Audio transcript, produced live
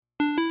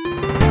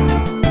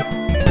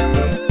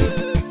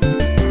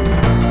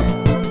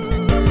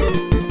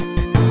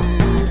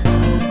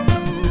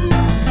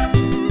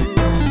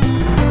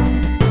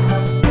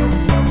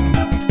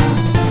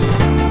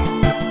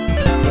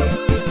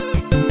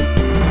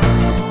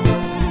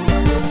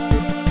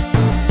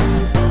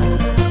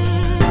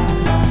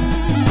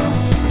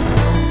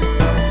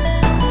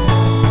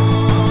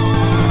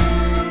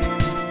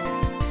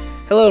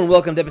Hello and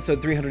welcome to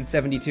episode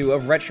 372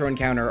 of Retro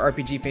Encounter,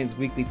 RPG Fans'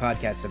 weekly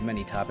podcast of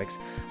many topics.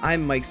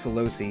 I'm Mike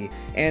Solosi,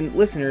 and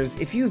listeners,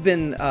 if you've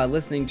been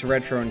listening to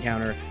Retro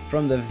Encounter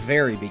from the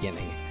very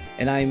beginning,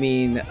 and I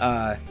mean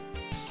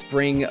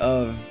spring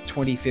of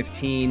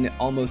 2015,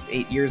 almost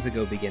 8 years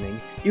ago beginning,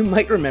 you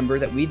might remember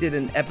that we did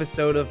an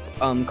episode of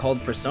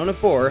called Persona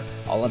 4,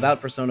 all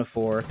about Persona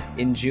 4,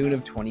 in June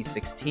of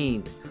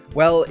 2016.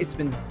 Well, it's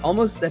been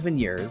almost 7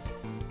 years,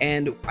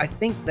 and I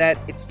think that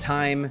it's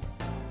time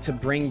to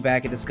bring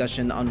back a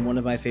discussion on one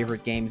of my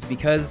favorite games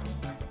because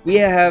we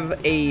have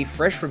a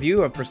fresh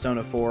review of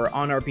Persona 4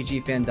 on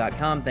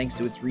RPGFan.com thanks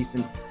to its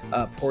recent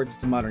ports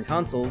to modern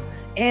consoles,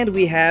 and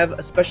we have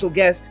a special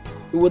guest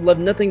who would love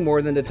nothing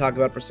more than to talk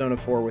about Persona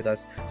 4 with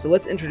us. So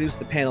let's introduce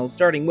the panel,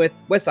 starting with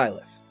Wes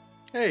Iliff.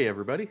 Hey,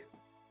 everybody.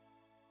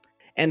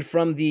 And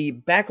from the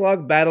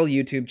Backlog Battle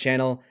YouTube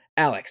channel,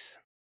 Alex.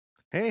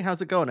 Hey,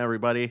 how's it going,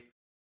 everybody?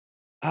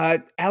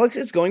 Alex,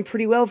 it's going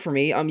pretty well for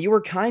me. You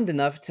were kind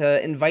enough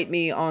to invite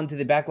me onto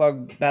the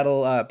Backlog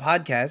Battle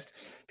podcast,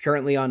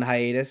 currently on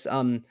hiatus,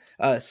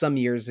 some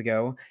years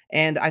ago,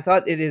 and I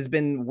thought it has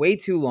been way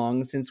too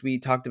long since we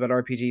talked about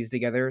RPGs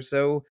together,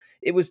 so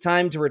it was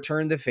time to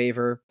return the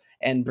favor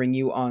and bring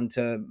you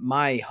onto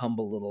my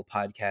humble little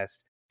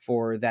podcast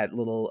for that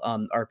little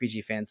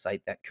RPG fan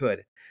site that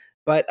could.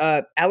 But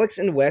Alex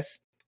and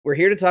Wes, we're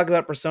here to talk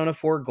about Persona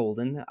 4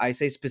 Golden. I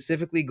say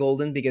specifically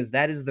Golden because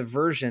that is the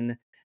version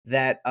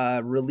that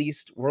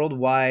released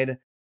worldwide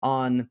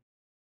on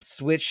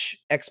Switch,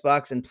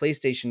 Xbox, and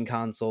PlayStation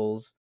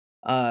consoles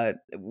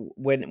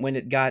when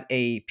it got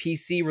a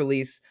PC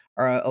release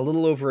a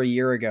little over a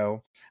year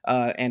ago,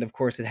 and of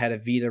course it had a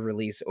Vita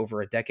release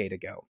over a decade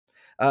ago.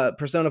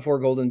 Persona 4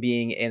 Golden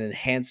being an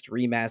enhanced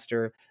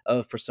remaster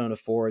of Persona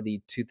 4,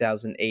 the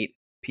 2008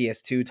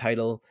 PS2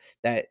 title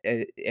that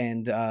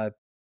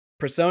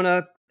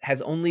Persona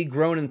has only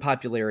grown in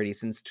popularity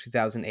since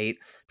 2008.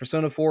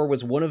 Persona 4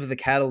 was one of the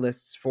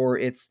catalysts for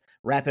its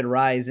rapid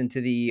rise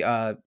into the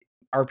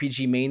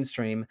RPG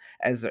mainstream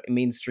as an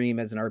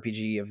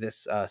RPG of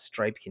this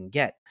stripe can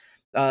get.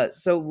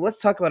 So let's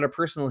talk about our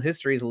personal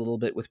histories a little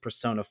bit with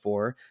Persona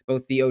 4,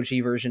 both the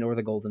OG version or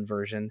the Golden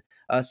version.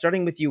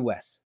 Starting with you,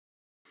 Wes.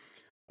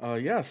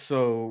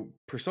 So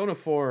Persona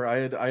 4,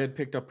 I had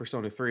picked up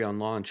Persona 3 on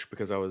launch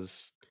because I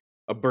was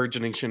a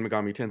burgeoning Shin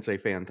Megami Tensei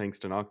fan thanks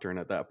to Nocturne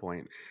at that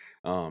point.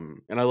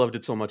 And I loved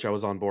it so much I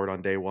was on board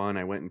on day one.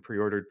 I went and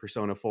pre-ordered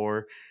Persona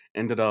 4.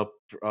 Ended up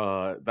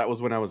that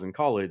was when I was in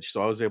college,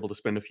 so I was able to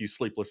spend a few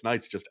sleepless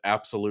nights just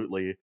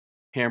absolutely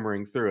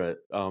hammering through it.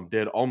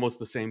 Did almost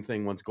the same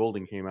thing once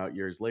Golden came out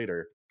years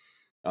later.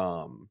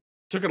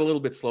 Took it a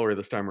little bit slower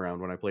this time around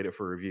when I played it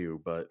for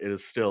review, but it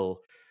is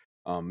still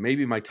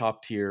maybe my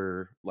top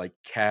tier like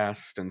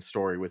cast and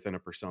story within a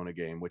Persona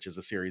game, which is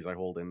a series I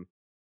hold in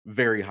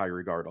very high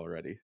regard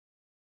already.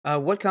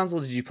 What console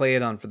did you play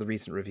it on for the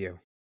recent review?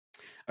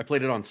 I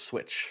played it on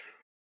Switch.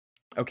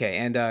 Okay,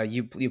 and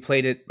you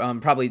played it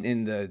probably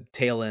in the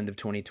tail end of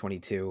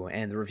 2022,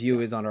 and the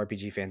review is on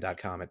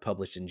RPGFan.com. It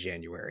published in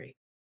January.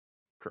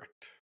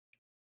 Correct.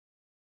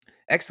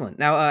 Excellent.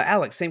 Now,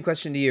 Alex, same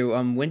question to you.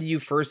 When did you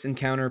first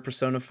encounter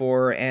Persona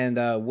 4, and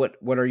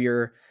what are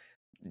your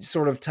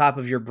sort of top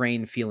of your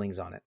brain feelings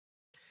on it?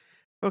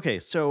 Okay,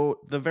 so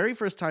the very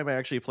first time I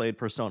actually played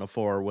Persona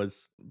 4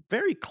 was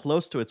very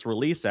close to its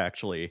release,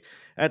 actually.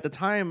 At the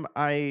time,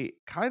 I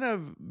kind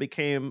of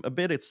became a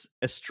bit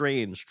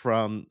estranged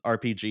from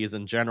RPGs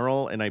in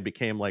general, and I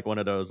became like one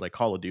of those like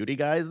Call of Duty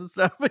guys and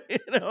stuff,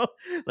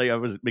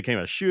 Like became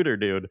a shooter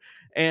dude.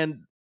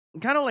 And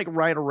kind of like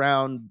right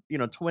around,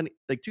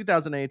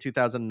 2008,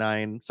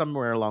 2009,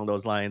 somewhere along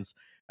those lines,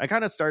 I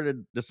kind of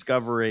started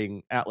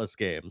discovering Atlas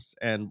games.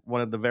 And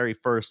one of the very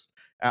first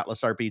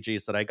Atlas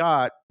RPGs that I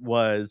got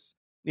was,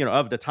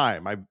 of the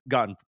time I've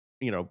gotten,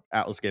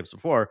 Atlas games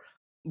before,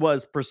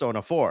 was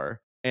Persona 4.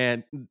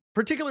 And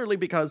particularly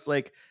because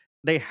like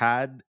they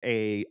had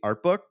a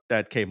art book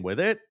that came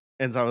with it.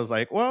 And so I was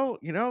like, well,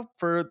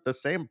 for the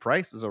same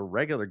price as a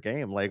regular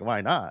game, like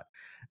why not?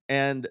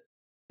 And,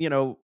 you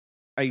know,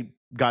 I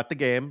got the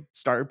game,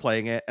 started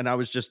playing it, and I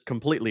was just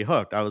completely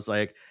hooked. I was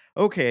like,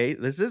 okay,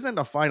 this isn't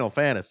a Final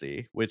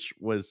Fantasy, which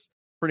was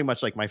pretty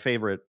much like my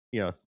favorite,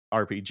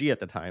 RPG at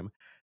the time.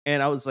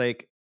 And I was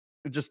like,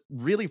 just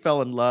really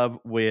fell in love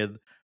with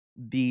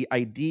the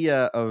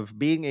idea of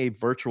being a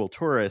virtual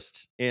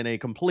tourist in a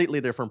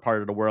completely different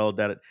part of the world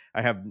that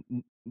I have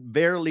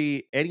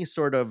barely any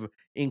sort of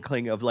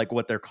inkling of like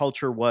what their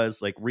culture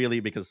was like really,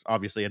 because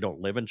obviously I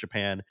don't live in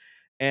Japan.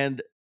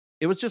 And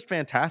it was just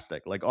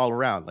fantastic, like all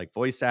around, like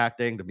voice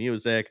acting, the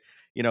music,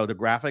 the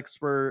graphics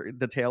for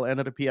the tail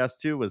end of the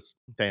PS2 was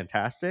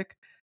fantastic.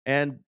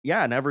 And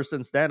yeah, and ever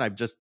since then I've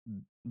just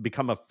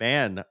become a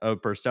fan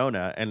of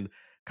Persona and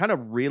kind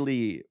of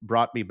really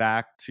brought me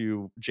back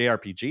to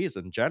JRPGs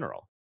in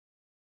general.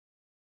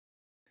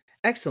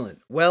 Excellent.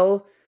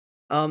 Well,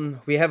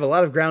 We have a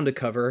lot of ground to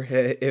cover.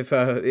 If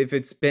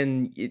it's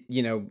been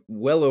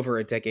well over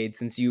a decade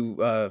since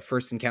you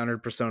first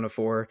encountered Persona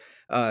 4,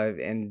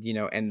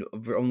 and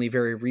only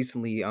very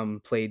recently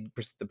played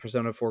the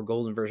Persona 4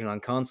 Golden version on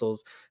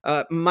consoles.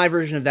 My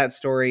version of that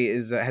story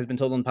is has been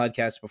told on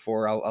podcasts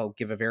before. I'll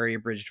give a very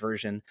abridged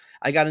version.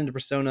 I got into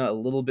Persona a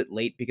little bit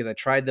late because I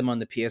tried them on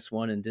the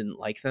PS1 and didn't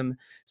like them.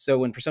 So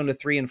when Persona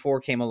 3 and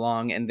 4 came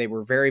along and they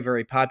were very,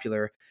 very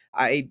popular,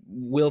 I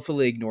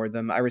willfully ignored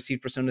them. I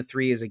received Persona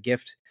 3 as a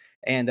gift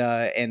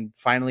and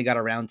finally got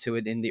around to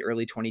it in the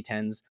early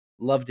 2010s.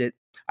 Loved it.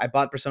 I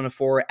bought Persona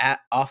 4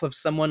 off of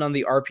someone on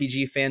the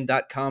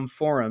RPGFan.com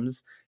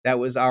forums. That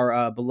was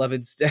our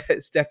beloved Steph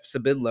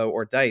Sabidlo,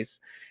 or Dice.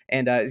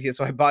 And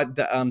so I bought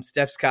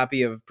Steph's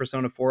copy of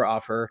Persona 4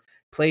 off her,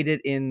 played it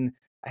in,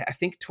 I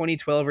think,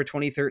 2012 or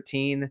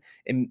 2013,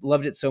 and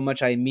loved it so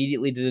much I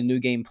immediately did a New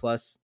Game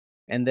Plus.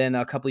 And then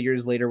a couple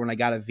years later, when I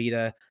got a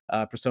Vita,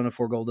 Persona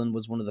 4 Golden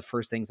was one of the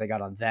first things I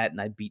got on that, and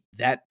I beat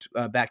that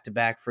back to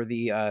back for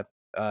the uh,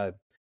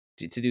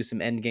 to do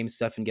some end game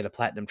stuff and get a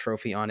platinum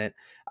trophy on it.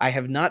 I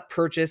have not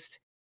purchased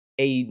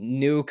a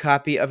new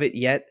copy of it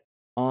yet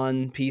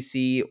on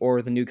PC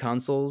or the new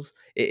consoles.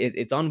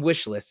 It's on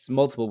wish lists,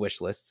 multiple wish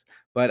lists,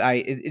 but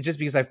it's just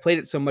because I've played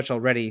it so much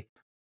already.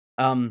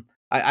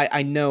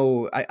 I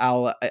know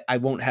I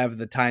won't have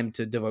the time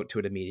to devote to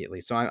it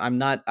immediately. So I'm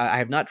not I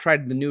have not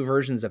tried the new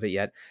versions of it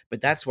yet.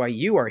 But that's why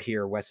you are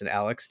here, Wes and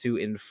Alex, to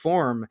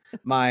inform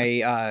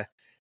my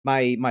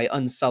my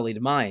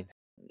unsullied mind.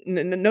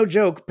 No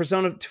joke,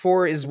 Persona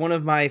 4 is one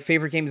of my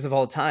favorite games of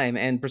all time,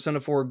 and Persona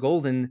 4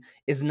 Golden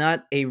is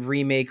not a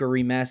remake or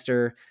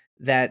remaster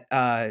that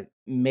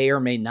may or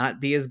may not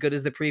be as good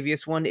as the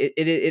previous one.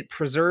 It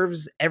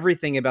preserves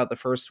everything about the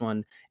first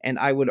one, and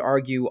I would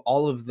argue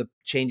all of the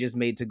changes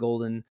made to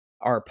Golden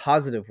are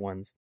positive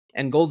ones.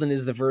 And Golden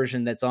is the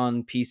version that's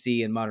on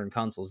PC and modern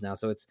consoles now.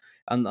 So it's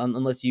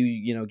unless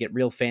you get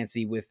real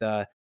fancy with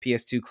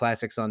PS2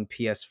 classics on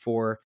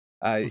PS4,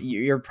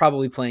 you're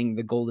probably playing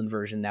the Golden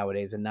version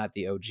nowadays and not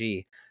the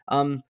OG.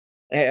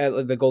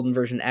 The Golden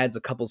version adds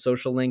a couple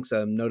social links,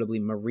 notably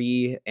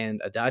Marie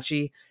and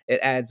Adachi. It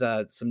adds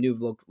some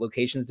new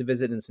locations to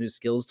visit and some new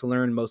skills to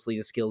learn. Mostly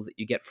the skills that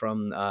you get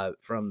from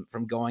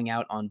going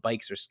out on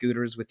bikes or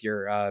scooters with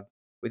your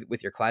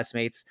with your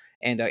classmates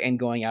and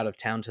going out of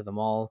town to the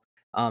mall.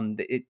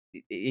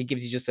 It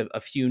gives you just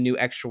a few new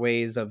extra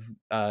ways of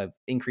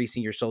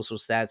increasing your social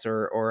stats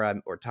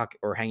or talk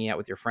or hanging out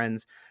with your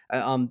friends.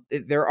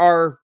 There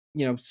are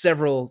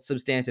several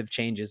substantive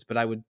changes, but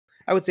I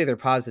would say they're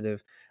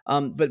positive.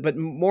 But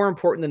more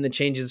important than the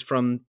changes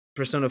from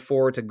Persona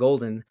 4 to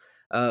Golden,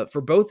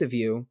 for both of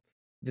you,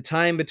 the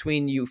time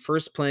between you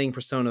first playing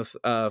Persona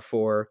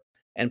 4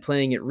 and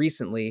playing it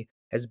recently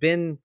has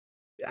been,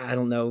 I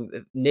don't know,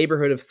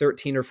 neighborhood of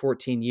 13 or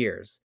 14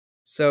 years.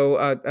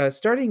 So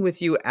starting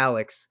with you,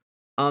 Alex,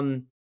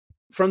 um,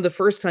 from the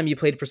first time you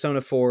played Persona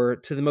 4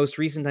 to the most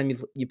recent time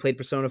you played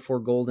Persona 4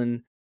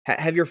 Golden,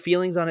 have your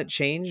feelings on it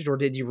changed, or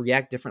did you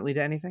react differently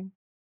to anything?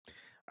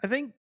 I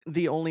think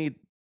the only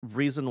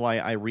reason why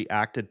I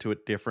reacted to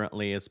it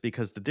differently is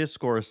because the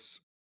discourse,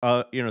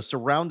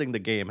 surrounding the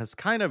game has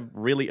kind of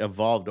really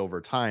evolved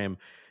over time,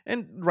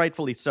 and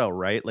rightfully so,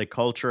 right? Like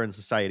culture and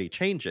society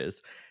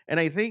changes, and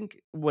I think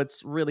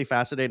what's really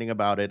fascinating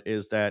about it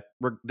is that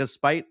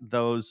despite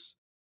those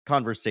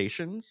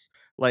conversations,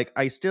 like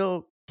I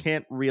still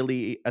can't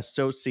really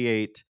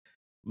associate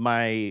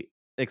my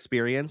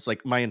experience,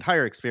 like my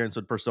entire experience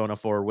with Persona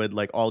 4, with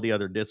like all the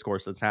other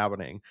discourse that's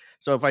happening.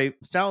 So if I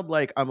sound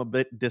like I'm a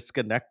bit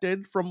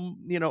disconnected from,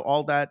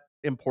 all that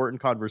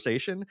important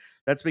conversation,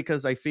 that's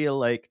because I feel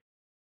like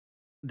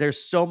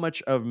there's so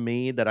much of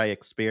me that I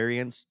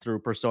experienced through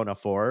Persona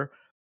 4.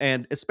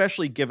 And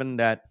especially given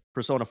that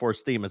Persona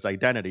 4's theme is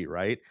identity,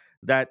 right?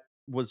 That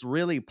was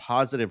really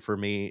positive for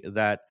me,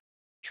 that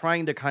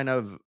trying to kind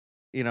of,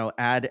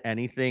 add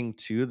anything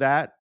to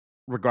that,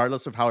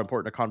 regardless of how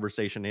important a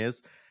conversation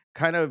is,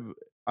 kind of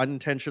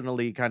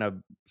unintentionally kind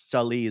of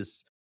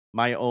sullies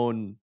my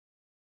own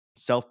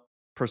self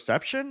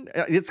perception.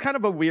 It's kind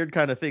of a weird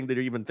kind of thing to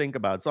even think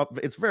about. So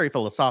it's very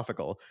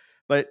philosophical.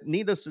 But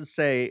needless to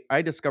say,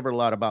 I discovered a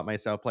lot about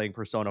myself playing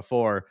Persona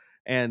 4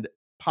 and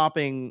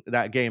popping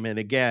that game in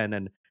again,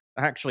 and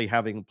actually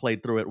having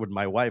played through it with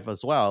my wife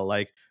as well.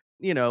 Like,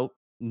 you know,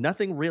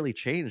 nothing really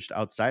changed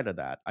outside of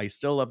that. I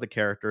still love the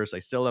characters, I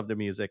still love the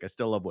music, I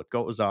still love what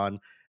goes on.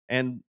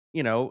 And,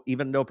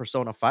 even though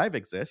Persona 5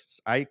 exists,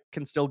 I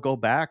can still go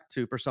back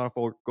to Persona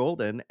 4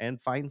 Golden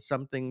and find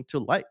something to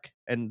like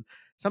and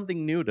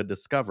something new to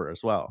discover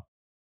as well.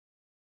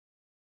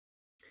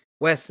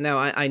 Wes, now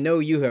I know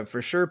you have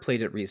for sure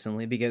played it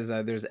recently because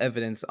there's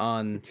evidence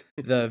on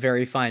the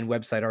very fine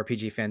website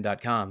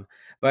rpgfan.com.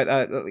 But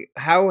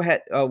how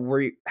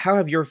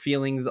have your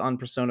feelings on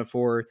Persona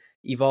 4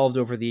 evolved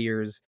over the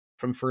years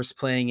from first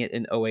playing it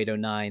in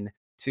 0809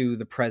 to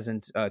the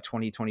present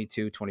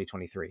 2022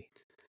 2023?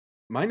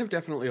 Mine have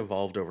definitely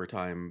evolved over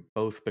time,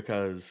 both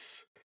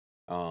because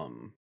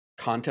um,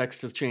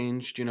 context has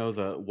changed.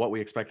 The what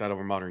we expect out of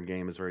a modern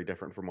game is very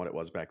different from what it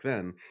was back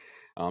then.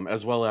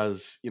 as well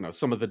as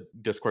some of the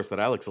discourse that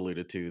Alex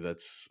alluded to.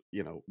 That's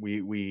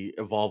we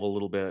evolve a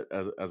little bit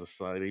as a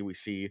society. We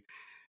see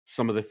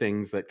some of the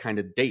things that kind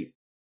of date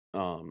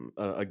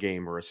a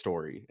game or a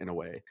story in a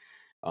way.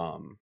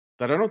 Um,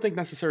 that I don't think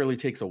necessarily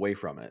takes away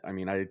from it. I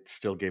mean, I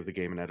still gave the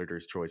game an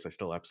editor's choice. I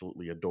still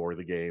absolutely adore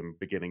the game,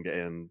 beginning to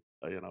end,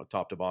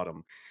 top to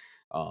bottom.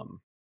 Um,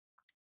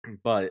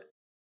 but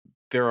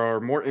there are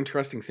more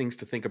interesting things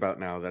to think about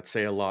now that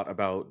say a lot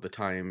about the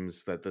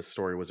times that this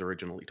story was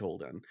originally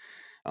told in.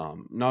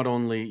 Not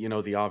only,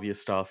 the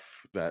obvious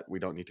stuff that we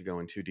don't need to go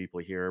into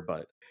deeply here,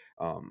 but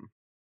um,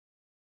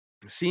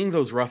 seeing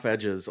those rough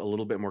edges a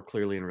little bit more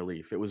clearly in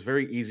relief. It was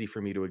very easy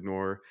for me to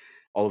ignore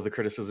all of the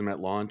criticism at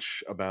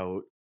launch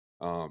about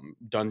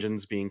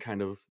dungeons being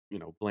kind of,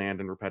 bland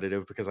and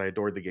repetitive because I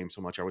adored the game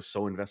so much. I was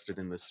so invested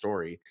in this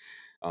story.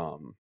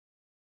 Um,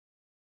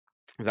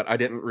 that I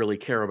didn't really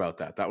care about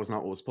that. That was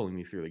not what was pulling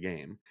me through the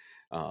game.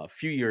 A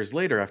few years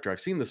later, after I've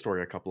seen the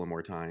story a couple of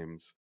more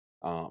times,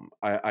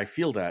 I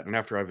feel that, and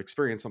after I've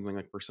experienced something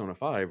like Persona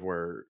 5,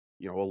 where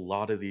a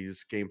lot of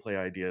these gameplay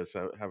ideas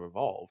have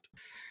evolved,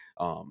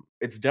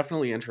 it's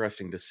definitely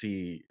interesting to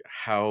see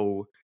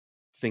how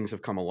things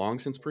have come along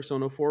since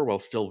Persona 4, while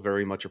still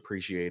very much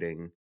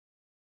appreciating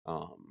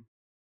um,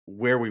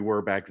 where we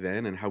were back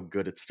then and how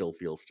good it still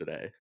feels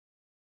today.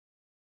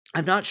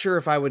 I'm not sure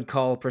if I would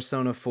call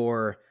Persona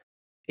 4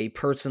 a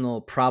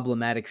personal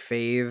problematic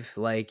fave,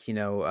 like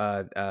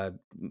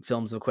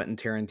films of Quentin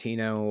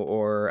Tarantino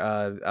or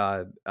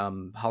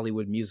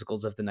Hollywood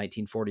musicals of the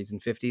 1940s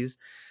and 50s.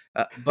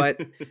 But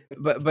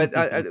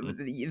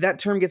that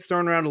term gets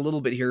thrown around a little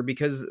bit here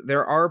because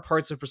there are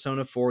parts of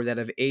Persona 4 that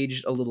have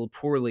aged a little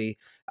poorly.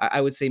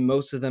 I would say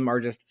most of them are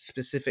just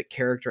specific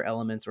character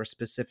elements or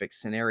specific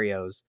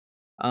scenarios.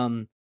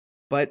 Um,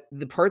 but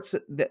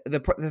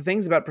the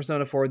things about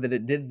Persona 4 that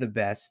it did the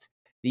best,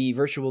 the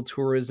virtual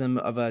tourism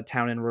of a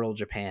town in rural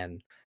Japan,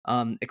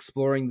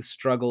 exploring the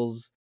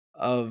struggles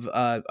of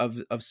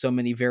so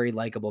many very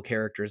likable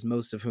characters,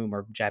 most of whom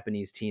are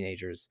Japanese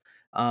teenagers.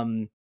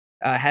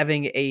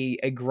 Having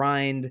a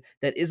grind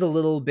that is a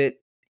little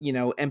bit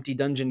empty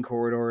dungeon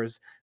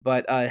corridors,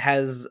 but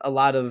has a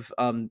lot of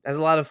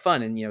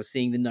fun, and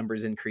seeing the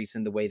numbers increase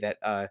in the way that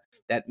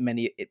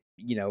many it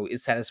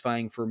is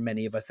satisfying for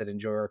many of us that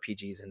enjoy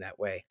RPGs in that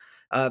way.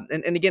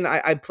 And again,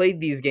 I played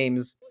these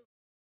games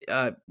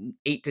uh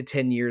 8 to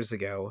 10 years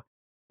ago,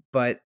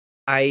 but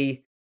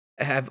I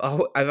I've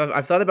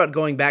thought about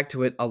going back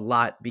to it a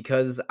lot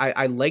because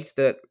I liked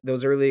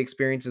those early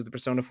experiences with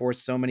Persona 4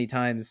 so many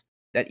times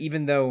that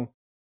even though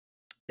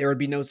there would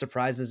be no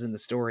surprises in the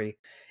story,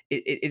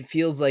 it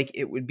feels like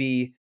it would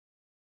be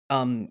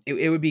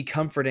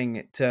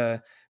comforting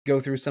to go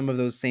through some of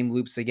those same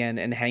loops again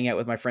and hang out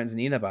with my friends in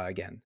Inaba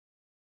again.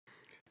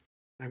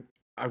 I,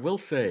 I will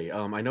say,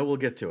 I know we'll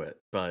get to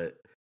it, but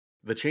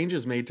the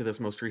changes made to this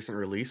most recent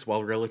release,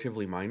 while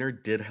relatively minor,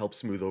 did help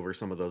smooth over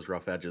some of those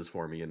rough edges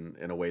for me in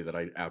a way that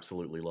I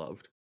absolutely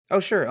loved.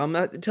 Oh sure,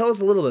 tell us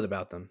a little bit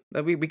about them.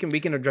 We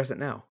can address it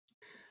now.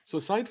 So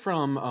aside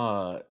from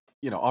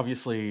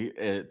obviously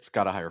it's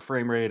got a higher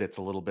frame rate, it's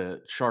a little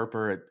bit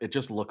sharper, it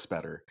just looks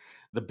better.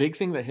 The big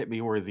thing that hit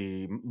me were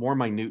the more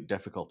minute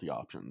difficulty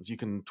options. You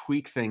can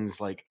tweak things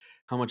like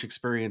how much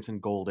experience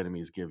and gold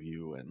enemies give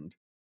you, and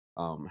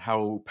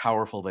how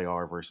powerful they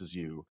are versus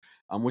you,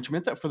 which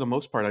meant that for the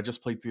most part, I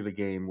just played through the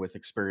game with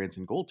experience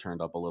and gold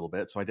turned up a little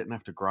bit, so I didn't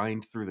have to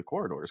grind through the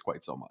corridors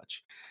quite so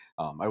much.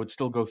 I would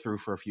still go through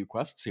for a few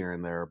quests here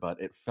and there,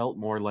 but it felt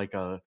more like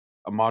a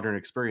modern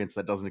experience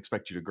that doesn't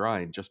expect you to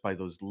grind just by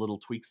those little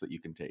tweaks that you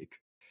can take,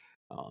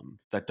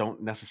 that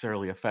don't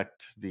necessarily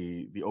affect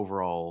the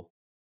overall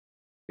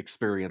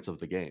experience of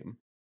the game.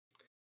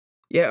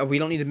 Yeah, we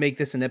don't need to make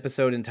this an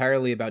episode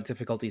entirely about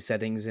difficulty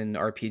settings in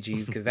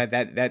RPGs because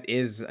that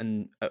is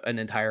an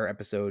entire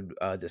episode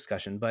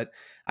discussion. But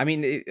I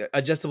mean,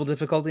 adjustable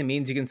difficulty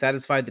means you can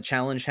satisfy the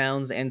challenge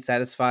hounds and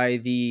satisfy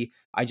the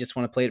I just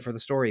want to play it for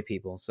the story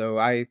people. So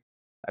I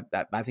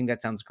think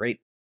that sounds great.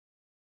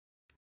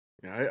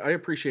 Yeah, I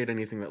appreciate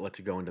anything that lets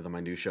you go into the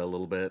minutia a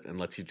little bit and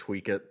lets you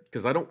tweak it,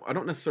 because I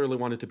don't necessarily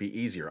want it to be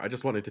easier. I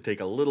just want it to take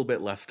a little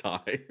bit less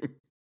time.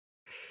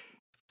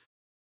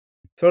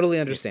 Totally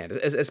Yeah. understand,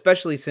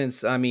 especially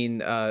since I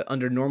mean,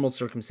 under normal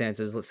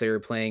circumstances, let's say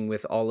you're playing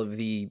with all of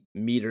the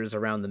meters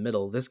around the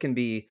middle. This can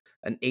be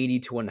an 80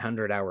 to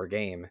 100 hour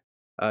game,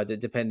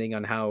 depending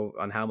on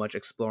how much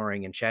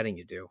exploring and chatting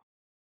you do.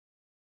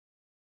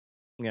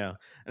 Yeah.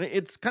 And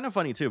it's kind of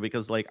funny too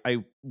because like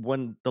I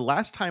when the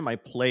last time I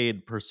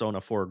played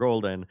Persona 4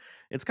 Golden,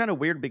 it's kind of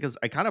weird because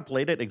I kind of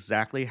played it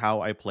exactly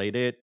how I played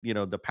it,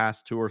 the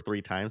past 2 or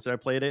 3 times that I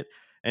played it.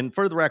 And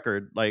for the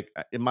record, like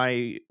in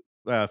my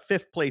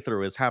fifth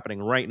playthrough is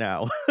happening right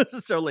now.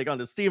 So like on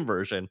the Steam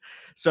version.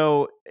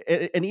 So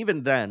and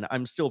even then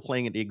I'm still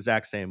playing it the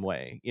exact same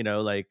way,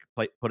 like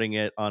putting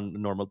it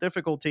on normal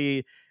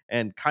difficulty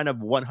and kind of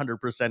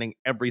 100%ing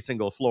every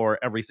single floor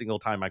every single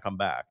time I come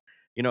back.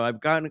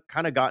 I've gotten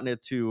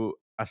it to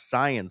a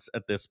science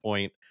at this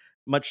point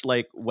much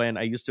like when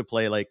I used to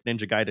play like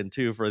Ninja Gaiden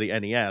 2 for the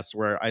NES,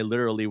 where I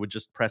literally would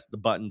just press the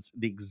buttons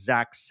the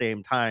exact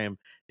same time,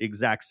 the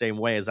exact same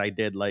way as I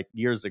did like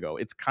years ago.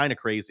 It's kind of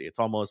crazy. It's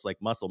almost like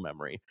muscle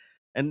memory.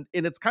 And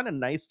it's kind of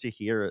nice to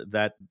hear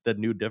that the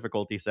new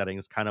difficulty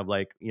settings kind of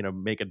like,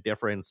 make a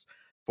difference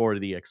for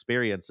the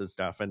experience and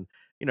stuff. And,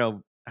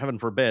 heaven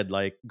forbid,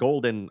 like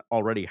Golden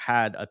already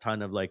had a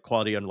ton of like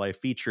quality of life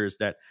features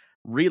that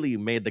really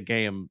made the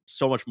game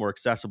so much more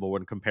accessible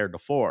when compared to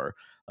 4.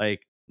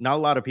 Like, not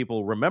a lot of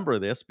people remember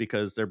this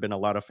because there've been a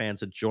lot of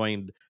fans that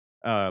joined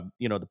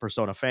the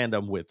Persona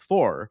fandom with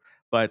 4,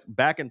 but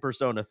back in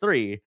Persona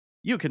 3,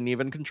 you couldn't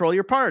even control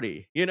your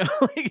party,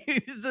 like, you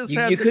just You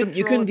had to couldn't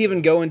you control it. couldn't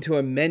even go into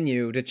a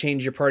menu to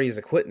change your party's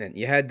equipment.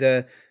 You had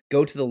to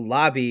go to the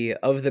lobby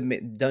of the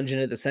dungeon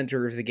at the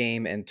center of the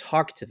game and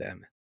talk to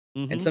them.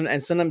 And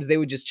Mhm. sometimes they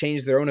would just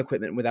change their own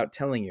equipment without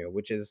telling you,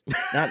 which is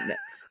not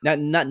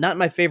not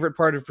my favorite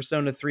part of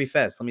Persona 3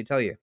 Fest, let me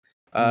tell you.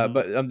 Mhm.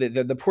 But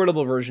the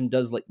portable version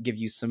does like give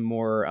you some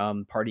more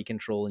party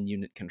control and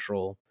unit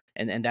control,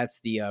 and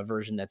that's the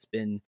version that's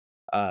been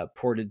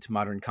ported to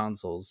modern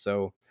consoles.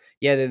 So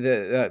yeah,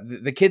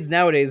 the kids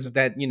nowadays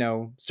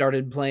that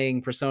started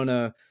playing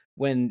Persona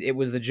when it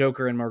was the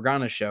Joker and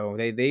Morgana show,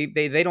 they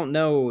don't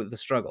know the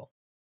struggle.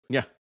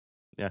 Yeah.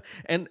 Yeah.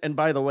 And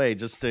by the way,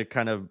 just to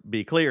kind of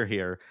be clear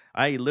here,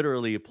 I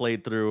literally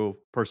played through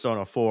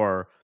Persona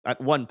 4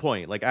 at one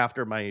point, like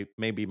after my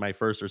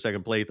first or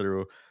second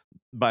playthrough,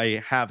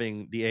 by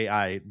having the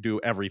AI do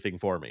everything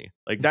for me.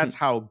 Like that's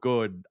how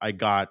good I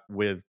got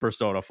with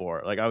Persona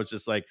 4. Like I was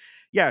just like,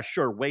 yeah,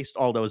 sure, waste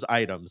all those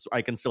items.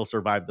 I can still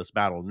survive this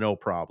battle, no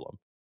problem.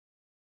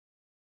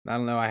 I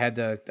don't know. I had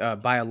to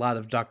buy a lot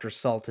of Dr.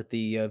 Salt at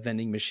the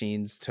vending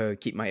machines to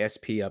keep my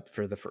SP up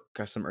for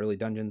some early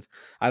dungeons.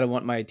 I don't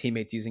want my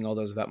teammates using all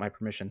those without my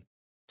permission.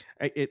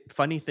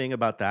 Funny thing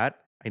about that,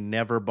 I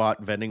never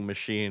bought vending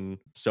machine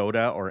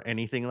soda or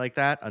anything like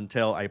that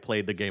until I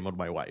played the game with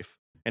my wife.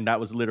 And that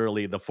was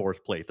literally the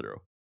fourth playthrough.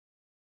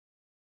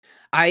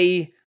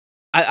 I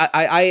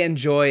I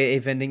enjoy a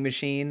vending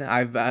machine.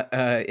 I've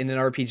in an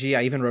RPG.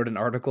 I even wrote an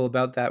article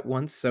about that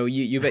once. So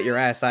you bet your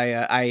ass.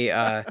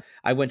 I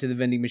went to the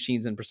vending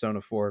machines in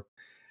Persona 4.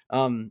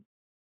 Um,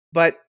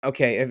 But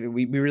okay, if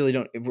we really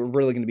don't. If we're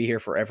really going to be here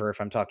forever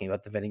if I'm talking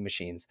about the vending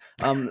machines.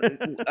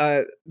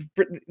 Uh,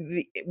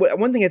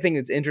 one thing I think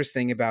that's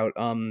interesting about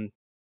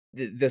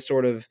the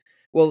sort of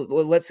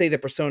let's say the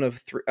Persona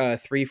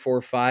 3,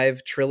 4,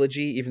 5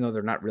 trilogy, even though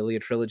they're not really a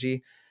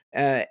trilogy,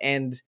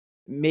 and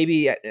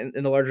maybe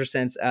in a larger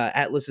sense,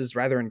 Atlus's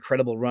rather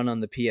incredible run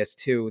on the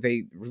PS2.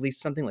 They released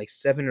something like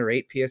 7 or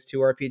 8 PS2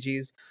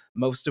 RPGs,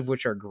 most of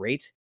which are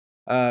great.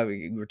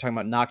 We were talking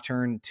about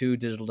Nocturne, 2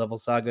 Digital Devil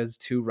Sagas,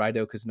 2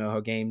 Raido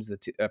Kuzunoho games,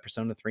 the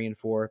Persona 3 and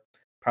 4,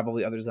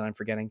 probably others that I'm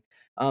forgetting.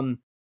 Um,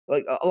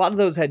 like a lot of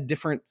those had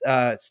different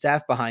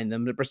staff behind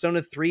them, but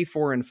Persona 3,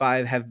 4, and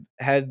 5 have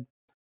had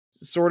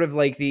sort of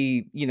like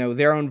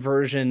their own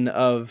version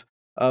of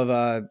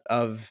uh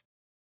of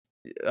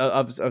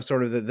of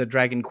sort of the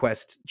Dragon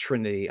Quest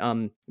trinity.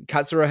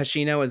 Katsura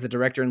Hashino as the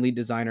director and lead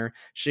designer,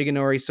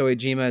 Shigenori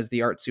Soejima as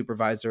the art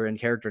supervisor and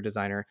character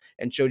designer,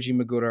 and Shoji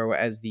Meguro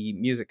as the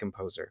music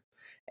composer.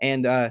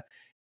 And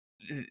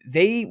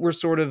they were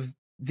sort of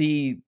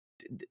the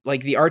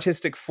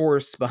artistic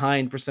force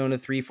behind Persona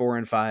 3, 4,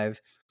 and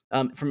 5.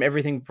 From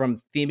everything from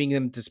theming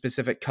them to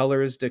specific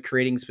colors to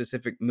creating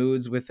specific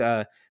moods with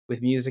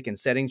music and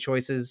setting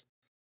choices.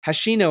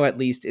 Hashino, at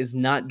least, is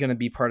not going to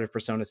be part of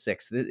Persona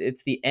 6.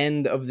 It's the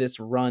end of this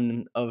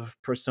run of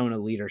Persona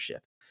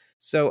leadership.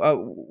 So,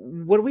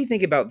 what do we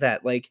think about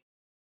that? Like,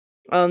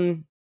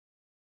 um,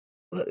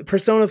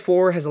 Persona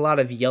 4 has a lot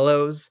of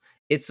yellows.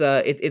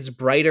 It's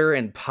brighter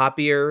and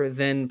poppier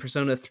than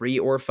Persona 3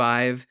 or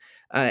 5.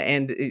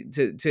 And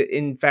to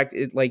in fact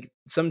it like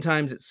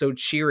sometimes it's so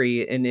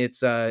cheery in its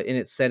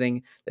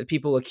setting that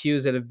people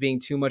accuse it of being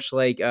too much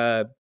like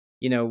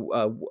you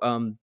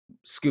know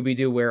Scooby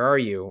Doo, Where Are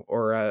You,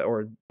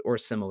 or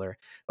similar.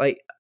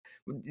 Like,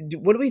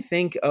 what do we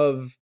think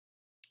of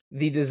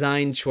the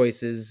design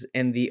choices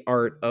and the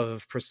art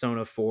of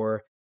Persona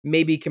 4?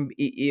 Maybe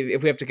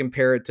if we have to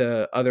compare it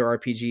to other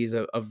RPGs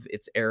of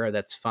its era,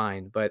 that's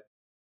fine. But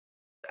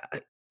uh,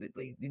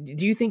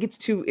 do you think it's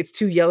too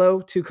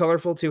yellow, too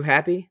colorful, too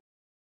happy?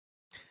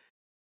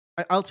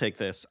 I'll take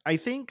this. I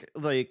think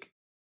like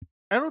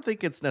I don't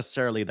think it's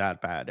necessarily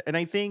that bad. And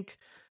I think,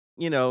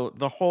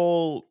 the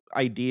whole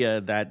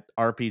idea that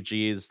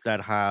RPGs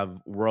that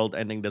have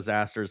world-ending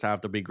disasters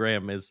have to be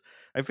grim is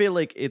I feel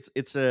like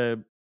it's a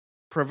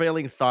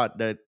prevailing thought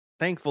that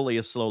thankfully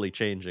is slowly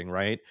changing,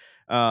 right?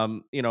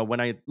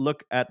 When I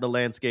look at the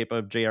landscape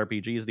of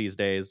JRPGs these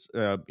days,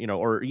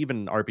 or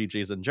even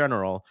RPGs in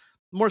general,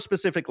 more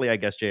specifically, I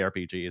guess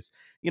JRPGs,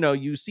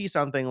 you see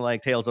something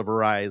like Tales of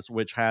Arise,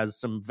 which has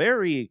some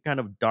very kind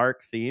of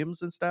dark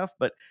themes and stuff,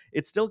 but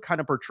it's still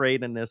kind of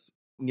portrayed in this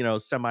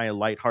semi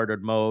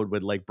lighthearted mode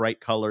with like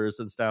bright colors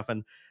and stuff.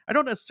 And I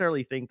don't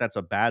necessarily think that's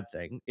a bad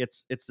thing.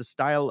 It's the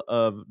style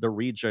of the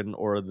region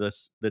or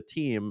the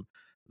team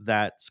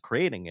that's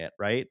creating it,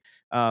 right?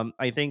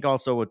 I think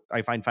also what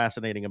I find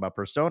fascinating about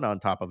Persona on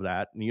top of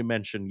that, and you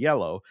mentioned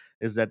yellow,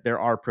 is that there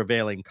are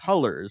prevailing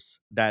colors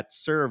that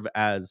serve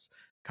as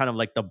kind of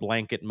like the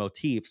blanket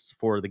motifs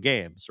for the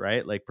games,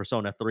 right? Like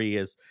Persona 3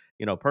 is,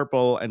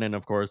 purple, and then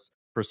of course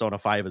Persona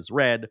 5 is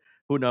red.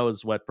 Who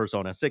knows what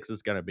Persona 6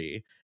 is going to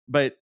be?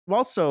 But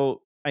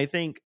also, I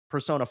think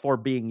Persona 4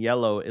 being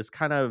yellow is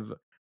kind of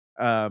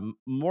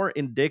more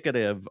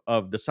indicative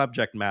of the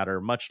subject matter,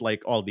 much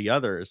like all the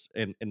others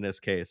in this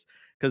case.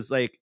 Because,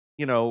 like,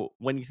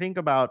 when you think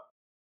about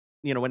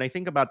when I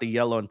think about the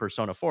yellow in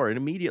Persona 4, it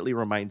immediately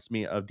reminds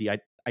me of the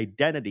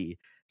identity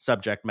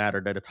subject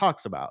matter that it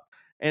talks about.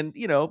 And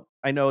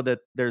I know that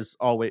there's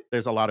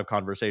a lot of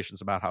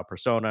conversations about how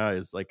Persona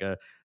is like a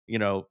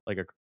like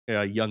a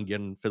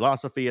Jungian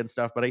philosophy and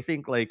stuff, but I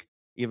think, like,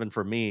 even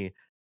for me,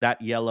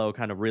 that yellow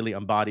kind of really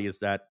embodies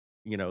that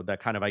that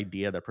kind of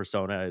idea that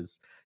Persona is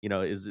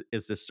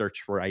is this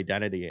search for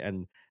identity,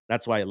 and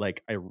that's why,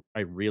 like, I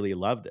really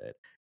loved it.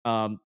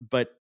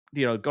 But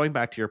going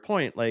back to your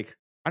point, like,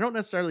 I don't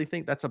necessarily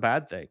think that's a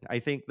bad thing. I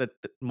think that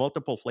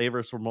multiple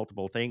flavors for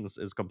multiple things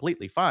is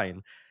completely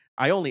fine.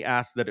 I only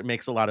ask that it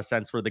makes a lot of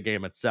sense for the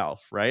game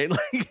itself, right?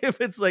 Like,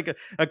 if it's like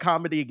a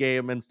comedy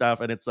game and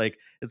stuff, and it's like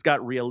it's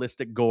got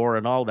realistic gore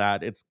and all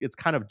that, it's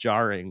kind of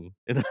jarring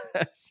in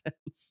that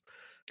sense.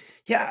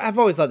 Yeah, I've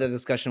always thought that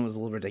discussion was a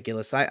little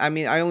ridiculous. I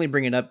mean, I only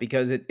bring it up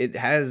because it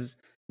has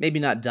maybe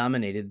not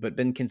dominated, but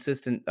been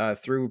consistent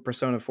through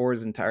Persona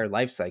 4's entire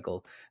life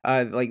cycle.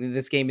 Like,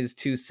 this game is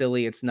too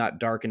silly; it's not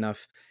dark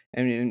enough,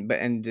 and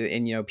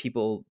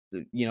people,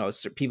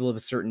 people of a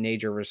certain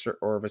age or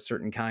of a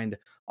certain kind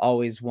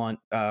always want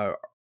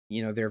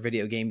their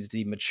video games to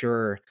be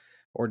mature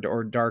or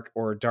dark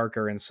or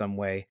darker in some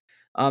way.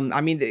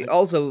 I mean,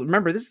 also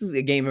remember, this is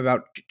a game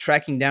about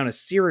tracking down a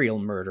serial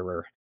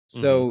murderer,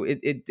 Mhm. so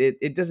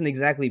it doesn't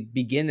exactly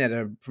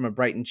begin from a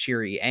bright and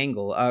cheery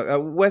angle.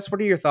 Wes,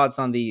 what are your thoughts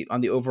on the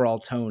overall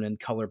tone and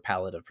color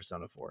palette of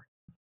Persona 4?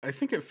 I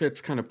think it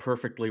fits kind of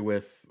perfectly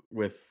with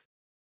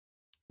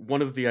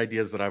one of the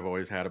ideas that I've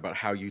always had about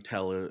how you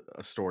tell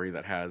a story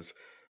that has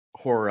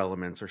horror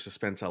elements or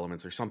suspense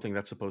elements or something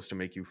that's supposed to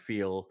make you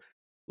feel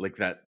like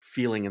that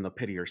feeling in the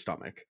pit of your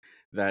stomach,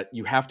 that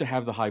you have to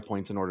have the high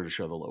points in order to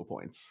show the low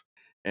points.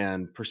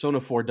 And Persona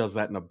 4 does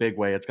that in a big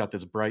way. It's got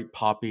this bright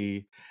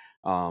poppy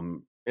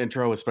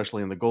intro,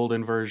 especially in the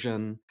golden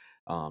version.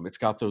 It's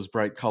got those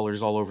bright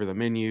colors all over the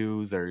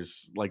menu.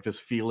 There's like this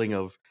feeling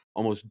of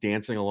almost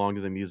dancing along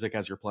to the music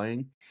as you're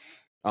playing.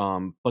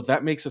 But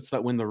that makes it so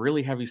that when the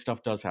really heavy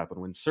stuff does happen,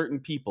 when certain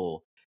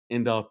people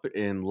end up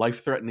in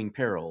life-threatening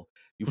peril,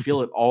 you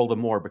feel it all the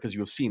more because you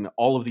have seen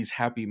all of these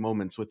happy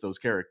moments with those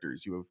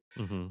characters.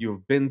 Mhm. You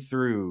have been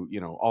through,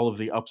 all of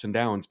the ups and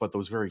downs, but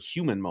those very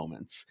human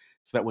moments,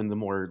 so that when the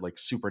more like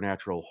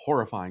supernatural,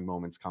 horrifying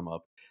moments come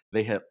up,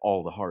 they hit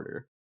all the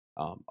harder.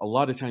 A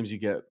lot of times you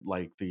get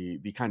like the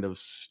kind of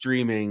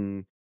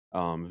streaming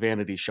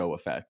vanity show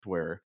effect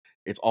where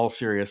it's all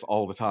serious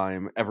all the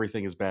time,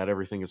 everything is bad,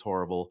 everything is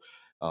horrible,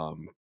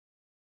 um,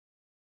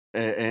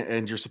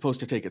 and you're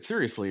supposed to take it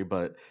seriously,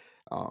 but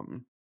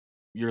um,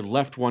 you're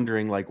left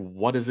wondering, like,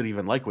 what is it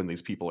even like when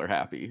these people are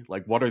happy?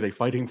 Like, what are they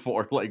fighting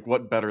for? Like,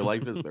 what better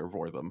life is there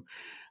for them?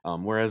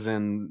 Whereas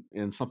in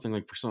something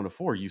like Persona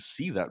 4, you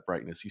see that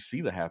brightness, you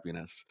see the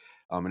happiness,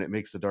 and it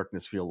makes the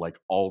darkness feel like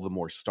all the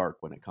more stark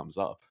when it comes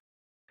up.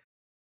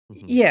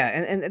 Mhm. Yeah,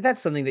 and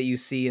that's something that you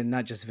see in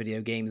not just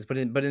video games, but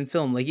in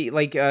film,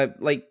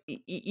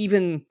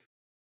 even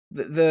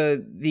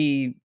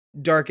the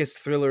darkest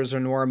thrillers or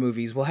noir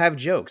movies will have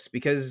jokes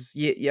because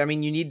I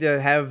mean, you need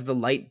to have the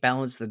light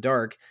balance the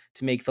dark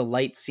to make the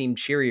light seem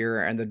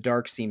cheerier and the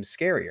dark seem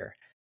scarier.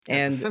 Yeah,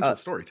 it's And essential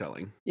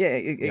storytelling. yeah,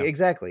 Yeah.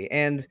 exactly.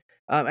 And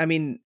I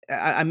mean,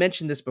 I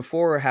mentioned this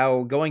before,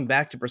 how going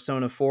back to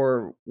Persona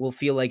 4 will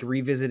feel like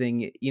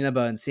revisiting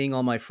Inaba and seeing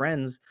all my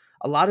friends.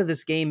 A lot of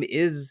this game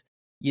is,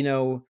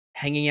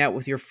 hanging out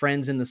with your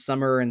friends in the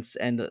summer and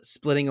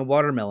splitting a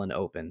watermelon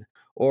open,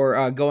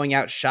 or going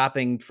out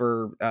shopping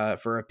for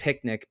a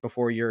picnic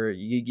before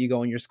you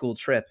go on your school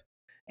trip,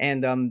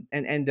 and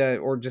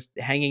or just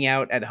hanging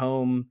out at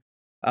home,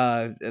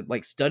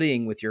 like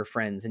studying with your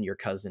friends and your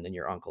cousin and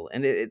your uncle.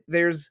 And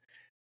there's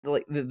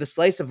like the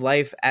slice of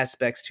life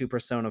aspects to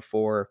Persona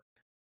 4,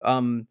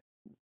 um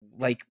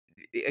like,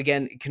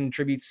 again, it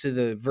contributes to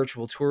the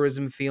virtual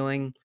tourism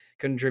feeling,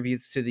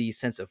 contributes to the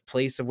sense of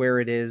place of where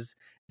it is,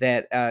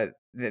 that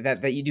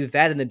that you do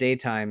that in the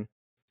daytime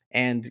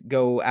and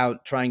go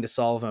out trying to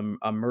solve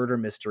a murder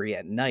mystery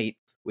at night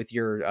with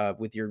your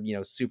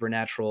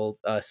supernatural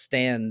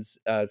stands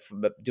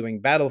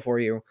doing battle for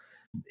you.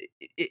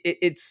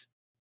 It's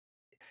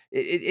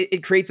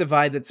it creates a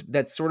vibe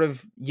that's sort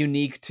of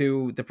unique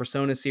to the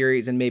Persona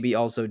series and maybe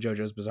also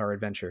JoJo's Bizarre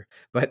Adventure.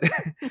 But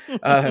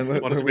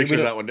Wanted to make we sure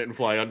don't. that one didn't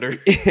fly under.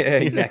 Yeah,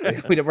 exactly.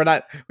 Yeah. We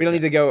don't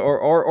need to go,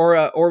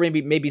 or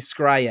maybe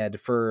Scryed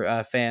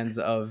for fans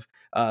of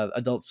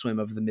Adult Swim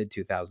of the mid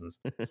 2000s.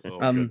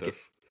 Oh Um, Ca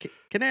goodness.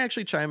 can I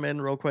actually chime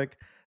in real quick?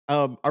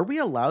 Are we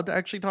allowed to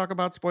actually talk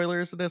about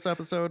spoilers in this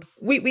episode?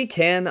 We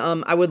can.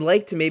 I would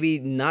like to maybe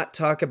not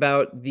talk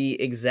about the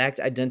exact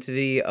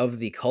identity of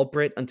the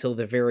culprit until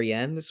the very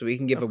end, so we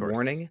can give a Of course.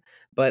 warning.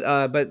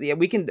 But yeah,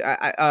 we can.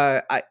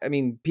 I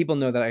mean, people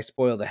know that I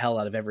spoil the hell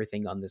out of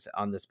everything on this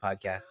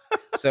podcast.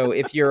 So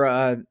if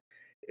you're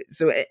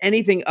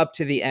anything up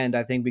to the end,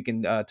 I think we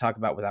can talk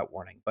about without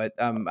warning. But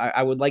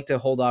I would like to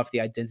hold off the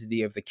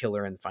identity of the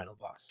killer and the final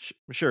boss.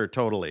 Sure,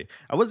 totally.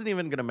 I wasn't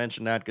even going to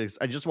mention that because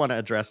I just want to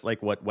address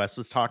like what Wes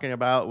was talking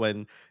about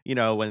when,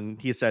 when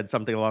he said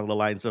something along the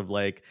lines of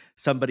like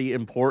somebody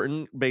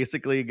important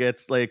basically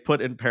gets like put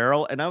in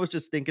peril. And I was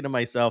just thinking to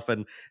myself,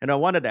 and I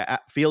wanted to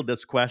field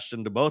this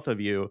question to both of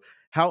you: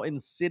 how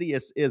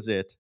insidious is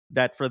it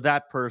that for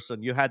that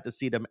person you had to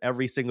see them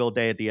every single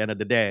day at the end of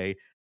the day,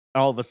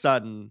 all of a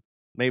sudden,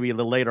 maybe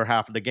the later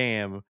half of the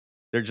game,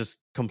 they're just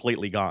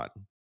completely gone?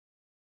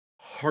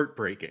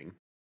 Heartbreaking.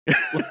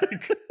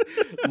 Like,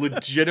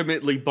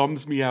 legitimately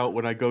bums me out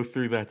when I go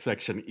through that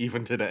section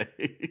even today.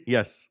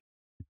 Yes.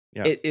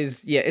 Yeah. It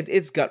is, yeah,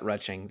 it's gut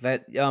wrenching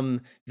that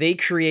they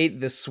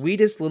create the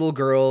sweetest little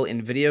girl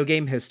in video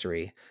game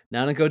history,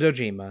 Nanako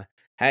Dojima,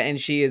 and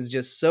she is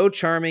just so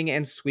charming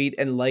and sweet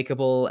and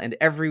likable, and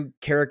every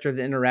character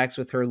that interacts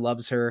with her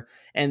loves her,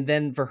 and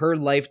then for her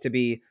life to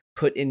be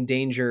put in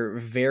danger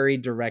very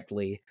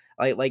directly,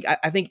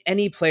 I think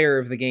any player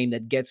of the game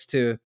that gets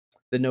to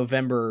the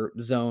November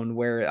zone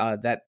where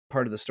that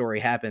part of the story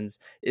happens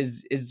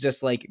is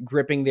just like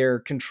gripping their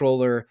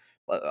controller,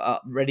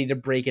 ready to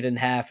break it in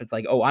half. It's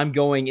like, oh, I'm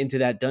going into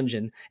that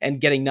dungeon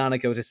and getting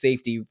Nanako to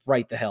safety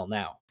right the hell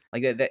now.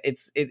 Like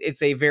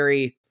it's a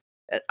very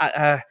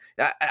I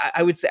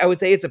would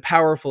say it's a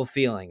powerful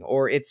feeling,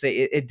 or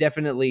it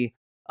definitely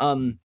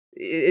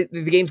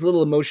the game's a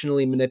little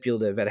emotionally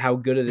manipulative at how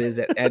good it is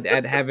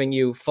at having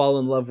you fall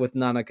in love with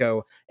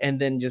Nanako and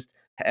then just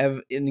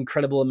have an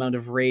incredible amount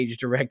of rage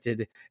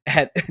directed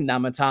at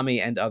Namatami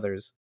and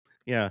others.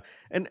 Yeah,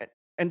 and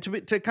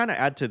to kind of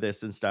add to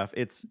this and stuff,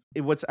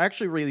 what's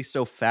actually really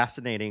so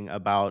fascinating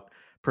about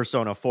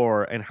Persona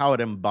 4 and how it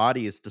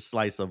embodies the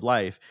slice of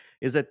life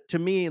is that to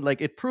me,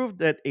 like it proved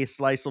that a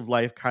slice of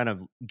life kind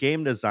of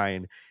game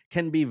design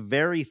can be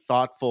very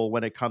thoughtful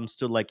when it comes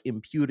to like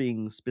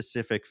imputing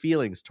specific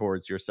feelings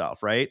towards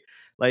yourself, right?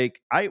 Like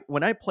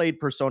when I played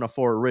Persona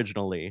 4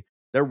 originally,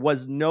 there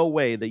was no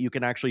way that you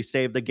can actually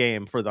save the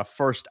game for the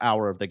first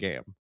hour of the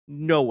game.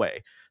 No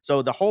way.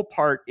 So the whole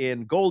part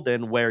in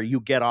Golden where you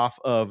get off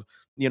of,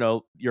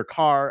 your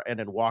car and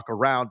then walk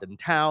around in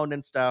town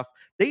and stuff,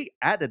 they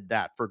added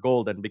that for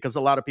Golden because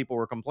a lot of people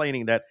were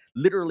complaining that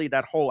literally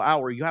that whole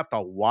hour you have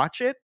to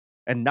watch it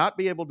and not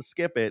be able to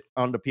skip it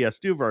on the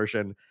PS2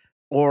 version,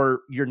 or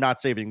you're not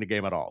saving the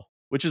game at all,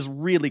 which is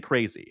really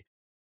crazy.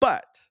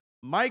 But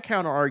my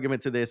counter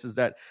argument to this is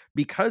that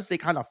because they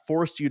kind of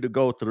force you to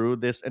go through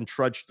this and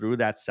trudge through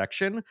that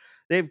section,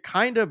 they've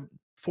kind of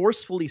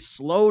forcefully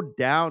slowed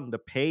down the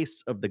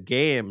pace of the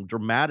game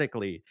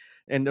dramatically.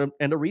 And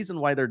the reason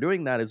why they're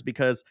doing that is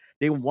because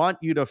they want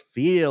you to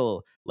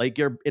feel like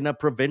you're in a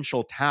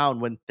provincial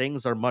town when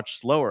things are much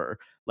slower.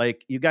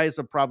 Like you guys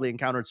have probably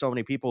encountered so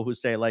many people who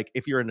say like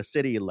if you're in a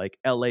city like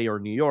LA or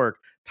New York,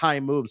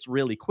 time moves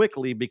really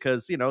quickly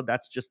because,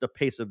 that's just the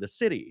pace of the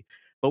city.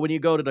 But when you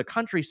go to the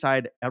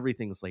countryside,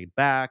 everything's laid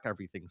back,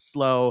 everything's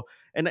slow,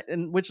 and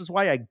which is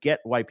why I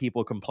get why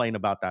people complain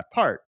about that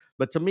part.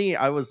 But to me,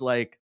 I was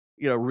like,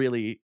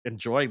 really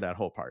enjoying that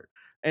whole part.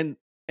 And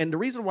and the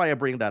reason why I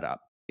bring that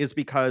up is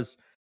because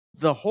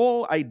the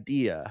whole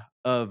idea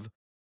of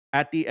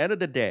at the end of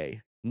the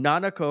day,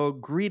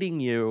 Nanako greeting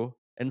you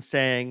and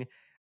saying,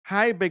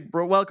 "Hi, big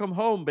bro. Welcome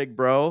home, big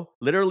bro."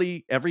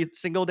 Literally every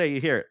single day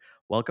you hear it.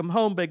 "Welcome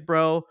home, big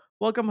bro.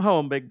 Welcome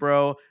home, big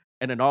bro."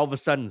 And then all of a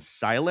sudden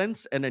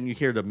silence and then you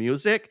hear the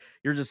music.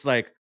 You're just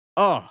like,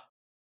 "Oh,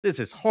 this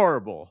is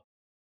horrible.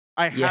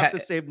 I have Yeah, to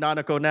save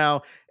Nanako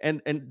now."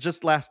 And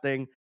just last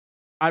thing,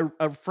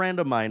 a friend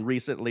of mine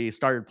recently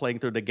started playing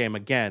through the game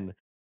again,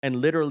 and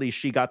literally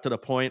she got to the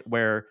point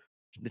where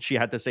she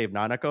had to save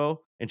Nanako,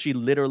 and she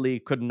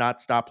literally could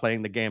not stop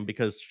playing the game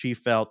because she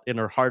felt in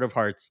her heart of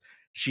hearts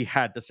she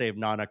had to save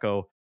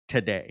Nanako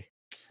today.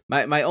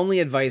 my only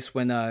advice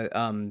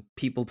when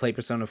people play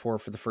Persona 4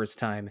 for the first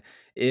time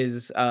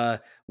is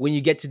when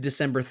you get to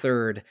December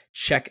 3rd,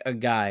 check a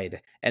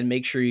guide and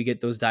make sure you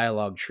get those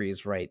dialogue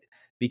trees right,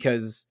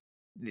 because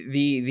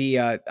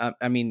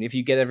I mean, if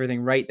you get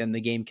everything right, then the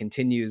game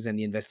continues and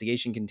the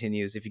investigation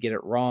continues. If you get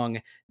it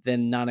wrong,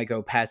 then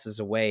Nanako passes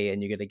away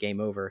and you get a game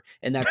over,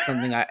 and that's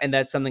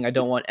something I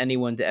don't want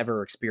anyone to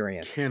ever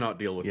experience. Cannot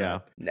deal with Yeah.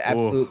 that. Oh,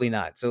 Absolutely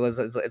not. So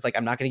it's like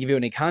I'm not going to give you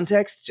any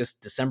context.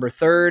 Just December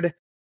 3rd,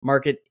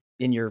 mark it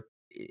in your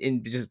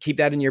just keep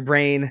that in your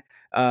brain.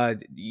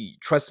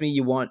 Trust me,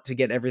 you want to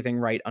get everything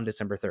right on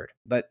December 3rd.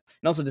 But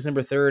and also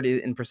December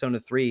 3rd in Persona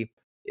 3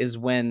 is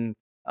when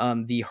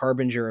the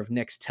harbinger of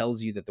Nyx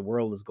tells you that the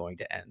world is going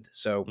to end.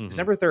 So mhm.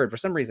 December 3rd, for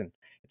some reason,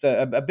 it's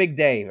a big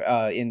day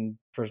in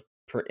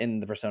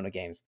the Persona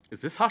games. Is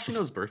this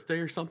Hashino's birthday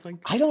or something?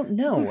 I don't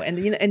know.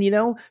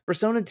 And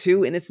Persona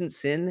 2 Innocent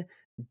Sin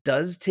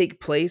does take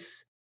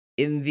place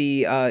in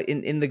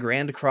the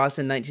Grand Cross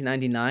in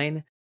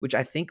 1999, which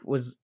I think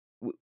was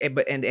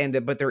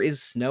but there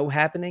is snow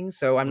happening,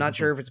 so I'm not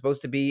sure if it's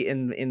supposed to be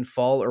in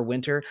fall or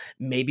winter.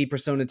 Maybe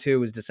Persona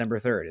 2 is December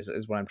 3rd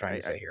is what I'm trying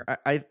to say here.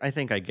 I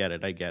think I get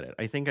it. I get it.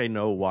 I think I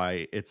know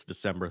why it's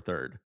December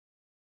 3rd.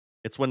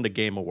 It's when the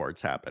Game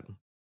Awards happen.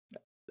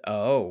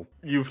 Oh,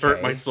 You've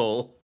hurt my okay.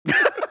 soul.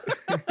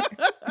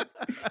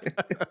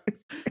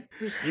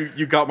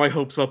 You got my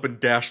hopes up and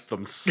dashed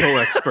them so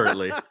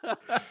expertly.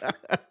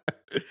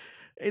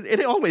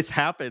 It always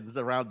happens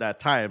around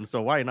that time,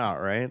 so why not,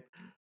 right?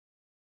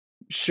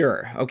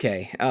 Sure.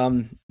 Okay. I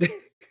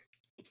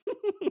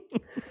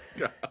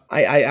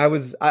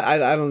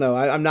don't know.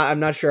 I'm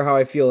not sure how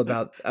I feel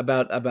about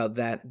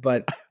that,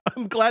 but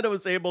I'm glad I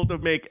was able to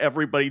make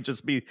everybody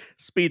just be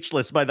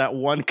speechless by that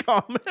one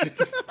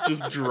comment.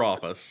 just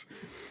drop us.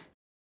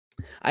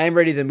 I am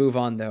ready to move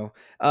on though.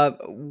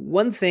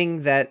 One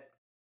thing that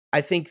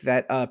I think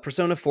that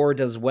Persona 4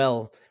 does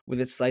well with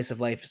its slice of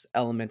life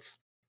elements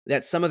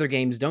that some other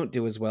games don't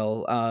do as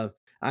well.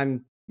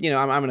 I'm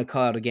going to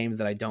call out a game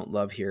that I don't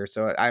love here,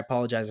 so I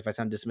apologize if I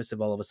sound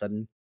dismissive all of a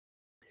sudden.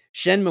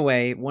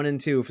 Shenmue 1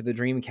 and 2 for the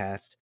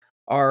Dreamcast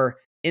are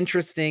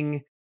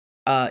interesting,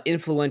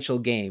 influential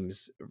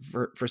games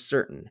for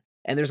certain.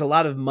 And there's a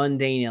lot of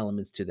mundane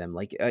elements to them.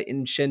 Like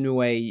in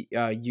Shenmue,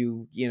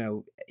 you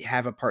know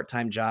have a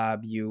part-time job,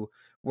 you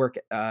work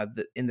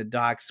in the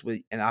docks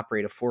and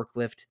operate a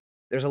forklift.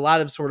 There's a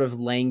lot of sort of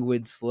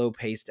languid,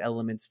 slow-paced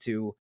elements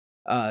to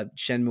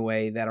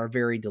Shenmue that are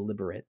very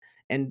deliberate.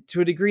 And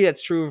to a degree,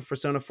 that's true of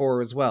Persona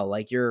 4 as well.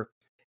 Like you're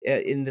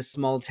in this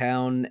small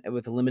town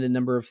with a limited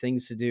number of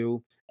things to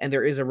do, and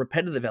there is a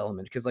repetitive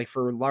element because, like,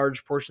 for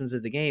large portions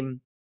of the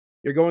game,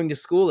 you're going to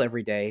school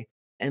every day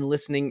and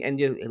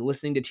you're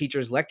listening to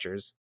teachers'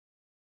 lectures,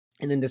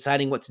 and then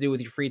deciding what to do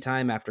with your free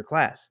time after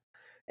class.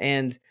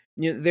 And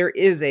there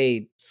is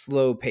a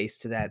slow pace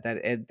to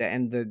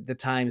and the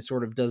time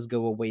sort of does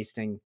go a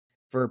wasting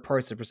for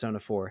parts of Persona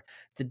 4.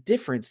 The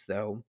difference,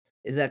 though,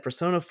 is that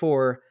Persona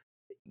 4,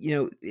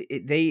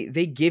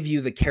 they give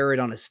you the carrot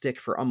on a stick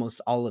for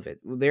almost all of it.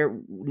 There,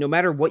 no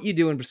matter what you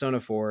do in Persona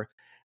 4,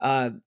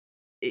 uh,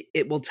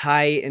 it will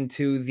tie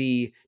into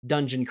the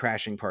dungeon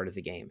crashing part of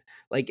the game.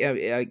 Like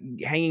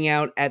hanging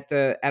out at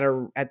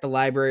the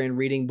library and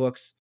reading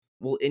books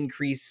will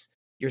increase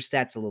your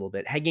stats a little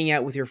bit. Hanging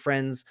out with your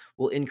friends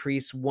will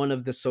increase one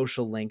of the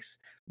social links,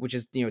 which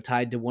is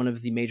tied to one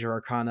of the major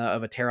arcana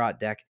of a tarot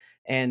deck.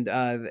 And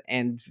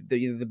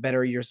the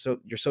better your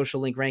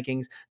social link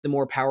rankings, the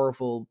more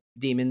powerful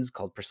demons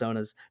called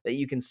personas that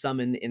you can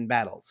summon in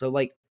battle. So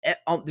like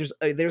there's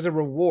a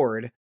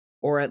reward,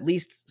 or at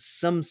least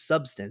some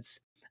substance,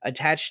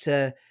 attached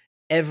to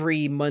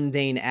every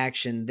mundane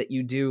action that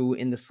you do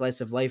in the slice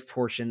of life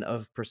portion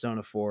of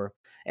Persona 4.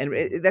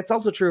 And that's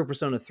also true of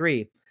Persona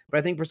 3, but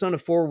I think Persona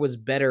 4 was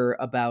better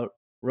about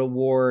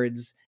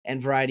rewards and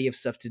variety of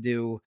stuff to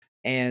do,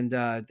 and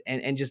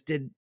just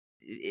did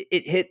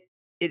it hit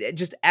it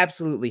just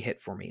absolutely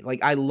hit for me.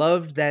 Like I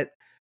loved that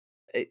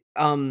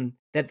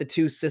that the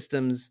two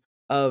systems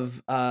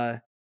of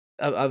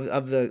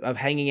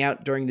hanging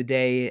out during the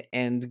day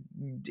and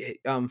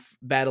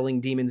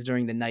battling demons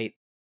during the night,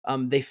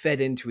 they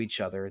fed into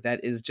each other.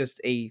 That is just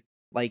a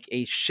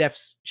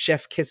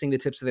chef kissing the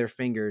tips of their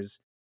fingers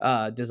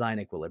design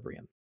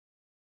equilibrium.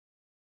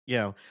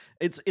 Yeah,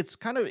 it's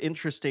kind of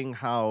interesting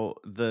how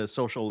the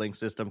social link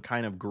system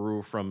kind of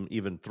grew from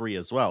even 3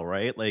 as well,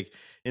 right? Like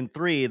in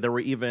 3 there were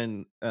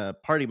even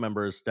party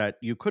members that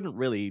you couldn't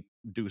really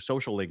do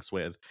social links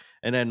with.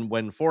 And then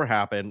when 4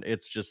 happened,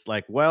 it's just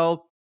like,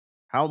 well,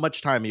 how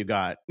much time you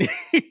got?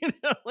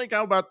 Like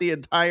how about the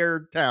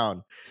entire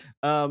town?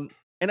 And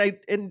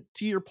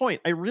to your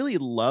point, I really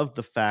love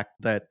the fact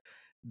that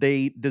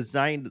they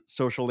designed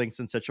social links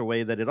in such a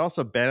way that it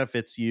also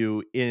benefits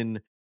you in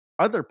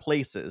other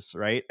places,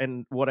 right?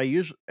 And what I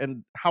usually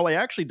and how I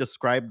actually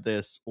described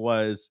this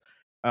was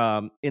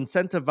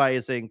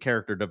incentivizing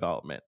character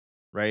development,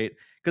 right?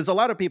 Because a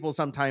lot of people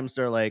sometimes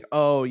they're like,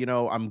 oh,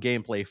 I'm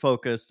gameplay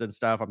focused and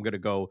stuff. I'm gonna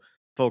go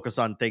focus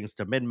on things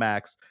to min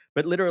max,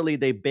 but literally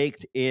they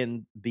baked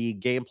in the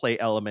gameplay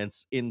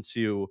elements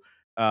into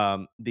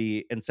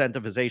the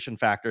incentivization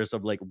factors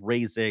of like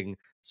raising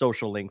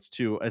social links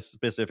to a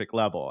specific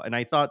level. And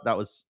I thought that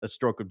was a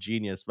stroke of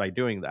genius by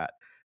doing that.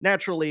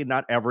 Naturally,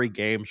 not every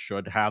game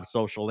should have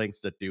social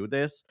links that do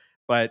this,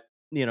 but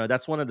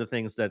that's one of the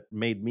things that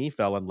made me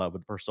fell in love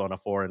with Persona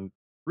 4, and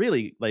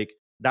really like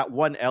that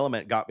one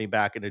element got me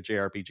back into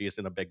JRPGs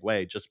in a big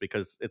way, just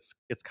because it's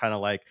kind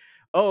of like,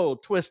 oh,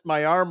 twist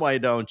my arm, why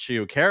don't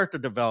you? Character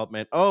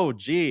development. Oh,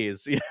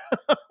 geez, yeah,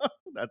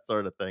 that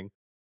sort of thing.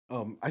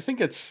 I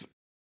think it's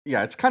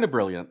kind of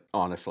brilliant,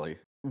 honestly.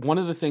 One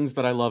of the things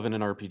that I love in an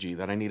RPG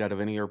that I need out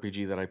of any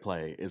RPG that I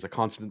play is a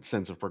constant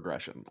sense of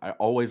progression. I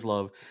always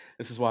love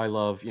This is why I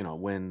love,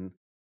 when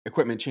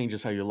equipment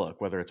changes how you look,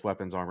 whether it's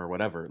weapons, armor,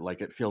 whatever.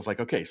 Like it feels like,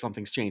 okay,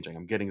 something's changing.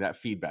 I'm getting that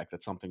feedback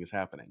that something is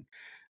happening.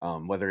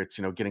 Whether it's,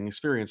 getting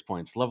experience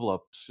points, level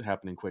ups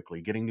happening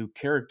quickly, getting new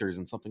characters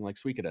in something like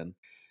Suikoden.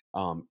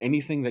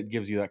 Anything that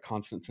gives you that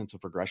constant sense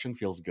of progression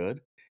feels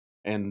good.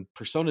 And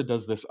Persona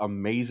does this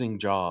amazing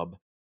job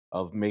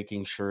of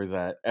making sure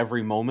that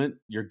every moment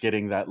you're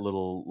getting that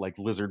little like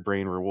lizard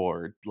brain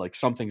reward, like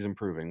something's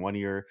improving. One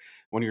of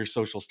your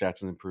social stats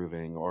is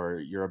improving, or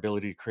your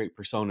ability to create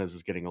personas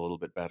is getting a little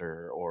bit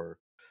better, or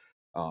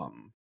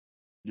um,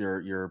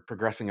 you're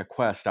progressing a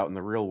quest out in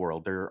the real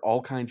world. There are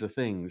all kinds of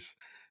things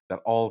that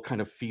all kind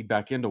of feed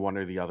back into one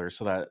or the other,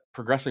 so that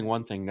progressing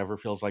one thing never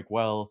feels like,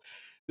 well,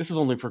 this is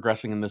only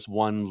progressing in this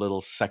one little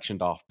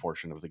sectioned off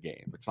portion of the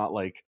game. It's not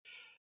like,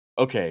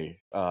 okay,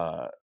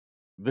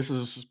 this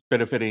is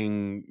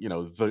benefiting,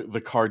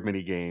 the card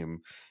mini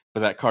game,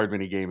 but that card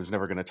mini game is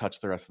never going to touch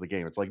the rest of the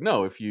game. It's like,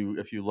 no, if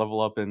you level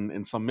up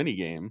in some mini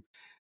game,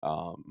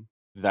 um,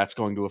 that's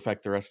going to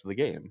affect the rest of the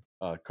game.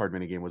 Card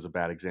mini game was a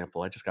bad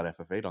example. I just got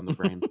FF8 on the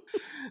brain.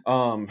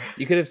 um,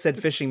 You could have said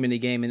fishing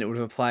minigame, and it would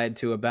have applied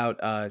to about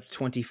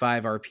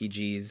 25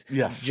 RPGs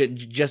yes.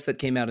 just that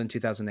came out in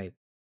 2008.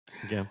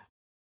 Yeah.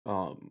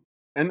 Um,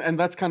 and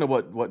that's kind of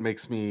what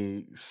makes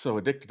me so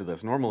addicted to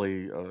this.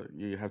 Normally,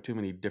 you have too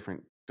many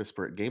different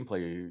disparate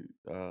gameplay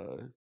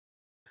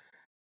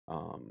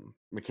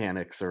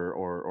mechanics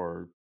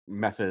or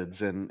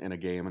methods in a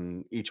game,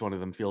 and each one of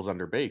them feels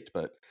underbaked.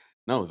 But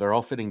no, they're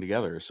all fitting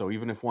together. So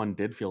even if one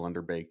did feel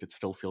underbaked, it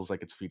still feels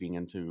like it's feeding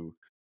into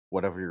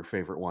whatever your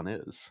favorite one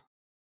is.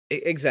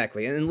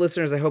 Exactly, and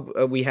listeners, I hope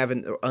we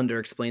haven't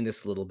underexplained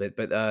this a little bit,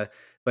 but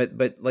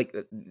like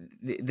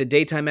the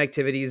daytime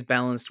activities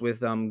balanced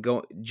with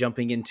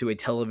jumping into a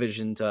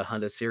television to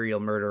hunt a serial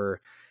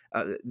murderer.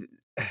 Uh,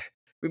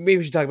 Maybe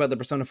we should talk about the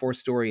Persona 4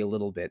 story a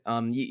little bit.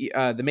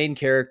 The main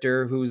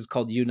character, who's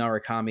called Yu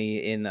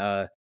Narukami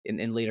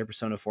in later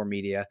Persona 4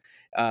 media,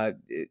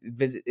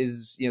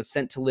 is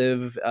sent to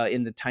live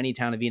in the tiny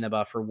town of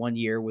Inaba for 1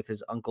 year with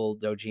his uncle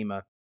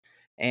Dojima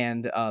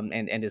and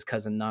his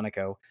cousin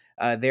Nanako.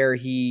 There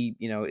he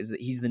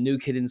he's the new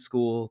kid in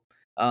school.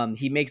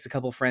 He makes a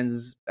couple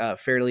friends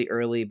fairly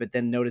early, but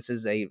then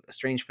notices a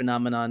strange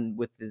phenomenon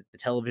with the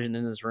television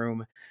in his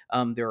room.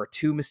 There are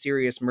two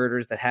mysterious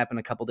murders that happen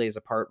a couple days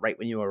apart, right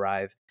when you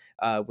arrive,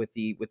 with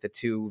the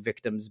two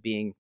victims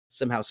being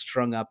somehow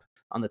strung up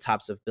on the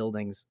tops of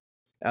buildings.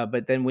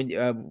 But then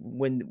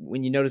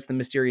when you notice the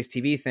mysterious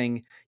TV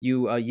thing,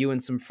 you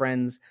and some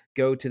friends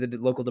go to the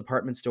local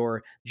department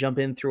store, jump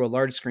in through a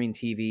large screen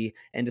TV,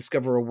 and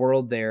discover a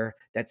world there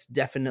that's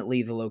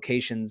definitely the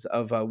locations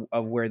of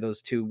where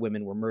those two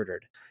women were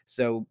murdered.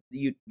 So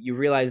you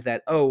realize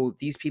that, oh,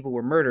 these people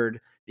were murdered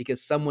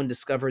because someone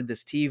discovered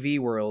this TV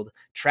world,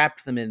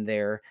 trapped them in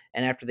there,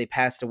 and after they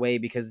passed away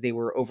because they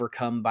were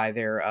overcome by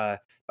their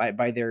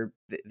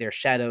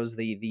shadows,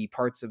 the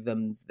parts of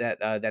them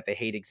that they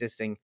hate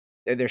existing.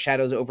 Their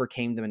shadows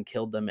overcame them and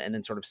killed them, and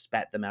then sort of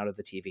spat them out of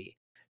the TV.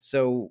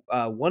 So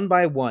one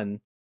by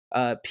one,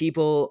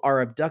 people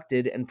are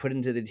abducted and put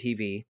into the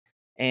TV,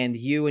 and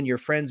you and your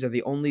friends are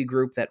the only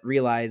group that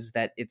realize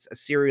that it's a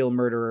serial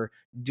murderer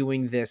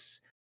doing this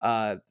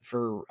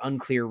for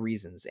unclear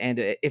reasons. And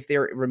if they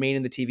remain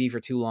in the TV for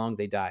too long,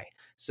 they die.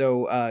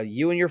 So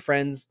you and your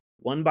friends,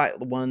 one by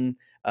one,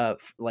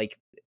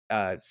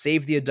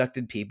 save the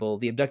abducted people.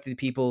 The abducted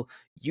people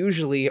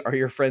usually are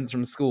your friends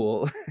from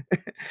school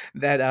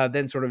that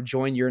then sort of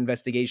join your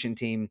investigation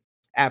team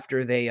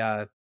after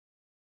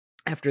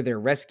after their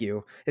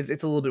rescue. It's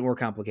a little bit more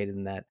complicated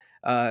than that.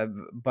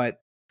 But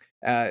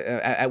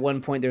at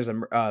one point, there's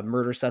a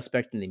murder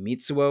suspect named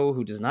Mitsuo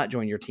who does not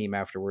join your team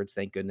afterwards.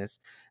 Thank goodness.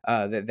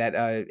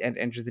 That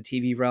enters the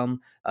TV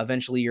realm.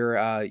 Eventually,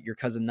 your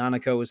cousin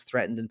Nanako is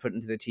threatened and put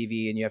into the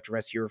TV, and you have to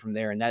rescue her from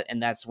there.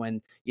 And that's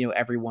when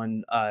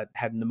everyone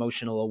had an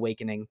emotional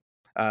awakening,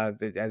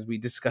 as we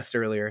discussed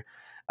earlier.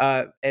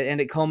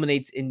 And it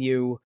culminates in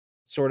you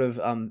sort of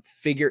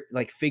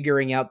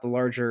figuring out the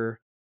larger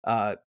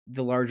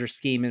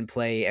scheme in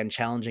play and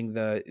challenging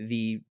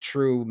the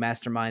true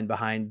mastermind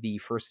behind the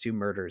first two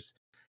murders.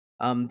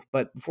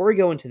 But before we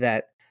go into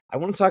that, I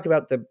want to talk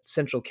about the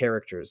central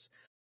characters.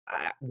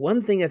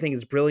 One thing I think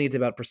is brilliant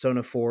about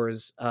Persona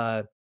 4's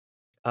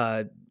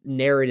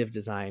narrative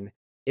design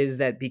is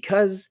that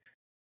because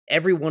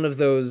every one of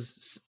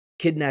those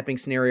kidnapping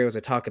scenarios I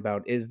talk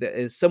about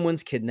is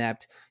someone's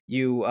kidnapped.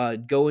 You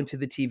go into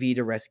the TV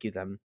to rescue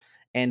them,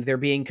 and they're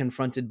being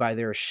confronted by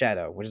their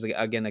shadow, which is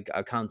again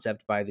a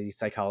concept by the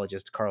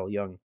psychologist Carl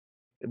Jung,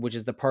 which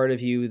is the part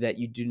of you that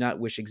you do not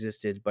wish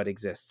existed but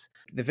exists.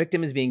 The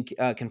victim is being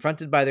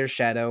confronted by their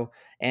shadow,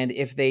 and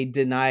if they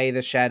deny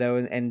the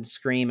shadow and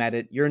scream at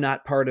it, "You're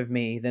not part of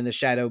me," then the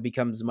shadow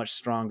becomes much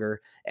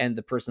stronger, and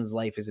the person's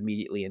life is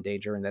immediately in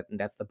danger, and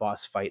that's the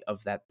boss fight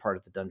of that part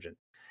of the dungeon.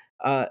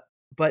 Uh,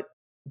 but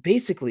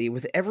basically,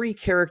 with every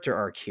character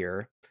arc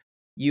here,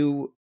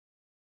 you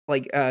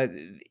like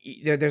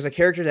there's a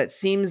character that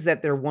seems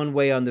that they're one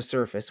way on the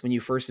surface when you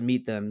first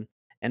meet them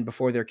and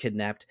before they're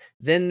kidnapped.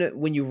 Then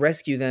when you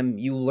rescue them,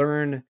 you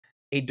learn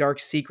a dark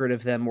secret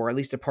of them, or at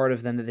least a part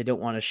of them that they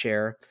don't want to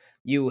share.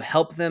 You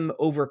help them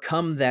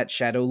overcome that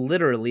shadow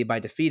literally by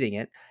defeating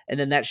it, and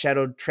then that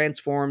shadow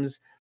transforms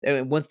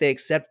once they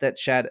accept that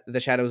the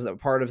shadows that are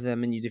part of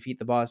them, and you defeat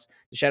the boss,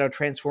 the shadow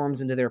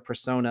transforms into their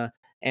persona.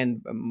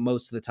 And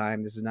most of the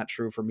time, this is not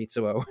true for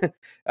Mitsuo,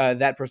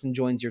 that person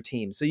joins your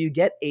team. So you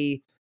get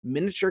a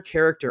miniature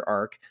character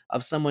arc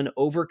of someone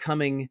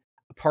overcoming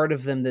a part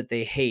of them that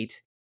they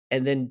hate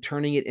and then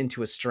turning it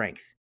into a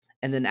strength.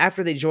 And then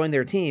after they join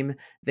their team,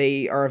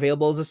 they are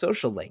available as a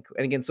social link.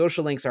 And again,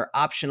 social links are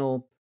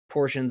optional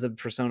portions of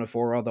Persona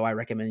 4, although I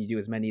recommend you do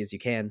as many as you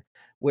can,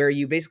 where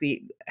you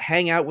basically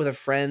hang out with a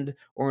friend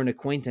or an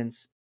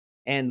acquaintance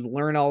and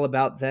learn all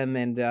about them,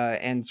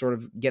 and sort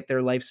of get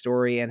their life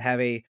story and have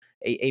a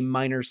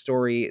minor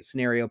story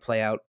scenario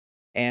play out.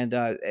 And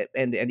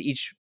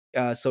each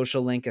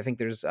social link, I think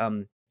there's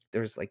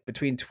like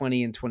between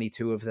 20 and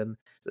 22 of them.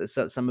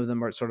 So some of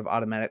them are sort of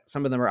automatic,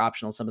 some of them are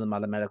optional, some of them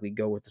automatically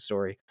go with the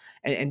story.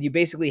 And you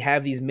basically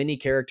have these mini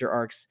character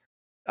arcs,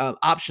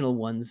 optional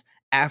ones,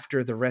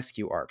 after the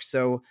rescue arc.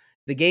 So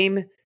the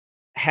game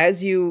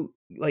has you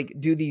like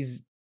do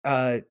these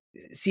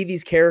see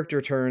these character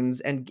turns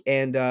and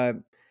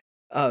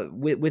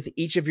with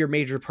each of your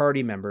major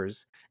party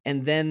members,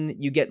 and then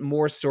you get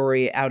more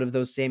story out of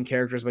those same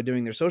characters by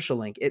doing their social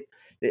link.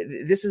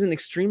 This is an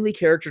extremely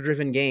character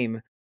driven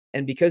game,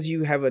 and because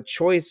you have a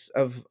choice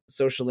of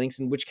social links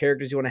and which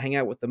characters you want to hang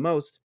out with the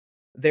most,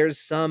 there's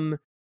some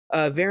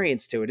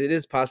variance to it. It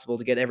is possible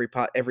to get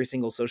every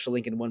single social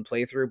link in one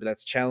playthrough, but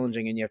that's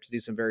challenging, and you have to do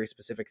some very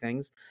specific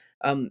things.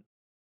 Um,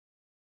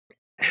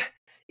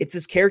 it's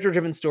this character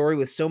driven story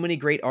with so many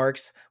great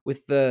arcs,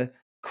 with the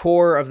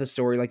core of the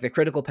story, like the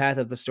critical path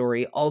of the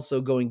story,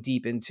 also going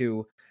deep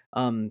into,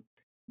 um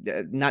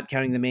not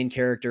counting the main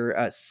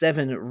character,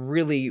 7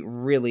 really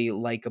really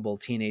likable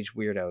teenage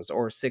weirdos,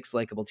 or 6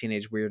 likable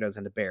teenage weirdos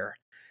and a bear.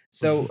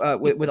 So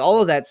with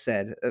all of that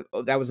said,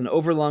 that was an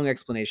overlong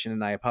explanation,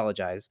 and I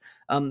apologize.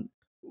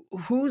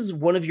 Who's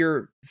one of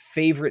your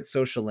favorite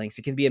social links?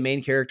 It can be a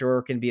main character or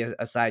it can be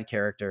a side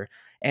character,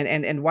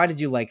 and why did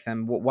you like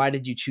them? Why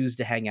did you choose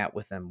to hang out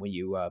with them when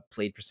you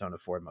played Persona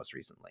 4 most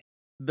recently?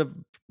 the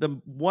the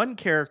one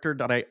character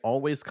that I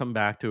always come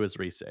back to is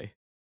Rise.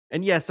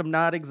 And yes, I'm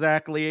not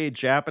exactly a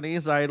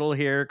Japanese idol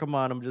here. Come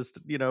on, I'm just,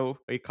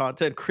 a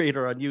content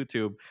creator on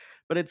YouTube.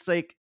 But it's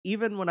like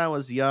even when I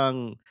was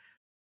young,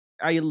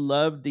 I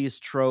loved these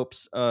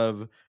tropes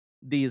of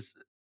these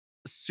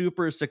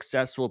super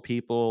successful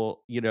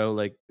people,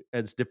 like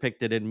as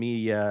depicted in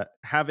media,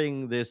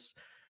 having this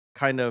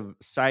kind of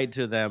side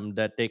to them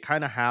that they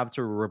kind of have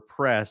to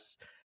repress,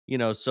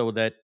 so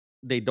that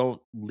they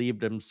don't leave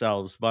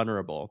themselves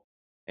vulnerable.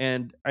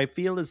 And I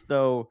feel as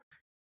though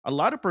a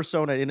lot of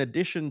Persona, in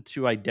addition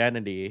to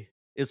identity,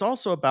 is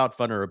also about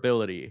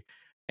vulnerability.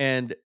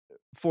 And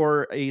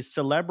for a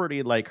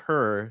celebrity like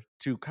her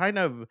to kind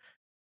of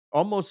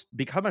almost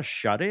become a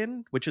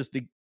shut-in, which is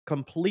the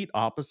complete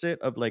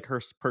opposite of, like, her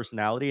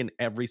personality in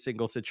every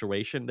single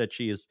situation that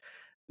she is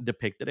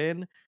depicted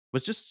in,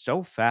 was just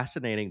so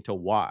fascinating to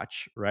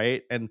watch,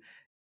 right? And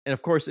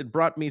of course, it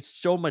brought me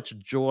so much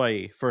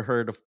joy for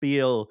her to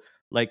feel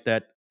like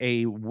that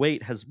a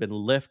weight has been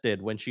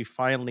lifted when she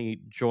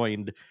finally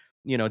joined,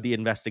 the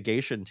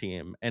investigation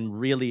team and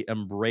really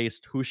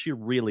embraced who she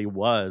really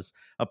was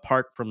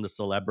apart from the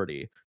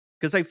celebrity.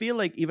 Because I feel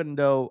like even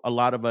though a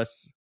lot of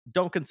us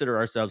don't consider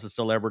ourselves as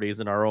celebrities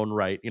in our own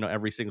right,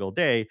 every single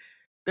day,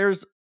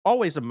 there's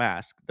always a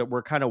mask that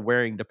we're kind of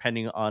wearing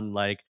depending on,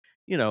 like,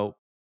 you know,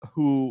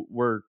 who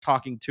we're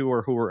talking to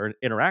or who we're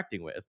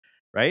interacting with,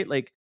 right?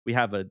 Like, we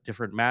have a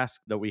different mask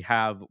that we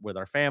have with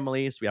our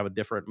families, we have a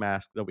different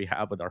mask that we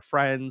have with our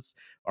friends,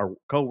 our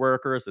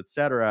coworkers,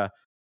 etc.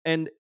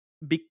 And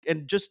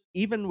and just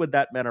even with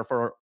that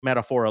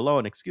metaphor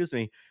alone, excuse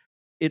me,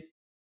 it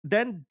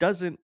then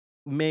doesn't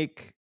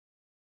make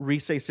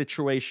Risei's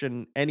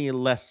situation any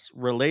less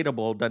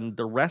relatable than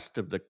the rest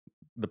of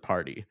the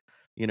party,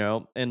 you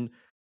know? And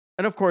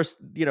of course,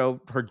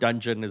 her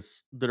dungeon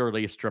is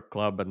literally a strip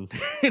club, and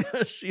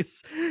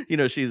she's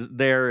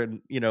there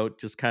and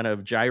just kind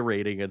of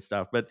gyrating and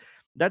stuff. But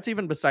that's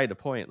even beside the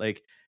point.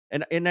 Like,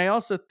 and I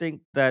also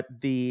think that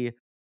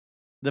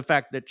the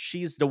fact that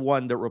she's the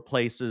one that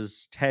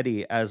replaces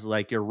Teddy as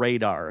like your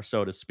radar,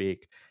 so to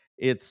speak,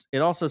 it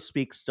also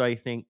speaks to, I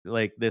think,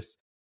 like this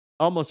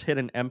almost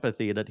hidden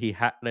empathy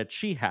that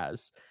she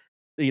has,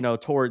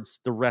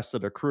 towards the rest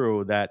of the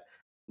crew, that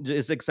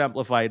is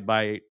exemplified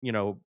by,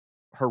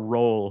 her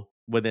role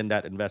within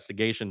that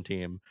investigation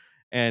team.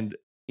 And,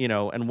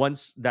 and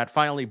once that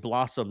finally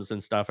blossoms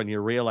and stuff and you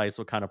realize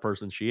what kind of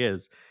person she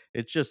is,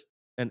 it's just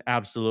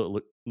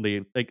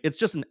it's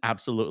just an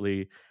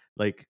absolutely,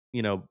 like,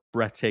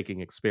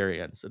 breathtaking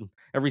experience. And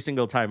every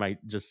single time I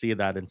just see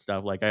that and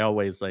stuff, like, I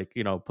always, like,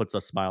 puts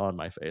a smile on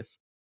my face.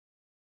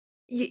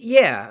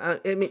 Yeah,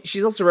 I mean,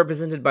 she's also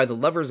represented by the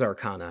Lover's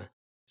Arcana.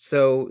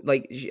 So,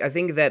 like, I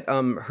think that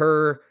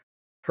her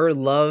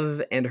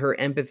love and her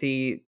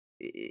empathy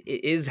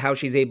is how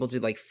she's able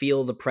to like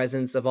feel the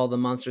presence of all the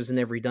monsters in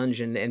every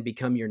dungeon and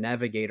become your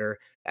navigator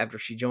after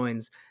she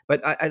joins.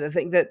 But I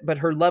think that, but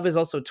her love is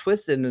also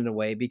twisted in a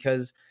way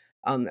because,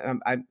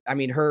 I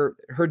mean, her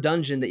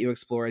dungeon that you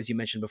explore, as you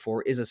mentioned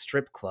before, is a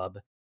strip club,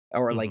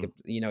 or like Hmm.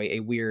 a, a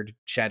weird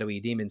shadowy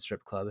demon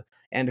strip club,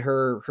 and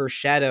her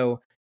shadow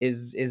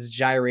is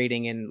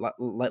gyrating and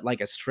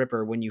like a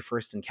stripper when you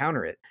first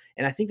encounter it.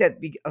 And I think that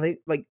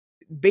like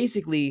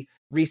basically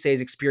Rise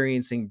is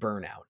experiencing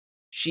burnout.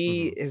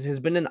 She Hmm. has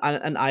been an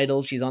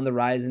idol. She's on the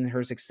rise in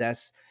her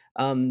success.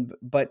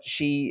 But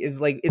she is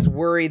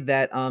worried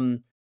that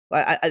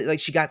like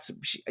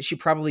she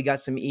probably got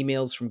some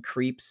emails from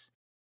creeps.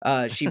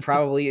 She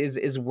probably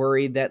is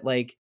worried that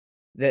like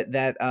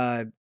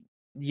that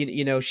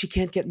she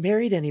can't get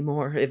married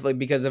anymore if like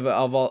because of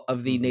all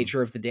of the Hmm.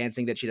 nature of the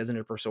dancing that she does in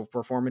her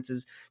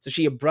performances. So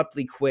she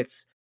abruptly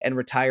quits and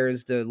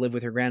retires to live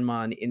with her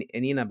grandma in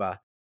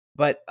Inaba.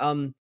 But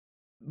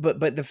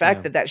but the fact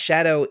Yeah. that that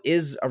shadow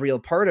is a real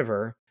part of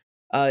her,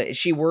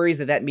 she worries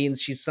that that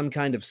means she's some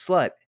kind of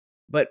slut.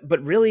 But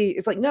really,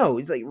 it's like no,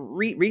 it's like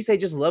Rise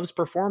just loves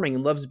performing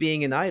and loves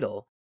being an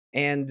idol.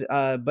 And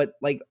but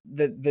like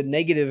the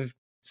negative,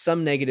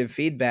 some negative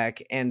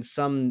feedback and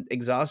some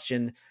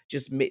exhaustion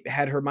just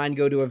had her mind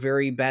go to a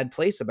very bad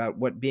place about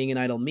what being an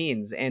idol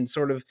means, and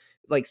sort of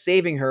like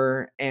saving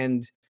her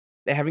and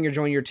having her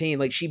join your team.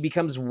 Like she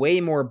becomes way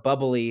more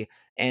bubbly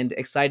and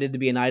excited to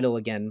be an idol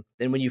again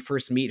than when you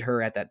first meet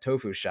her at that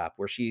tofu shop,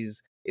 where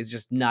she's is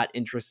just not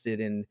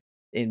interested in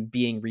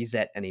being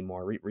Reset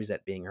anymore.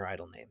 Reset being her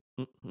idol name.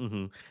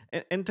 Mm-hmm.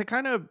 And to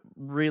kind of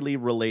really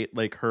relate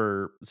like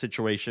her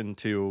situation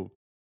to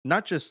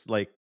not just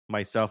like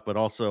myself, but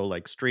also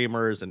like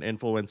streamers and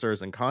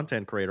influencers and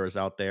content creators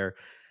out there,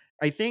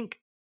 I think,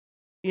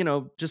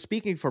 just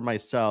speaking for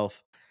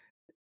myself,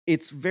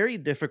 it's very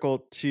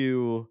difficult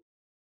to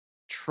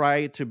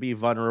try to be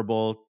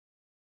vulnerable,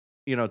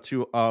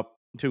 to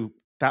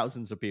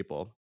thousands of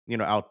people,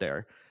 out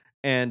there.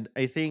 And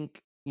I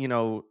think,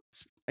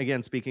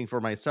 again, speaking for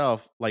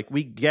myself, like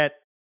we get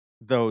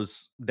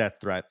those death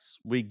threats.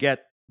 We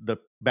get the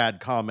bad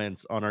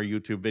comments on our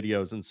YouTube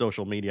videos and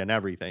social media and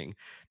everything.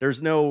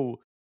 There's no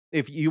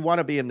If you want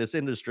to be in this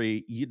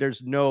industry,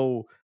 there's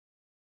no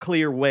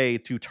clear way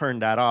to turn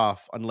that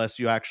off unless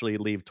you actually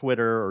leave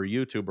Twitter or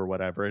YouTube or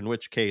whatever, in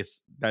which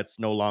case that's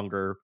no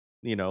longer,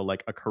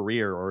 like a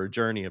career or a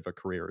journey of a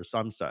career or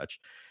some such.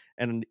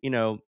 And,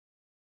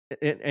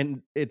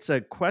 and it's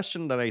a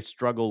question that I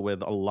struggle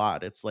with a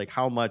lot. It's like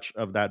how much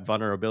of that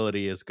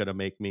vulnerability is going to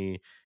make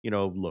me,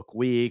 look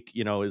weak,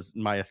 is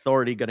my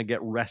authority going to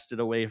get wrested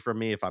away from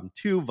me if I'm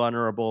too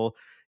vulnerable,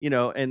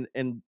 and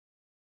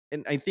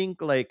I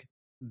think like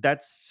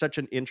that's such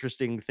an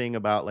interesting thing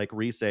about like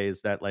Rise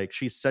is that like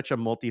she's such a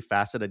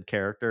multifaceted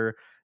character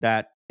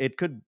that it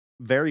could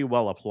very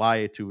well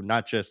apply to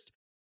not just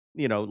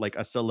like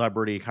a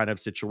celebrity kind of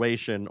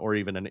situation or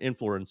even an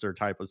influencer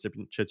type of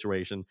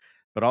situation,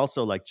 but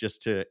also like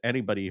just to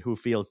anybody who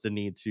feels the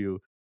need to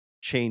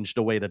change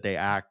the way that they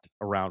act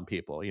around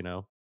people.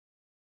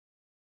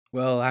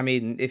 Well, I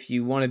mean, if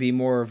you want to be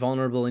more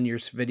vulnerable in your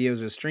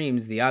videos or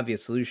streams, the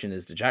obvious solution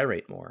is to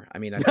gyrate more. I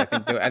mean, I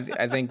think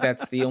I think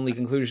that's the only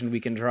conclusion we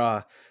can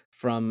draw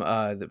from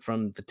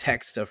the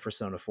text of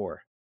Persona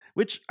 4.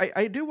 Which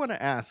I do want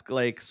to ask,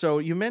 like, so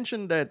you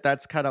mentioned that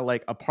that's kind of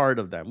like a part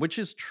of them, which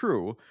is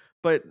true,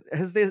 but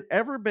has there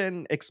ever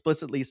been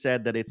explicitly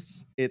said that it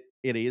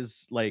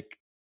is like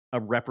a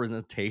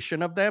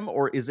representation of them,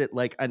 or is it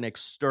like an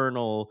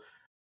external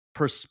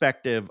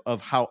perspective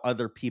of how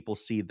other people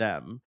see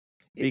them?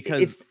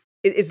 Because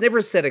It's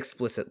never said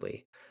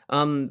explicitly.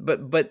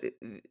 But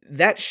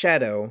that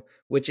shadow,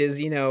 which is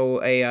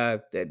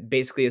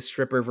basically a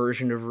stripper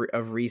version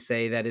of Rise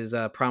that is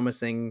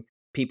promising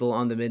people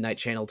on the Midnight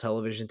Channel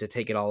television to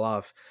take it all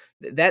off.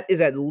 That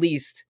is at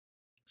least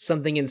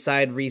something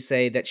inside Rise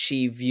that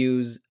she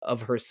views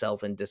of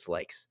herself and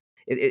dislikes.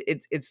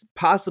 It's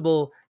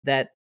possible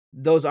that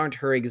those aren't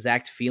her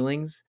exact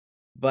feelings,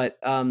 but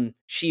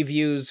she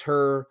views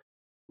her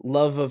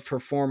love of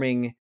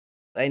performing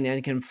and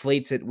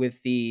conflates it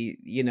with the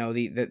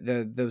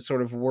the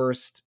sort of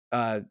worst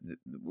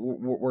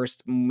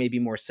worst, maybe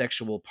more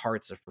sexual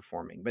parts of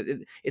performing. But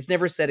it's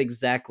never said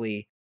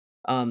exactly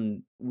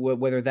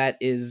whether that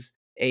is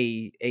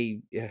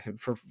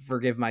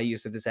forgive my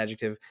use of this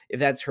adjective, if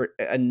that's her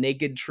a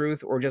naked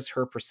truth or just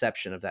her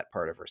perception of that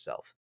part of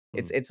herself.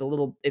 mm,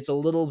 It's a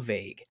little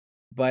vague,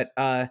 but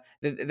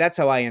that's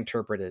how I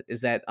interpret it,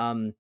 is that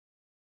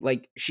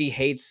like she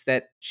hates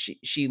that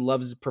she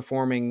loves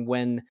performing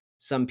when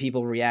some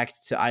people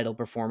react to idol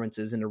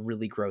performances in a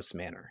really gross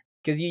manner,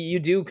 because you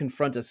do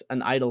confront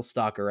an idol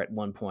stalker at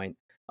one point,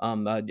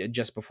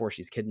 just before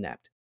she's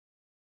kidnapped.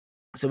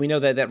 So we know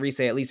that Rise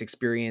at least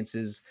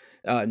experiences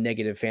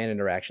negative fan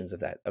interactions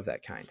of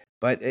that kind.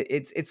 But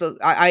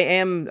I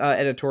am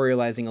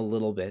editorializing a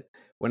little bit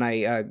when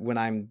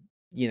I'm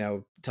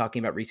talking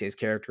about Rise's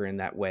character in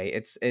that way.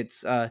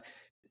 It's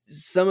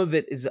some of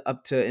it is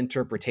up to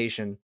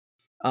interpretation,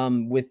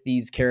 with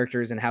these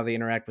characters and how they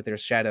interact with their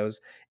shadows,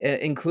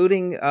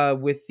 including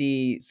with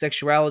the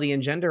sexuality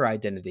and gender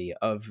identity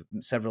of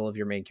several of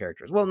your main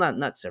characters. Well,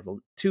 not several,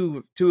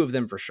 two of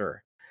them for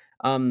sure.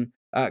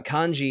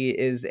 Kanji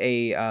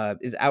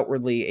is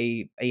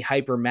outwardly a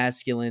hyper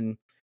masculine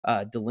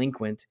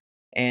delinquent,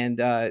 and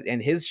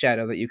his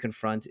shadow that you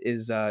confront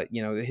is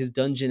his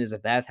dungeon is a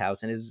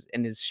bathhouse, and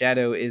his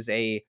shadow is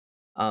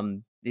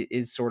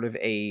is sort of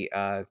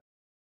a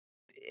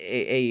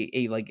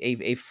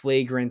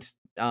flagrant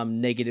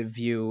negative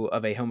view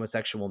of a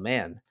homosexual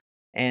man.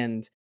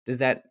 And does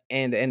that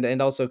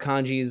and also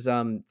Kanji's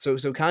so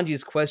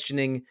Kanji's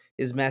questioning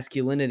his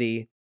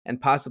masculinity and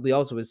possibly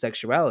also his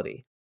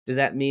sexuality. Does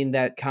that mean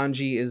that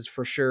Kanji is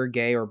for sure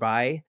gay or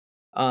bi,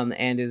 and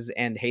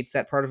hates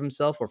that part of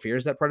himself or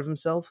fears that part of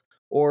himself?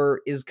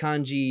 Or is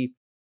Kanji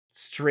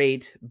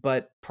straight,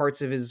 but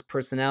parts of his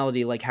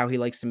personality, like how he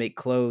likes to make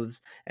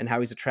clothes and how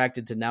he's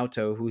attracted to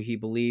Naoto, who he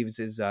believes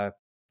is a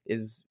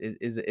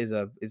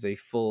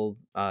full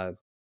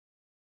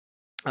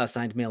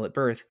assigned male at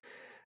birth,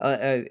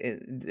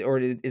 or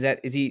is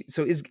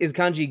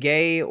Kanji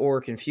gay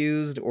or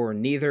confused or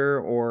neither,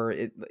 or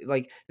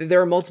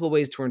there are multiple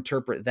ways to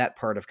interpret that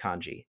part of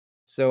Kanji.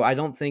 So I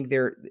don't think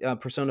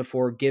Persona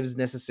 4 gives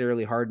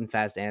necessarily hard and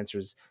fast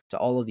answers to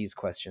all of these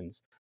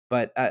questions,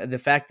 but the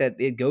fact that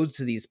it goes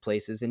to these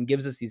places and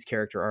gives us these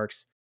character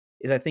arcs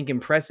is, I think,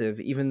 impressive,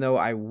 even though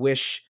I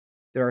wish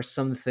there are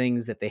some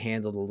things that they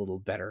handled a little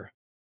better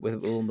with a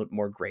little bit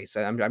more grace.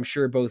 I'm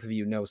sure both of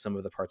you know some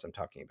of the parts I'm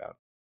talking about.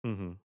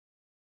 Mm-hmm.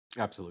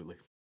 Absolutely.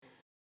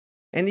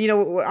 And I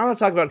want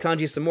to talk about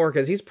Kanji some more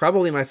because he's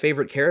probably my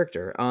favorite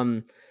character.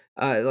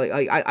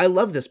 I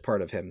love this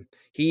part of him.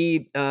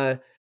 He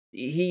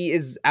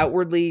is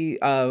outwardly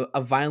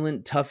a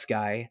violent, tough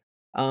guy.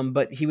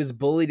 But he was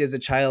bullied as a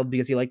child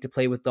because he liked to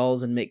play with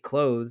dolls and make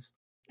clothes,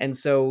 and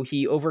so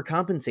he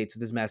overcompensates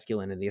with his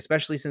masculinity.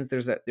 Especially since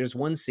there's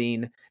one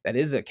scene that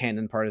is a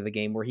canon part of the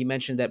game where he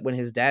mentioned that when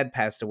his dad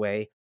passed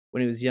away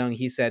when he was young,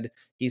 he said,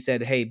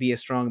 "Hey, be a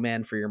strong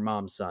man for your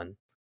mom, son,"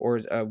 or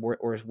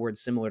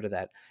words similar to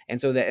that. And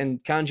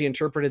Kanji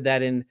interpreted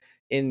that in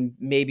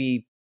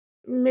maybe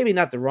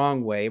not the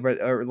wrong way, but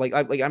or like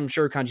I'm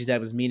sure Kanji's dad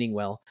was meaning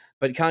well,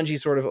 but Kanji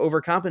sort of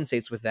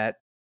overcompensates with that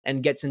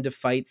and gets into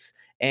fights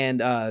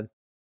and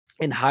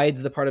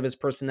hides the part of his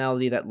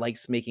personality that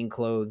likes making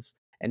clothes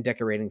and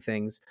decorating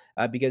things,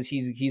 because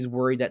he's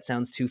worried that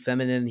sounds too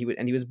feminine.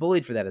 He was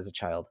bullied for that as a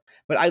child.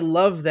 But I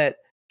love that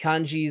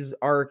Kanji's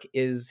arc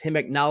is him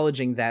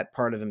acknowledging that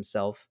part of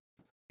himself,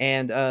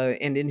 and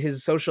in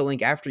his social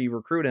link after you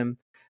recruit him,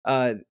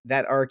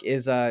 that arc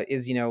is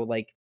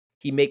like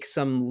he makes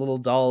some little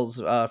dolls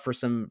for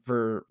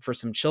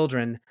some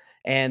children,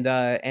 and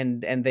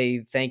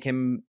they thank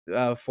him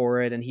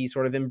for it, and he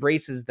sort of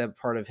embraces the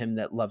part of him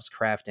that loves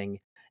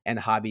crafting and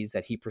hobbies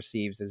that he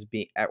perceives as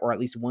being, or at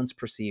least once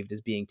perceived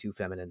as being, too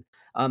feminine.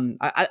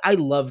 I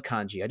love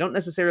Kanji. I don't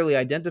necessarily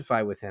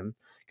identify with him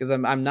because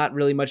I'm not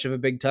really much of a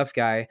big tough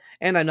guy,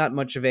 and I'm not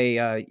much of a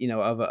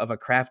of a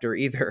crafter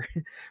either.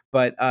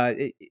 But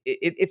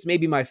it's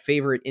maybe my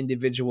favorite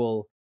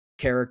individual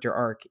character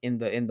arc in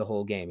the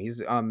whole game.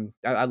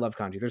 I love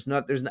Kanji. It's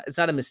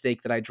not a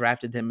mistake that I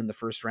drafted him in the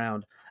first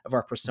round of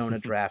our Persona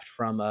draft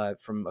from a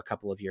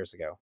couple of years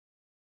ago.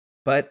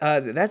 But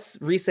that's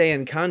Rise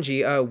and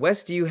Kanji.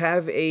 Wes, do you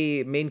have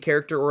a main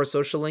character or a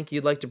social link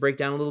you'd like to break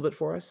down a little bit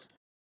for us?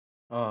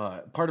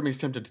 Part of me is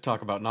tempted to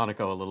talk about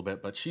Nanako a little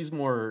bit, but she's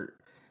more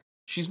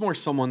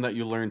someone that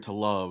you learn to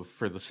love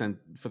for the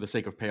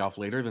sake of payoff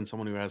later than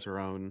someone who has her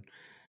own,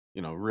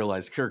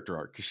 realized character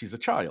arc, because she's a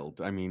child.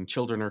 I mean,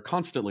 children are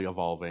constantly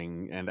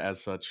evolving, and as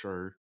such,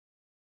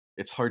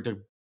 it's hard to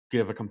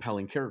give a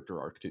compelling character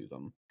arc to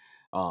them.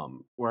 She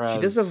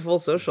does have a Whereas full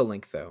social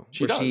link though,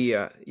 she where she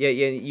does,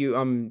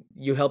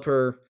 you help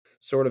her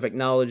sort of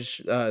acknowledge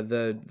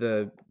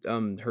the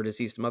her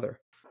deceased mother.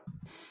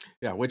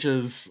 yeah, which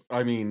is,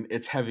 I mean,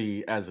 it's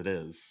heavy as it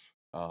is.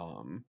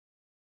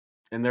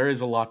 And there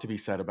is a lot to be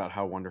said about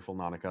how wonderful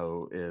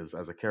Nanako is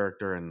as a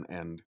character,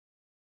 and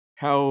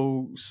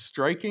how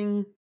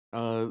striking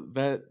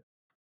that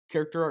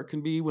character arc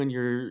can be when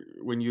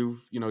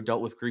you've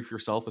dealt with grief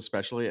yourself.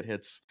 Especially, it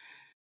hits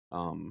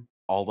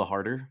all the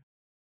harder.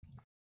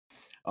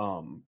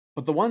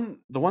 But the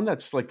one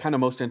that's like kind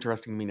of most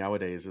interesting to me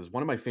nowadays is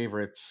one of my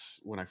favorites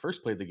when I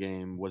first played the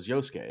game was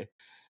Yosuke.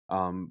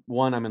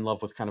 One, I'm in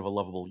love with kind of a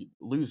lovable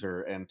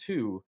loser, and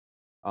two,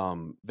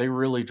 they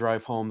really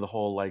drive home the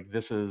whole, like,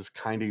 this is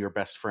kind of your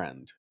best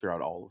friend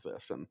throughout all of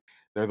this, and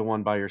they're the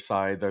one by your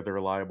side, they're the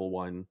reliable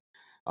one,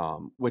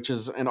 which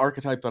is an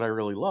archetype that I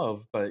really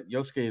love. But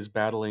Yosuke is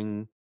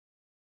battling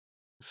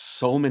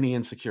so many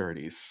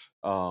insecurities.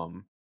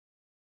 The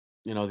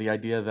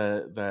idea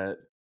that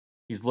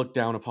he's looked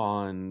down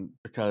upon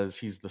because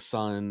he's the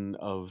son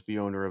of the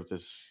owner of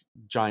this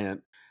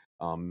giant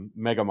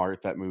mega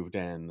mart that moved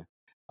in.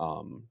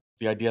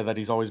 The idea that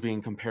he's always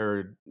being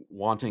compared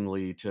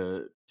wantingly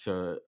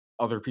to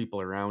other people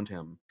around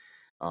him.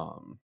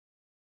 Um,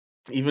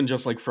 Even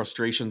just like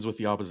frustrations with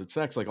the opposite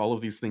sex, like all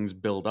of these things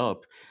build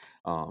up.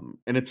 And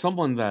it's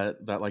someone that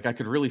like I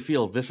could really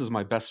feel this is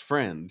my best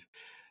friend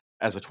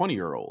as a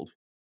 20-year-old.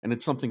 And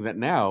it's something that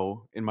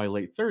now in my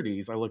late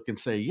 30s, I look and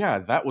say, yeah,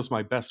 that was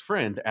my best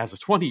friend as a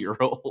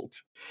 20-year-old.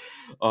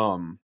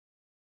 um,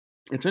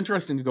 It's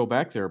interesting to go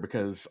back there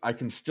because I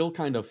can still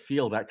kind of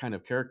feel that kind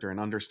of character and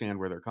understand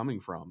where they're coming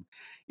from,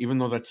 even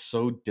though that's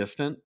so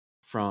distant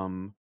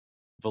from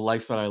the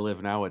life that I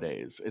live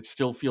nowadays. It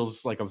still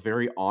feels like a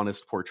very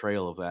honest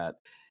portrayal of that.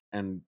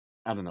 And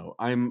I don't know.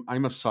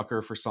 I'm a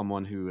sucker for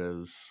someone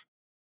who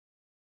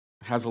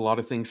has a lot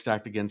of things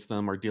stacked against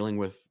them, are dealing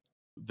with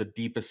the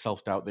deepest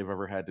self-doubt they've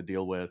ever had to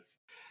deal with.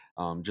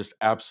 Just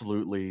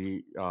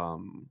absolutely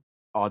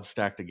odds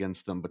stacked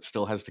against them, but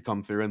still has to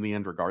come through in the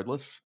end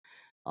regardless.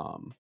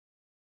 Um,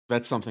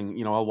 that's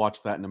something, I'll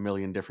watch that in a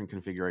million different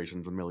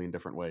configurations, a million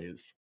different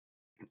ways.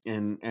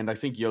 And I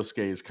think Yosuke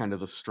is kind of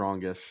the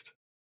strongest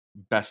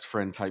best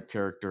friend type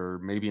character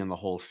maybe in the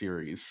whole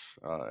series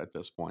at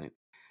this point.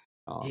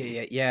 Yeah, Um,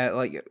 yeah, yeah.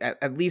 Like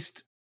at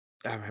least,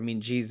 I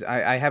mean, geez,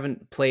 I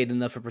haven't played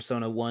enough of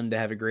Persona 1 to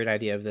have a great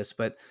idea of this,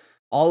 but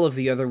all of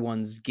the other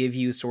ones give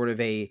you sort of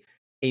a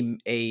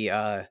a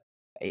uh,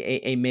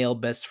 a male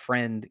best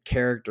friend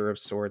character of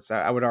sorts.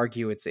 I would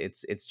argue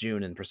it's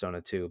June in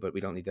Persona 2, but we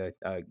don't need to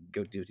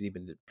go too deep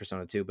into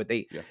Persona 2. But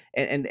they yeah.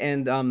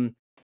 and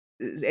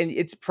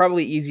it's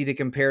probably easy to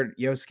compare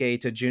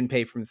Yosuke to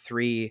Junpei from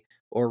 3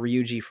 or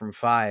Ryuji from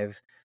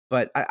 5.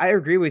 But I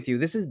agree with you.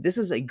 This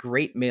is a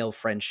great male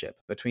friendship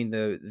between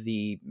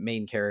the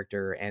main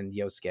character and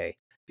Yosuke,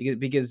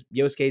 because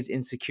Yosuke's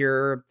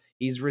insecure,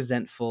 he's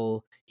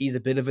resentful, he's a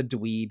bit of a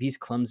dweeb, he's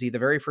clumsy. The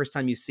very first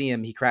time you see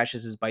him, he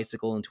crashes his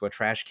bicycle into a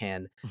trash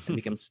can and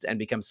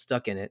becomes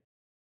stuck in it.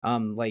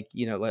 Like,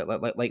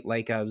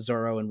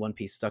 Zoro in One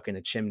Piece stuck in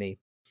a chimney.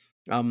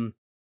 Um,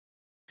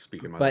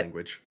 Speaking my but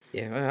language.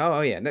 yeah. Oh,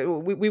 yeah. No,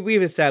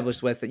 we've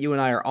established, Wes, that you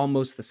and I are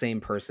almost the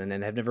same person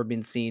and have never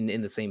been seen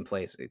in the same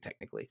place,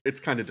 technically. It's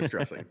kind of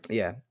distressing.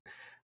 Yeah.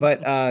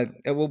 But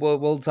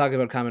we'll talk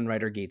about Common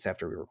Writer Gates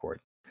after we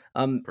record.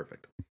 Um,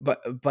 Perfect.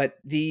 but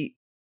the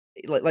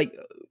like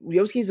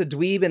Yosuke's a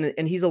dweeb,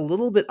 and he's a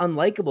little bit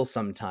unlikable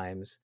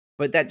sometimes,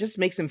 but that just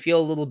makes him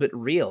feel a little bit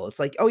real. It's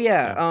like, oh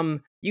yeah, Yeah.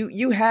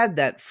 you had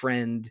that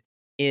friend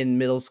in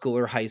middle school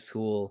or high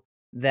school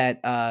that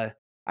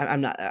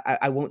I'm not,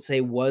 I won't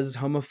say was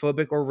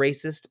homophobic or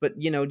racist, but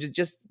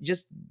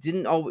just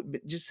didn't all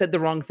just said the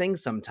wrong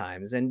things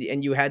sometimes, and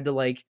you had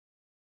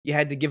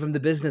to give him the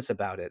business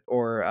about it,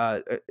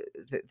 or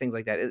things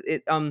like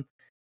that. And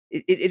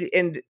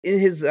in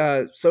his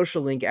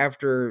social link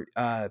after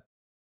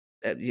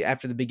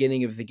the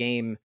beginning of the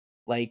game,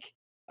 like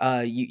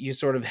you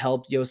sort of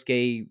help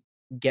Yosuke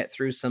get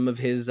through some of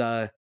his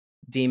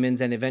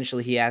demons, and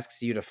eventually he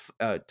asks you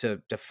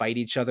to fight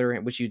each other,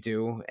 which you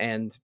do,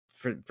 and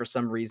for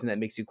some reason that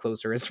makes you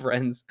closer as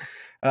friends.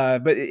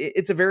 But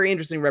it's a very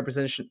interesting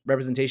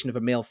representation of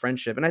a male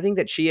friendship, and I think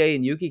that Chie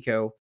and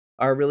Yukiko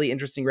are a really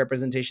interesting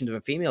representation of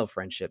a female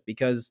friendship,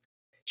 because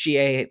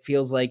Chie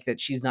feels like that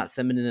she's not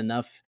feminine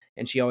enough,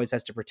 and she always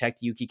has to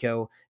protect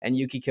Yukiko, and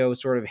Yukiko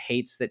sort of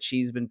hates that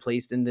she's been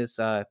placed in this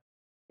like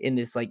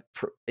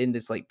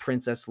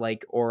princess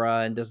like aura,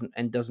 and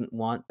doesn't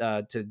want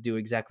to do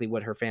exactly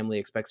what her family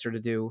expects her to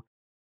do.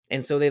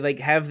 And so they like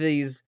have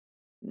these,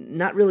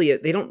 not really,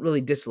 they don't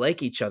really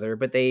dislike each other,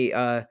 but they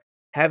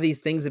have these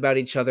things about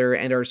each other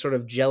and are sort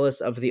of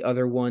jealous of the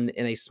other one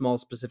in a small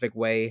specific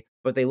way,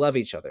 but they love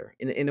each other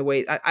in a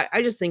way.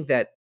 I just think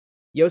that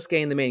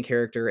Yosuke and the main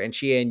character and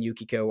Chie and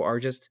Yukiko are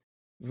just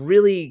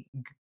really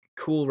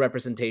cool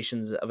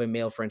representations of a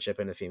male friendship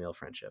and a female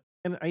friendship.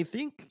 And I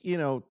think,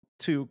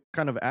 to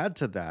kind of add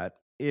to that,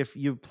 if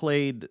you've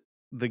played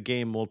the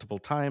game multiple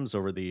times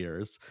over the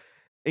years,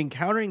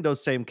 encountering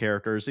those same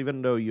characters,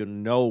 even though you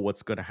know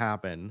what's going to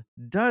happen,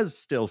 does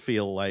still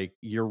feel like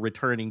you're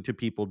returning to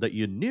people that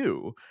you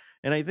knew.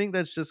 And I think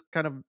that's just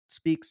kind of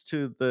speaks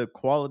to the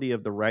quality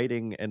of the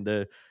writing and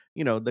the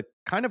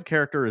kind of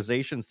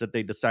characterizations that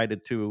they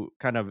decided to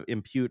kind of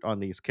impute on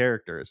these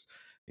characters.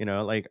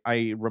 Like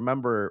I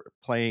remember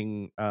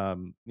playing,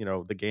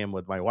 the game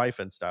with my wife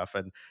and stuff.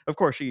 And of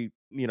course, she,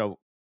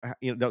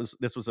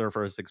 this was her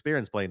first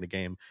experience playing the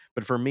game.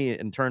 But for me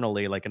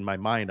internally, like in my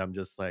mind, I'm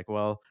just like,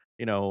 well,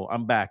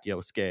 I'm back,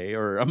 Yosuke,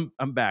 or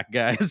I'm back,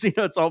 guys.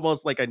 It's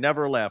almost like I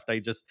never left. I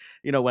just,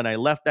 when I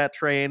left that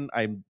train,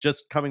 I'm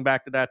just coming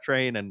back to that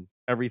train and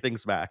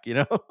everything's back.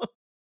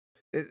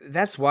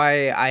 That's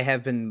why I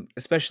have been,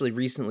 especially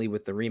recently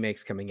with the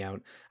remakes coming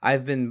out,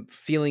 I've been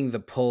feeling the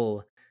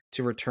pull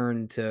to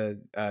return to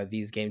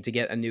these games, to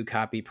get a new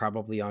copy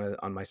probably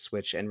on my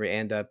Switch, and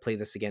play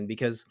this again,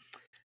 because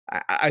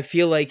I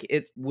feel like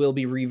it will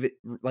be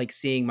like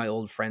seeing my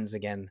old friends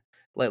again,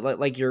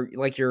 like you're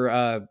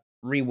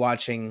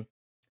rewatching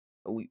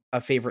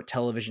a favorite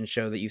television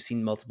show that you've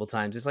seen multiple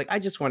times. It's like I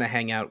just want to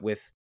hang out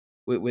with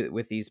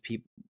these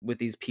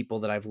people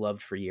that I've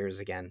loved for years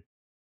again.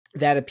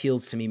 That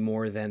appeals to me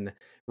more than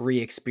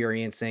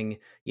re-experiencing,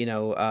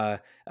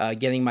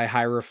 getting my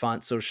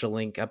Hierophant social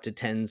link up to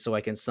 10 so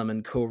I can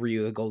summon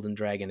Koryu the Golden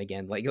Dragon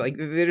again. Like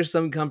there's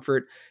some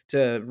comfort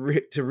to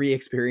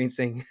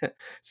re-experiencing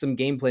some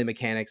gameplay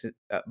mechanics,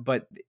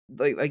 but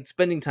like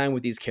spending time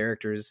with these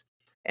characters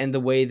and the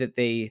way that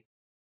they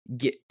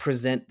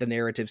present the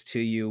narratives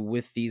to you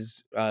with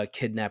these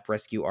kidnap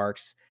rescue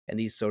arcs and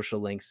these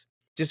social links.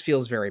 just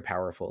feels very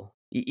powerful.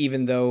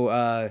 Even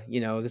though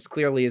this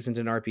clearly isn't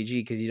an RPG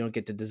because you don't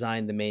get to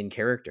design the main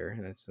character.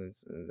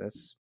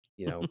 That's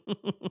you know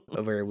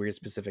a very weird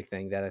specific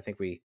thing that I think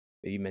we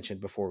maybe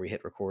mentioned before we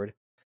hit record.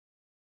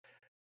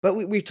 But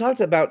we've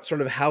talked about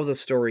sort of how the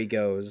story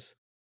goes.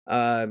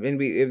 And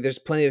there's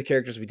plenty of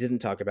characters we didn't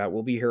talk about.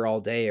 We'll be here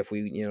all day if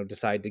we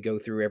decide to go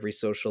through every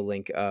social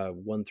link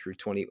 1 through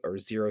 20 or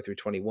 0 through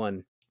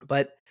 21.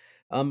 But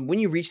when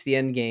you reach the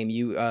end game,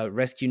 you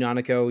rescue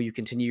Nanako, you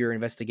continue your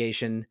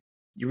investigation,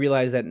 you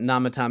realize that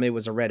Namatame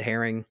was a red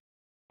herring,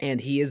 and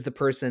he is the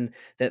person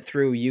that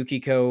threw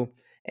Yukiko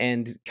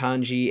and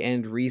Kanji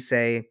and Rise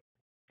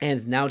and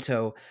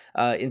Naoto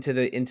into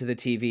the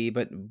TV,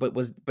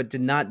 but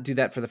did not do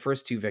that for the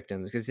first two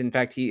victims, because in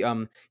fact he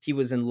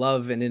was in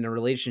love and in a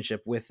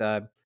relationship with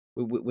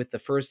with the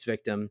first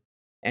victim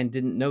and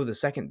didn't know the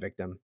second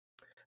victim.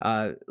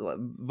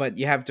 But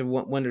you have to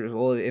wonder,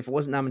 well, if it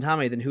wasn't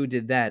Namatame, then who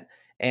did that?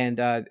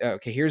 And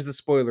okay, here's the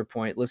spoiler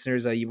point,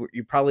 listeners.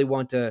 You probably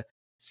want to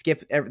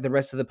skip the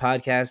rest of the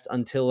podcast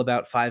until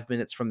about 5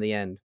 minutes from the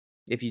end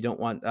if you don't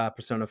want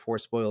Persona 4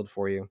 spoiled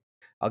for you.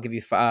 I'll give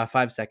you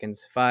 5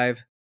 seconds.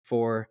 5,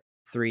 4,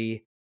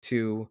 3,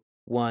 2,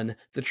 1.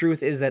 The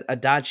truth is that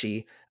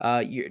Adachi,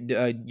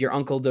 your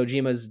uncle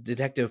Dojima's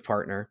detective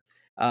partner,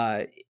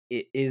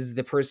 is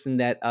the person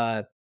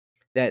that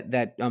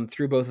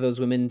threw both of those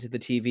women into the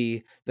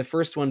TV. The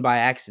first one by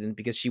accident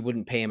because she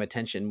wouldn't pay him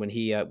attention when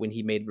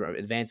he made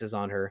advances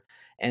on her,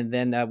 and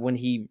then when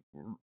he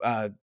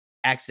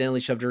accidentally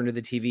shoved her into the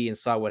TV and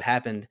saw what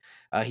happened,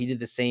 he did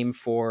the same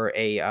for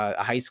a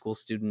high school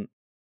student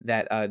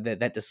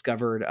that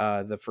discovered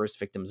the first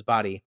victim's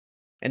body,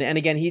 and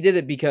again he did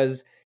it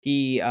because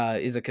he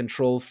is a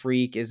control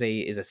freak, is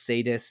a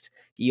sadist.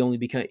 He only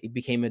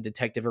became a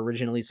detective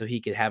originally so he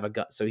could have a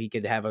gun,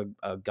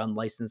 a gun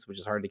license, which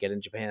is hard to get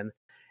in Japan.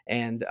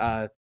 And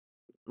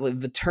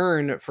the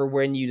turn for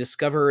when you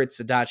discover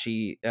it's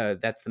Adachi,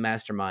 that's the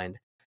mastermind,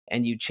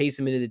 and you chase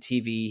him into the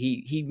TV,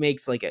 he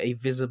makes like a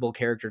visible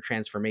character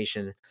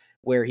transformation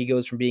where he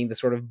goes from being the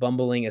sort of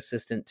bumbling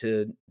assistant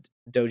to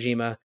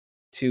Dojima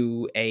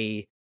to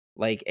a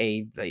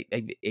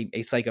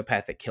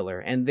psychopathic killer.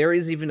 And there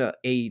is even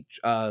a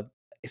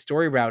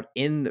story route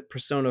in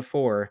Persona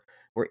 4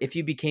 where if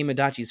you became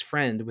Adachi's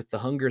friend with the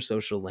hunger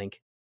social link,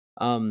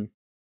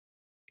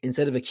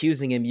 instead of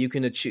accusing him, you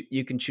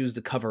can choose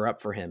to cover up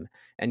for him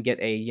and get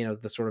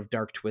the sort of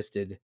dark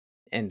twisted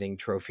ending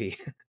trophy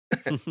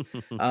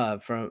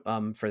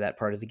for that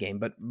part of the game.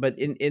 But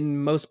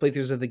in most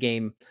playthroughs of the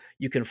game,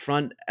 you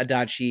confront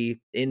Adachi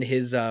in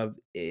his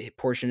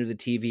portion of the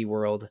TV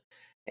world,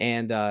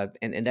 and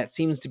that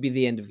seems to be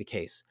the end of the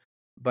case.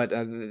 But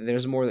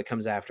there's more that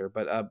comes after.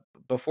 But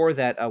before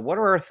that, what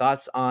are our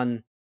thoughts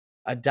on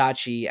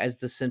Adachi as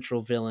the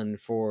central villain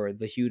for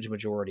the huge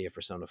majority of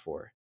Persona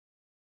 4?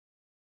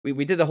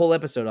 We did a whole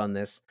episode on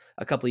this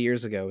a couple of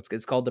years ago.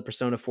 It's called the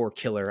Persona 4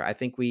 Killer. I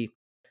think we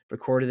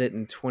recorded it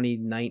in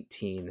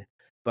 2019,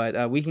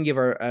 but we can give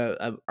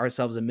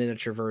ourselves a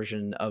miniature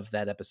version of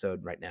that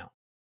episode right now.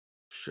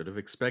 Should have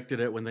expected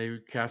it when they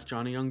cast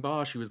Johnny Young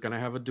Bosch. He was going to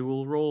have a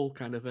dual role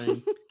kind of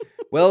thing.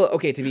 Well,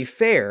 okay, to be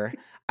fair,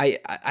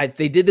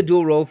 they did the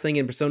dual role thing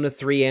in Persona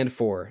 3 and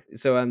 4.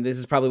 So this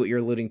is probably what you're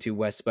alluding to,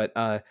 Wes, but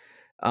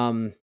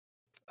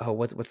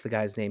what's the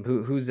guy's name?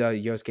 Who's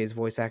Yosuke's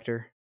voice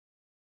actor?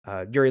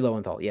 Yuri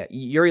Lowenthal. Yeah,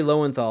 Yuri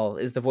Lowenthal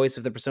is the voice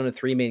of the Persona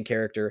 3 main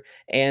character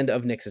and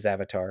of Nyx's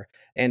avatar.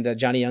 And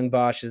Johnny Young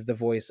Bosch is the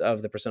voice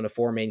of the Persona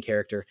 4 main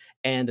character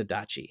and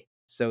Adachi.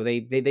 So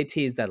they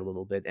teased that a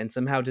little bit and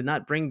somehow did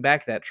not bring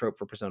back that trope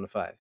for Persona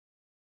 5.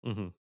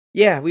 Mm-hmm.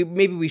 Yeah,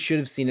 we should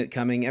have seen it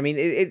coming. I mean,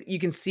 you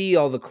can see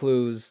all the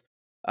clues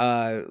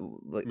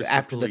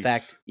after the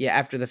fact. Yeah,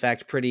 after the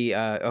fact, pretty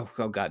oh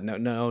god,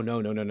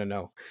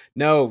 no,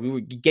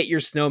 get your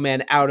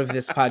snowman out of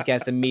this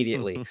podcast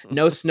immediately.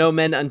 No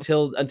snowmen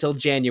until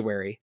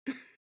January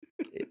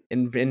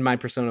in my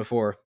Persona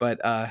 4.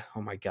 But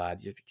oh my god,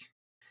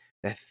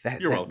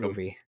 you're welcome.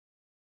 movie.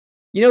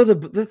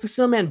 The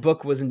Snowman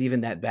book wasn't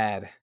even that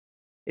bad.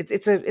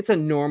 It's a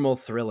normal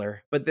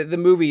thriller, but the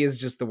movie is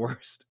just the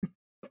worst.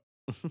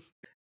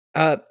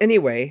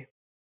 Anyway,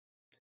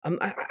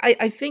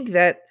 I think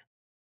that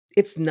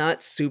it's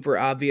not super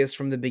obvious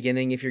from the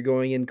beginning if you're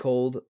going in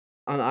cold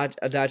on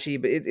Adachi,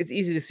 but it's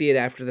easy to see it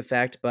after the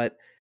fact. But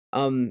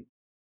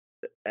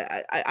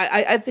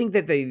I think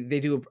that they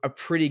do a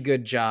pretty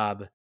good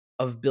job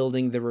of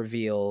building the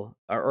reveal,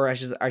 or I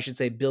should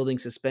say, building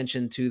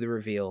suspension to the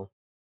reveal.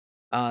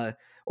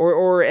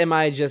 Or am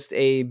I just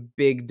a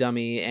big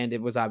dummy and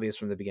it was obvious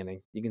from the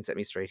beginning? You can set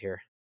me straight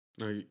here.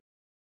 No,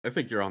 I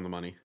think you're on the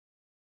money.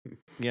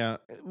 Yeah,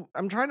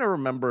 I'm trying to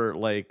remember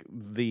like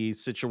the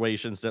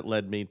situations that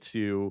led me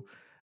to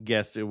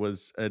guess it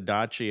was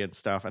Adachi and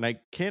stuff, and I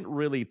can't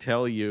really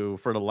tell you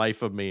for the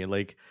life of me.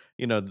 Like,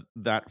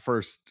 that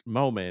first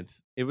moment,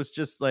 it was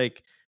just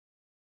like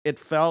it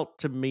felt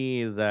to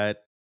me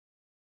that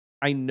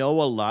I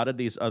know a lot of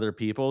these other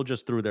people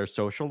just through their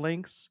social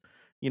links,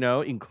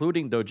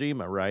 including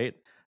Dojima, right?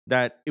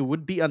 that it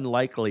would be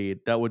unlikely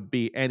that would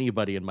be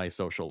anybody in my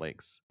social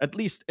links. At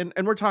least, and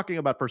we're talking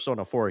about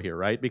Persona 4 here,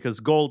 right? Because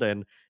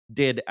Golden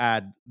did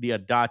add the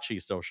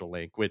Adachi social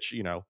link, which,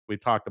 we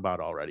talked about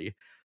already.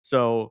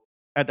 So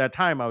at that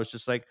time, I was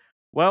just like,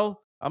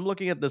 well, I'm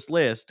looking at this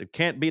list. It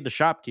can't be the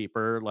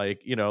shopkeeper,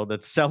 like,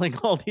 that's selling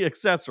all the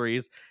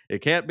accessories.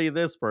 It can't be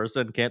this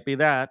person, can't be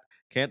that,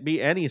 can't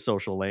be any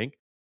social link.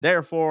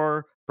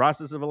 Therefore,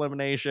 process of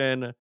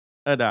elimination,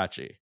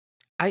 Adachi.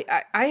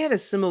 I had a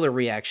similar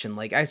reaction.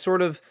 Like I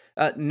sort of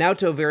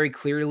Naoto very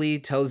clearly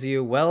tells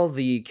you, well,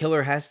 the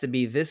killer has to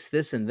be this,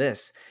 this, and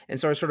this, and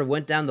so I sort of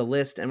went down the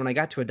list. And when I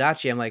got to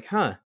Adachi, I'm like,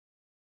 huh,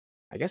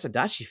 I guess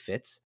Adachi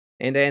fits.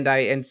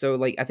 And so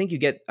like I think you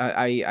get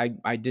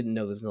I didn't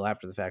know this until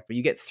after the fact, but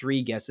you get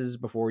 3 guesses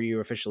before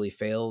you officially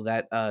fail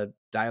that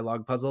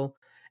dialogue puzzle.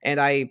 And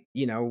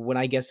when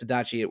I guessed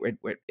Adachi,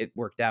 it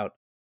worked out.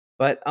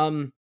 But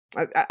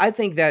I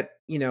think that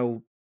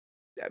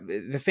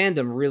the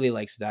fandom really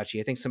likes Adachi.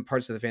 I think some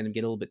parts of the fandom get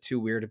a little bit too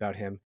weird about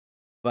him.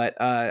 But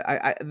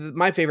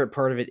my favorite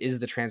part of it is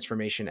the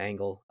transformation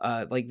angle.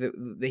 Like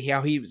the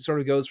how he sort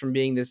of goes from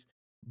being this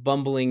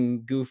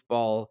bumbling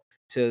goofball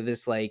to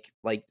this like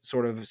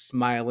sort of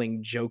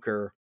smiling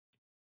joker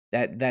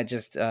that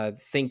just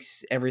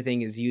thinks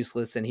everything is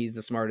useless and he's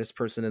the smartest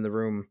person in the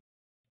room.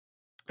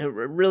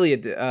 Really,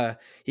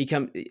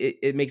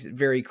 it makes it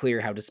very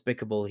clear how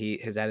despicable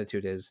his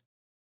attitude is,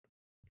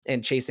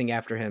 and chasing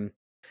after him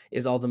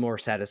is all the more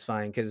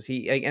satisfying because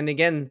and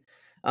again,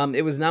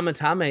 it was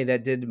Namatame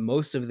that did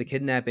most of the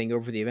kidnapping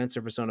over the events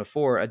of Persona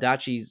 4.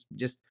 Adachi's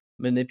just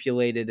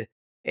manipulated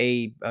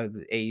a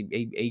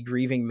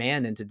grieving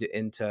man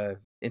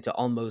into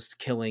almost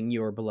killing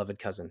your beloved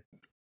cousin.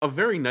 A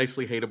very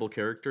nicely hateable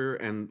character,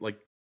 and like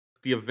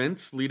the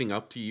events leading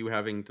up to you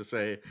having to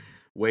say,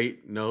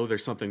 wait, no,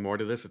 there's something more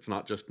to this, it's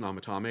not just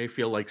Namatame,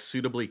 feel like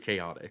suitably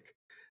chaotic.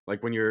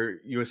 Like when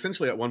you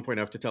essentially at one point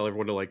have to tell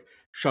everyone to like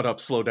shut up,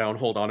 slow down,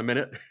 hold on a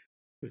minute.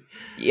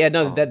 Yeah,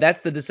 no, Um, that's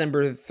the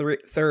December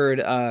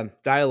 3rd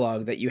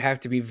dialogue that you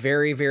have to be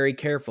very, very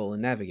careful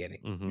in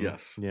navigating.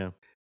 yes. Yeah.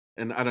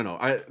 And I don't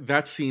know,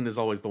 that scene is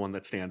always the one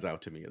that stands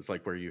out to me. It's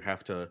like where you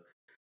have to,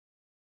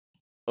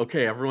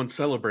 okay, everyone's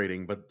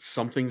celebrating, but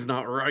something's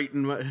not right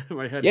in my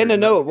head Yeah, here. no,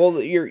 And no. that's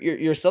Well,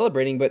 you're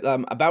celebrating, but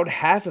about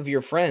half of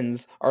your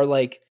friends are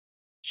like,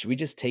 "Should we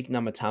just take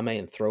Namatame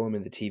and throw him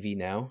in the TV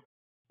now,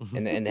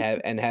 and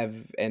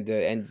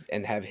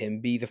have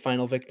him be the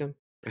final victim?"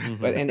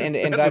 But and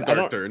that's a I dark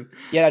don't. turn.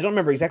 Yeah, I don't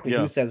remember exactly who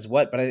Yeah. says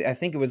what, but I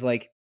think it was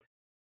like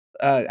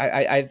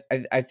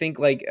I think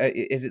like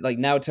is it like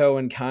Naoto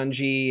and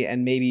Kanji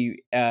and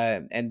maybe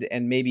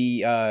and maybe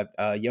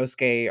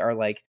Yosuke are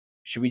like,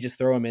 should we just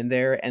throw him in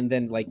there? And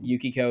then like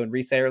Yukiko and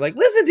Rise are like,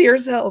 listen to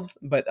yourselves.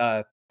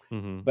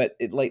 Hmm. But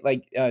it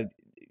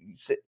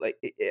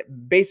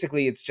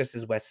basically it's just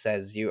as Wes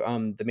says.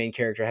 The main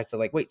character has to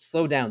like, wait,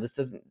 slow down. This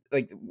doesn't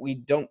like we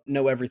don't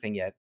know everything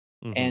yet.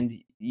 Hmm. And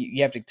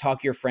you have to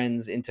talk your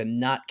friends into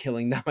not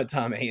killing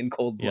Namatame in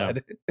cold Yeah.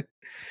 blood,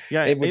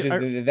 Yeah. which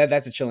is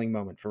that's a chilling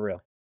moment for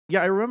real.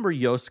 Yeah, I remember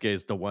Yosuke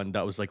is the one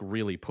that was like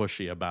really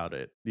pushy about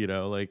it,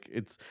 like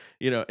it's,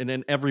 and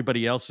then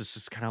everybody else is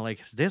just kind of like,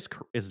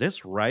 is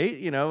this right?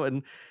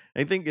 And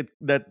I think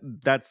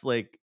that's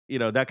like,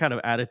 that kind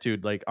of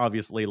attitude, like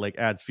obviously like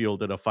adds fuel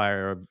to the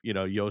fire of,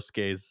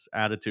 Yosuke's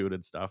attitude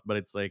and stuff, but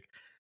it's like,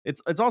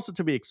 it's also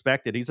to be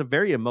expected. He's a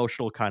very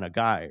emotional kind of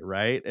guy,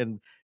 right?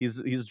 And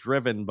he's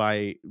driven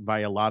by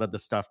a lot of the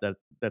stuff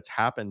that's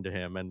happened to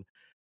him. And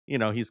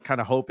he's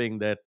kind of hoping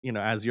that,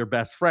 as your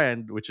best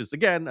friend, which is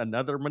again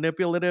another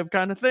manipulative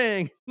kind of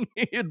thing,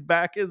 he'd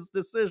back his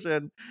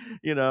decision,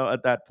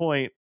 at that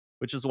point,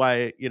 which is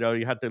why,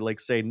 you had to like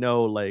say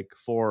no like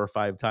 4 or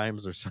 5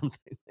 times or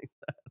something.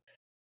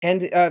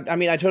 And I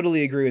mean, I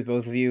totally agree with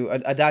both of you.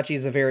 Adachi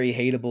is a very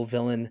hateable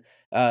villain.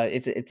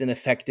 It's an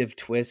effective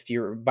twist.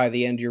 You're by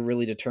the end, you're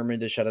really determined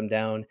to shut him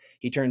down.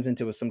 He turns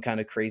into some kind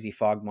of crazy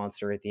fog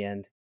monster at the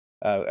end.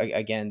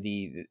 Again,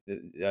 the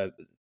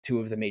two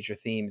of the major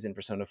themes in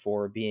Persona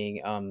 4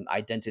 being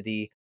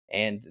identity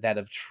and that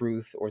of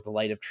truth, or the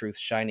light of truth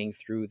shining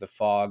through the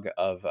fog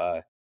of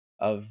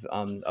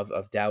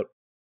doubt.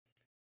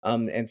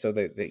 And so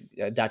the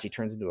Dachi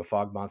turns into a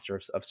fog monster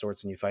of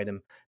sorts when you fight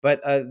him.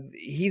 But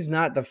he's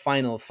not the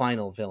final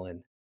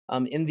villain.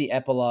 In the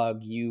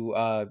epilogue, you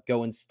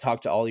go and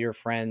talk to all your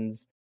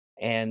friends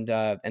and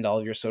all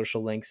of your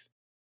social links,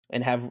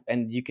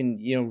 and you can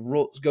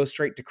go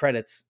straight to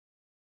credits,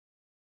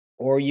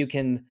 or you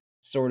can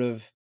sort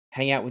of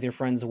hang out with your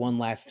friends one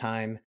last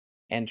time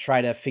and try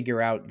to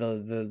figure out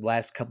the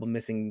last couple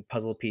missing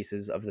puzzle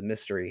pieces of the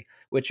mystery,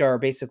 which are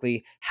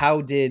basically how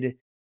did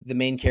the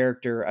main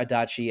character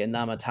Adachi and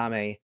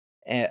Namatame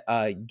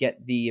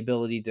get the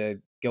ability to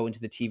go into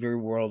the TV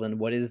world, and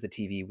what is the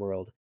TV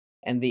world?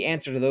 And the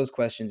answer to those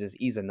questions is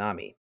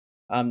Izanami.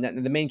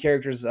 The main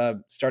character's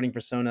starting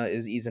persona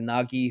is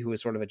Izanagi, who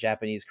is sort of a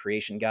Japanese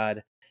creation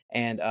god,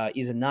 and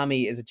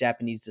Izanami is a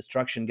Japanese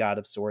destruction god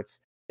of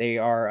sorts. They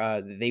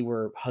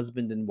were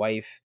husband and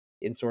wife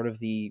in sort of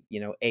the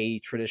a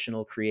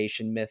traditional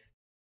creation myth,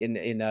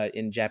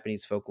 in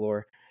Japanese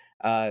folklore.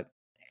 Uh,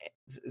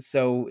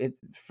 so it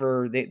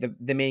for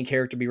the main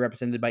character to be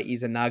represented by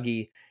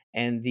Izanagi,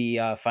 and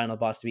the final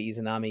boss to be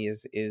Izanami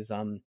is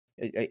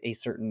a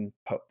certain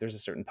there's a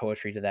certain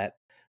poetry to that.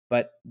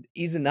 But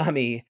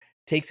Izanami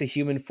takes a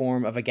human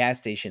form of a gas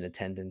station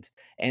attendant,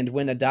 and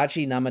when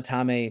Adachi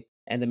Namatame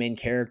and the main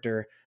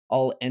character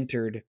all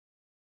entered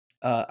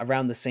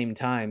around the same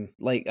time,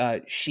 like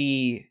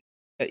Izanami,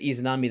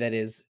 that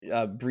is,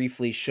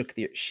 briefly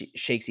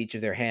shakes each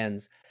of their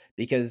hands,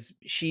 because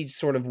she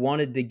sort of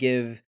wanted to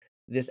give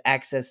this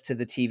access to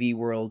the TV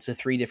world to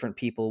three different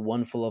people: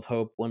 one full of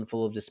hope, one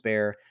full of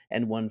despair,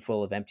 and one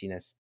full of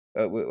emptiness.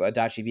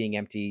 Adachi being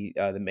empty,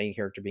 the main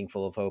character being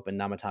full of hope, and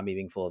Namatame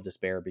being full of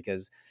despair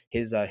because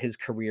his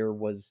career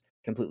was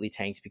completely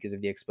tanked because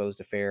of the exposed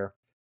affair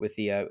with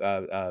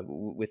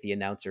the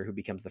announcer who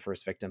becomes the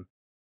first victim.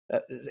 uh,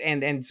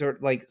 and sort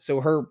of like,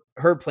 so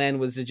her plan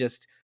was to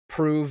just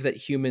prove that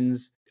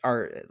humans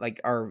are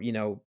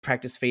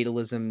practice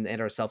fatalism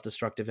and are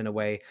self-destructive in a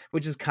way,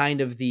 which is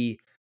kind of the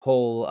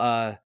whole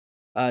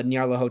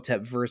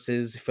Nyarlathotep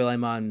versus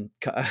Philemon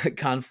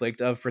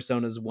conflict of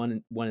Personas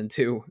 1 and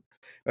 2.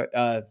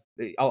 uh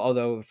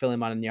Although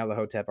Philemon and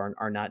Nyarlathotep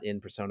are not in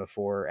Persona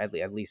 4,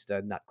 at least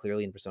not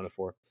clearly in Persona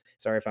 4.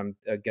 Sorry if I'm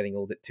getting a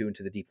little bit too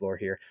into the deep lore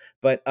here,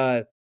 but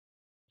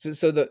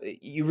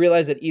you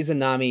realize that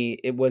Izanami,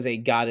 it was a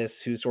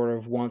goddess who sort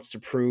of wants to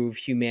prove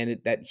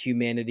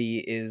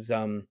humanity is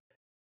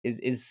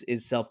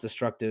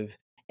self-destructive,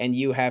 and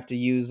you have to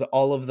use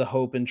all of the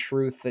hope and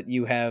truth that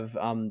you have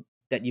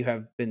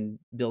been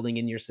building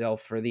in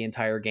yourself for the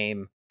entire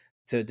game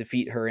to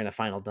defeat her in a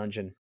final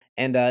dungeon.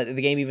 And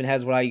the game even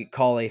has what I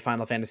call a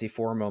Final Fantasy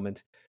IV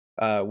moment,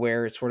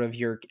 where sort of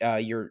your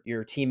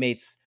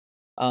teammates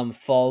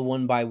fall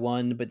one by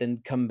one, but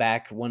then come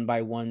back one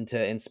by one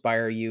to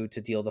inspire you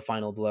to deal the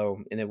final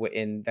blow.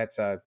 And that's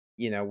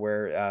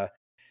where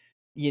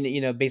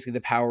basically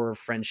the power of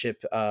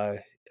friendship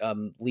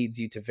leads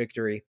you to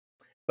victory.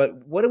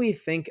 But what do we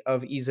think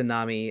of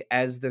Izanami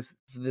as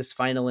this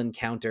final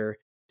encounter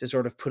to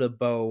sort of put a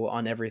bow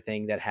on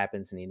everything that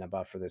happens in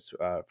Inaba for this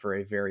for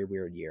a very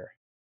weird year?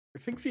 I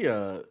think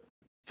the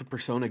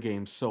Persona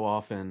games so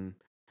often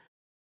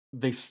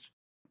they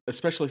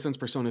especially since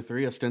Persona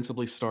 3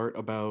 ostensibly start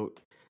about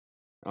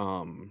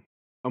um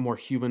a more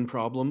human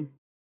problem.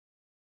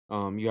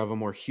 You have a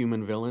more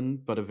human villain,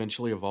 but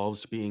eventually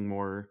evolves to being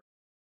more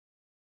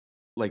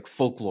like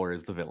folklore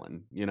is the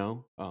villain, you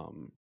know?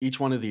 Each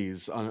one of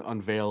these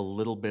unveil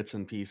little bits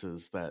and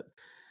pieces that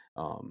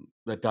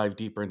dive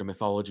deeper into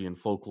mythology and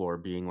folklore,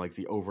 being like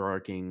the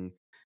overarching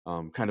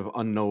kind of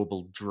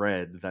unknowable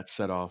dread that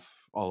set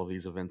off all of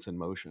these events in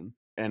motion.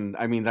 And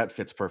I mean that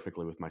fits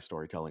perfectly with my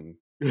storytelling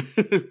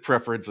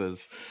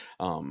preferences.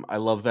 I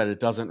love that it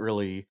doesn't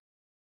really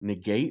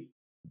negate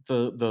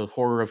the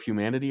horror of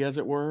humanity, as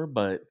it were,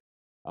 but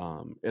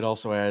it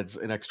also adds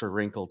an extra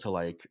wrinkle to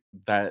like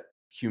that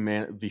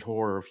the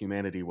horror of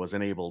humanity was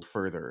enabled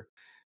further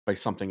by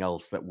something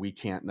else that we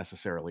can't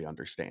necessarily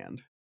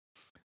understand.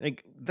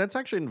 Like, that's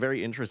actually a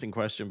very interesting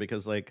question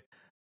because, like,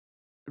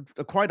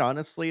 quite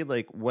honestly,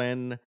 like,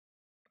 when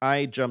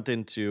I jumped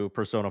into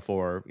Persona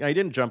 4. I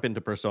didn't jump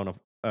into Persona,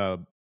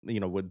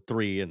 with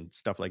 3 and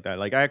stuff like that.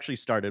 Like, I actually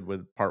started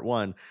with part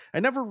 1. I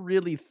never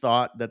really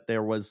thought that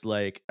there was,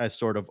 like, a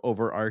sort of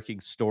overarching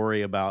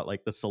story about,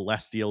 like, the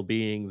celestial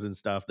beings and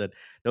stuff that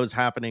was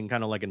happening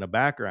kinda, like, in the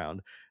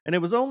background. And it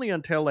was only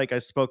until, like, I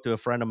spoke to a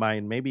friend of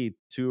mine maybe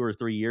 2 or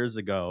 3 years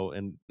ago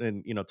and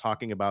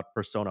talking about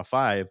Persona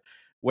 5,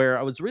 where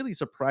I was really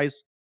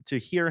surprised to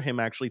hear him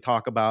actually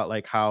talk about,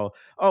 like, how,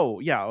 "Oh,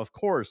 yeah, of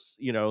course,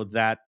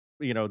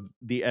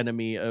 the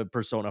enemy of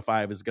Persona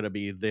 5 is going to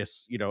be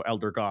this,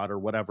 elder god or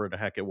whatever the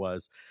heck it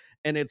was."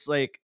 And it's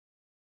like,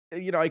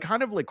 I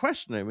kind of like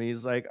question him.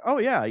 He's like, "Oh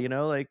yeah,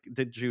 like,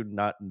 did you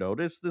not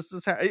notice this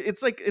is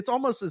it's like it's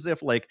almost as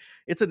if like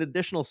it's an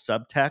additional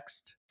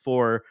subtext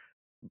for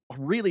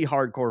really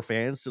hardcore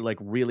fans to like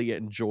really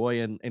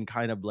enjoy and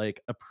kind of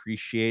like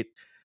appreciate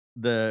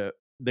the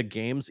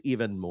games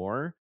even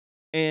more."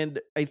 And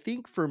I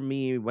think for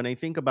me, when I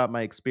think about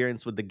my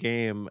experience with the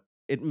game,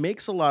 it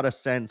makes a lot of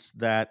sense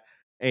that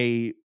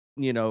a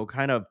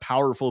kind of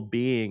powerful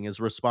being is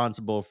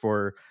responsible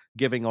for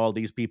giving all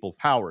these people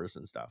powers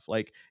and stuff.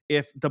 Like,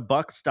 if the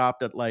buck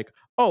stopped at like,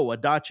 "Oh,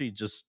 Adachi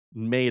just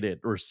made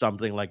it," or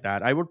something like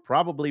that, I would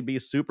probably be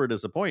super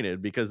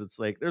disappointed because it's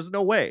like there's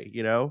no way.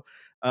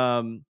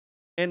 um,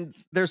 and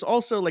there's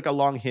also like a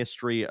long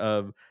history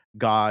of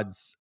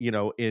gods,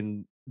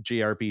 in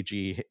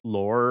JRPG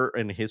lore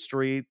and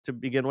history to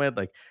begin with.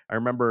 Like, I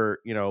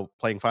remember,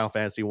 playing Final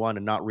Fantasy 1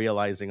 and not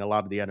realizing a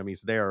lot of the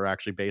enemies there are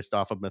actually based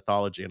off of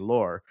mythology and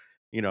lore.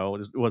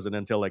 It wasn't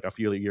until like a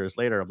few years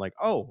later I'm like,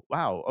 "Oh,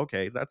 wow,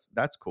 okay, that's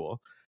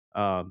cool."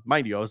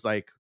 Mind you, I was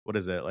like, what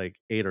is it, like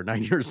 8 or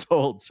 9 years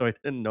old, so I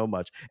didn't know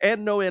much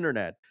and no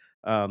internet,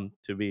 to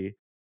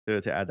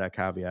add that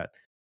caveat.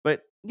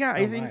 But yeah, Oh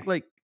I think my.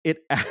 like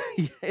it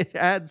it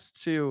adds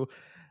to,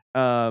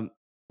 um,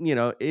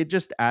 it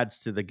just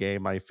adds to the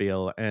game, I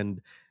feel.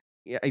 And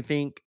yeah, I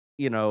think,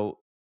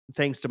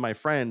 thanks to my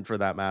friend for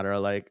that matter,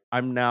 like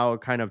I'm now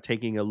kind of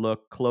taking a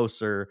look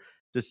closer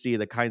to see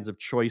the kinds of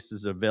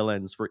choices of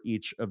villains for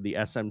each of the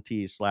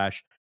SMT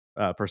slash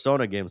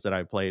Persona games that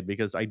I played,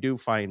 because I do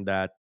find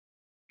that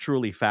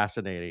truly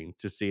fascinating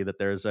to see that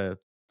there's a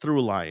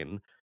through line,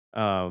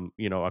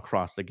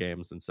 across the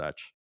games and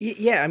such.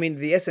 Yeah, I mean,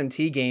 the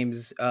SMT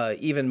games,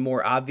 even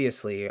more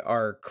obviously,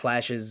 are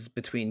clashes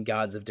between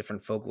gods of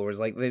different folklores.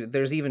 Like,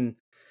 there's even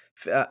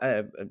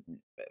f-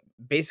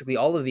 basically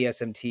all of the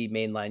SMT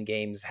mainline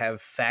games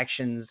have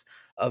factions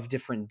of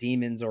different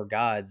demons or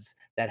gods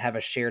that have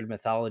a shared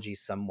mythology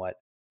somewhat.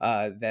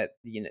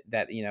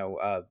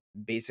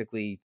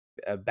 Basically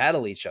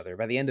battle each other.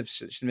 By the end of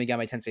Shin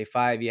Megami Tensei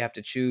 5, you have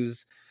to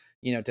choose,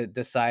 to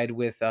decide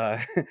with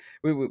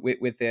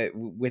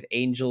with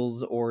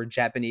angels or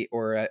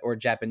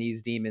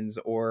Japanese demons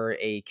or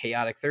a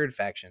chaotic third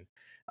faction.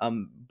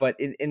 But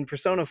in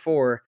Persona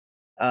 4,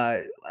 uh,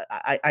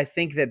 I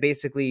think that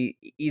basically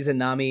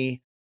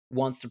Izanami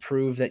wants to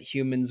prove that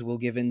humans will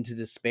give in to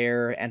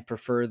despair and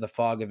prefer the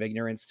fog of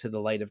ignorance to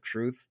the light of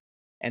truth,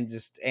 and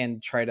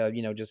try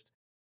to just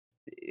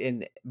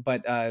in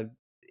but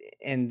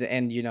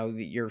and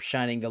you're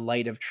shining the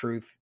light of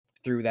truth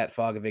through that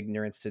fog of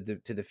ignorance to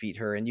defeat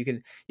her. And you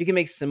can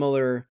make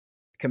similar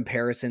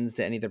comparisons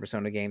to any of the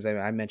Persona games.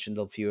 I mentioned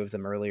a few of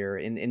them earlier.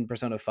 In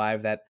Persona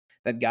 5, that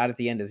god at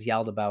the end is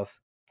Yaldabaoth,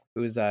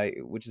 who's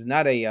which is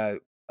not a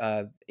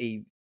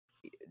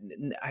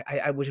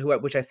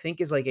which I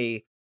think is like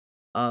a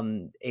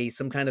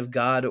some kind of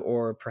god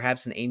or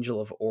perhaps an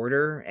angel of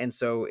order. And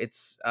so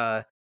its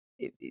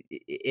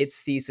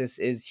thesis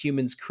is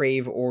humans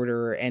crave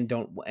order and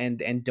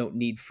don't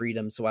need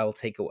freedom, so I will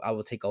take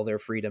all their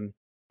freedom.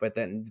 But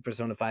then the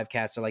Persona 5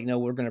 cast are like, no,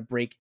 we're going to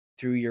break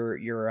through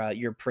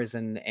your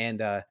prison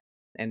and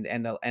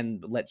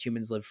let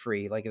humans live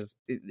free. Like, is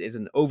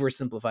an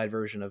oversimplified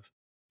version of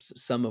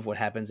some of what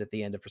happens at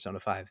the end of Persona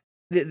 5.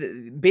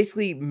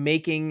 Basically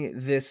making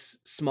this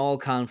small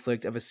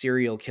conflict of a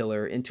serial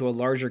killer into a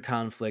larger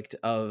conflict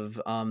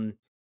of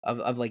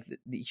like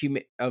the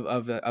human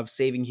of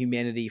saving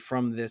humanity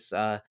from this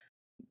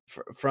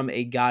from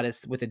a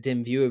goddess with a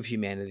dim view of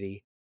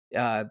humanity.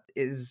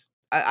 Is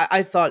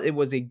I thought it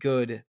was a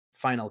good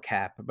final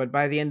cap, but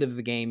by the end of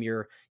the game,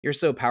 you're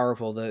so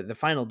powerful. The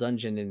final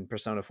dungeon in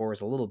Persona 4 is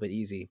a little bit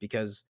easy,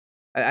 because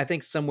I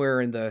think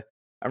somewhere in the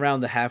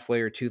around the halfway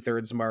or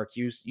 2/3 mark,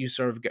 you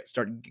sort of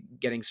start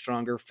getting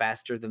stronger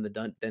faster than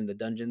the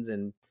dungeons,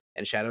 and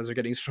shadows are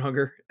getting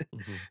stronger.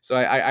 Mhm. So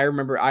I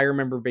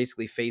remember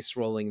basically face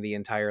rolling the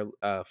entire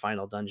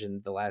final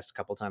dungeon the last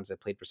couple times I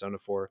played Persona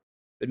 4.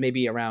 But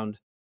maybe around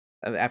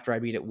after I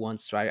beat it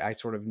once, so I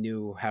sort of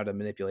knew how to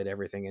manipulate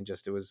everything, and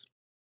just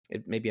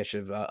maybe I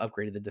should have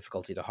upgraded the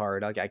difficulty to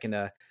hard. I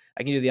can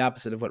do the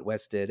opposite of what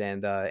West did,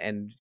 and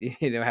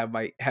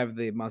have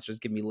the monsters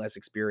give me less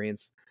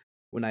experience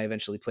when I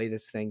eventually play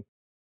this thing.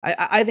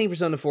 I think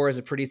Persona 4 is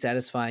a pretty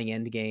satisfying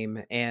end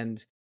game,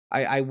 and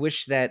I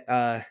wish that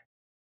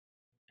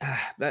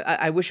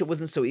I wish it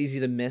wasn't so easy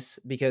to miss,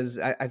 because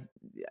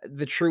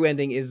the true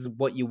ending is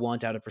what you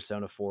want out of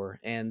Persona 4.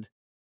 And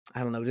I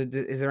don't know.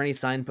 Is there any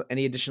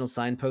additional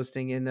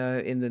signposting in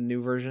the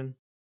new version?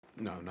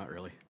 No, not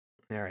really.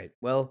 All right.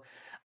 Well,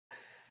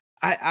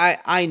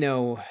 I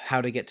know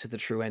how to get to the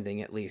true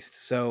ending, at least.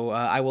 So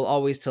I will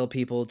always tell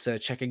people to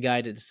check a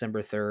guide at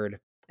December 3rd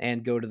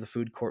and go to the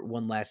food court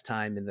one last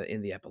time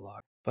in the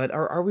epilogue. But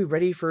are we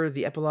ready for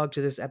the epilogue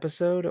to this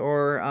episode,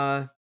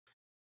 or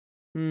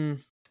Hmm.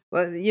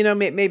 Well,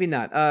 maybe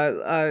not.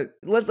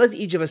 Let's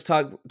each of us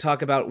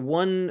talk about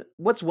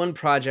what's one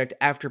project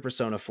after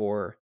Persona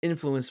 4,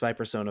 influenced by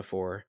Persona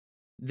 4,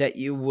 that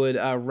you would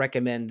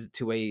recommend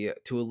to a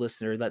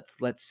listener.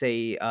 Let's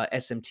say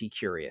SMT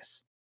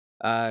curious.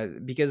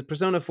 Because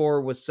Persona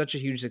 4 was such a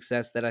huge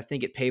success that I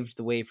think it paved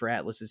the way for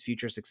Atlus's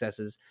future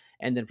successes,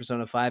 and then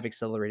Persona 5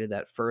 accelerated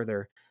that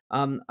further.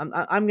 I'm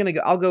gonna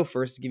go. I'll go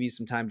first to give you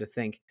some time to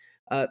think.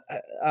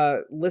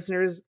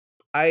 Listeners,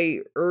 I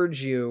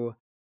urge you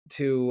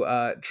to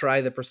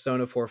try the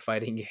Persona 4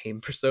 fighting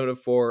game, Persona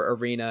 4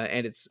 Arena,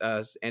 and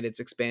its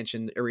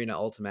expansion Arena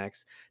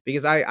Ultimax,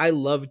 because I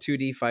love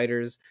 2D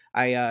fighters.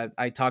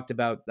 I talked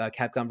about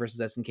Capcom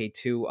versus SNK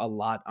 2 a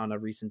lot on a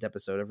recent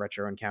episode of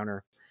Retro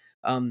Encounter.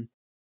 Um,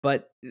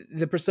 but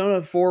the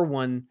Persona 4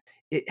 one,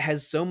 it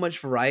has so much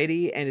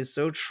variety and is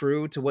so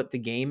true to what the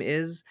game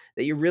is,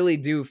 that you really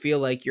do feel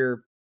like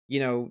you're,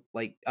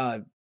 like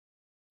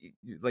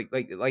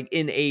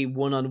in a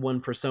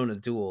one-on-one Persona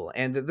duel.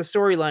 And the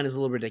storyline is a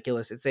little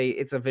ridiculous. It's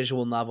a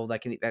visual novel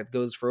that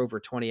goes for over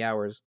 20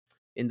 hours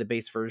in the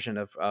base version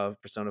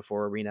of Persona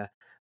 4 Arena.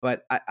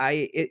 But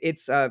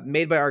it's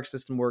made by Arc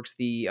System Works,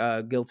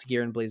 the Guilty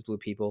Gear and Blaze Blue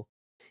people,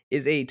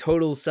 is a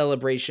total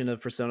celebration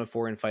of Persona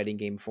 4 in fighting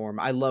game form.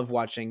 I love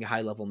watching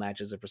high level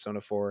matches of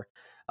Persona 4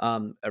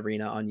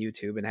 Arena on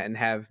YouTube, and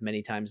have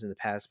many times in the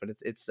past. But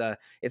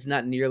it's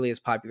not nearly as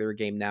popular a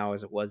game now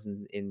as it was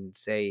in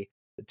say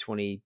the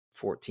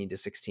 2014 to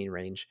 16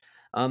 range.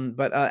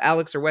 But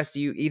Alex or Wes,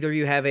 do you either of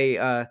you have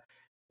a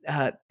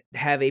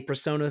have a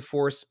Persona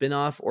 4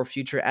 spin-off or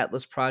future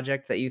Atlas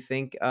project that you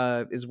think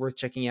is worth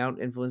checking out,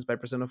 influenced by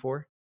Persona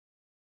 4?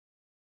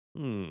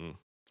 Hmm.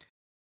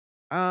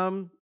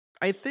 Um,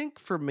 I think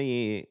for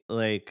me,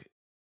 like,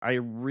 I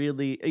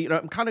really,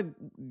 I'm kind of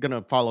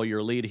gonna follow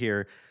your lead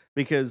here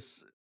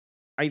because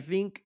I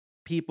think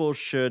people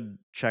should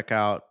check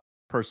out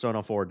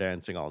Persona 4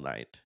 Dancing All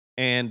Night.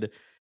 And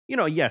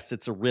yes,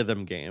 it's a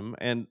rhythm game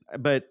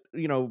but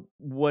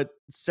what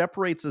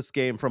separates this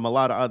game from a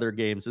lot of other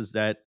games is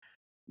that,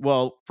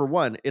 well, for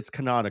one, it's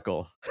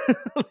canonical.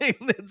 Like,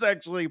 it's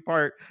actually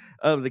part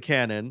of the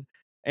canon,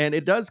 and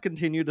it does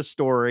continue the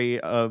story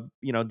of,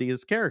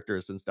 these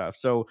characters and stuff.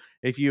 So,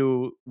 if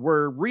you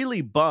were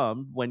really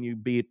bummed when you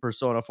beat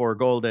Persona 4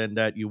 Golden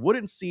that you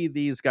wouldn't see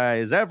these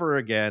guys ever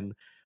again,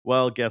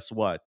 well, guess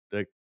what?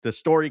 The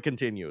story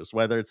continues,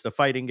 whether it's the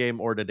fighting game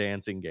or the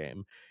dancing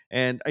game.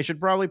 And I should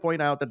probably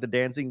point out that the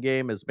dancing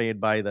game is made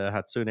by the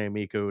Hatsune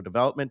Miku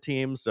development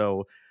team,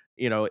 so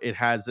it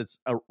has its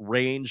a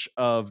range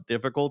of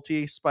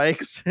difficulty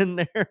spikes in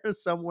there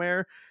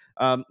somewhere.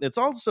 It's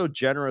also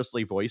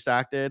generously voice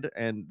acted,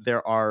 and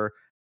there are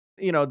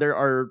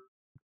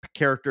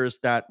characters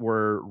that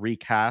were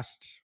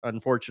recast,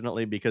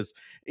 unfortunately, because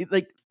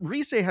like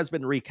Rise has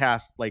been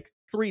recast like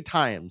 3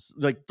 times,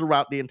 like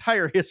throughout the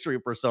entire history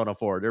of Persona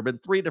 4. There have been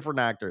 3 different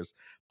actors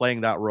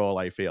playing that role,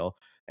 I feel.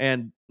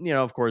 And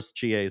of course,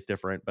 Chie is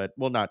different, but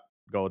we'll not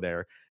go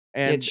there.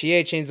 Yeah, And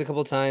Chie changed a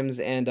couple times,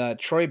 and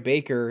Troy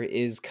Baker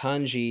is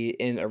Kanji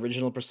in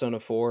original Persona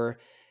 4,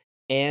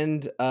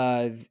 and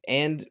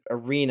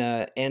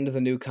Arena, and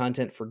the new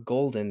content for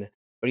Golden,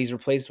 but he's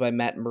replaced by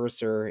Matt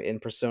Mercer in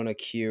Persona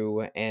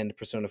Q and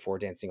Persona 4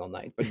 Dancing All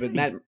Night. But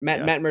Matt Matt,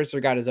 yeah, Matt Mercer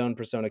got his own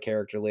Persona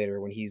character later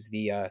when he's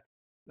the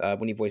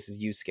when he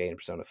voices Yusuke in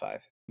Persona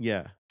 5.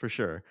 yeah, for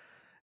sure.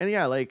 And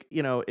yeah, like,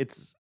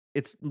 it's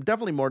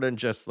definitely more than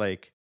just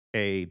like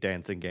a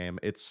dancing game.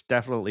 It's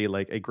definitely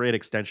like a great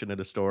extension of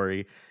the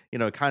story.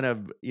 Kind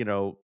of,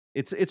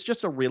 it's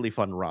just a really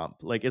fun romp.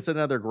 Like, it's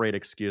another great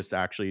excuse to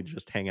actually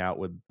just hang out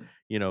with,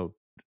 you know,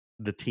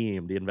 the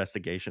team, the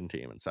investigation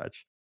team and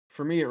such.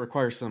 For me, it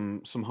requires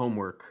some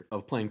homework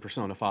of playing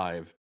Persona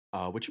 5,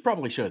 which you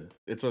probably should.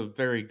 It's a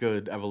very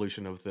good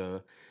evolution of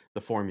the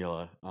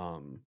formula.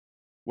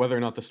 Whether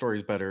or not the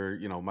story's better,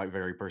 might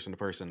vary person to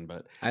person,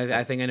 but I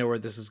I think I know where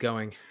this is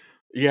going.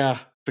 yeah,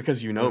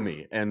 because you know Uh,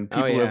 me, and oh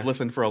people who have yeah.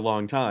 listened for a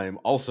long time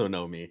also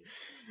know me,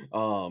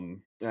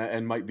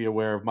 and might be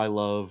aware of my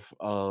love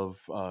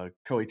of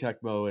Koei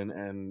Tecmo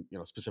and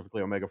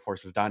specifically Omega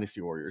Force's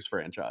Dynasty Warriors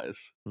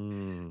franchise.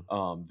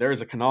 Mm. There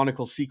is a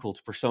canonical sequel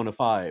to Persona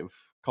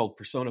 5 called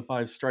Persona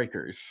 5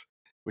 Strikers,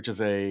 which is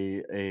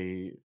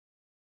a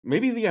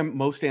maybe the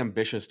most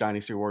ambitious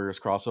Dynasty Warriors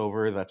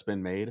crossover that's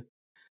been made.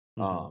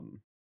 Hmm.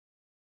 Um,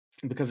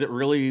 because it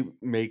really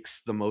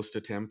makes the most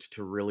attempt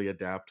to really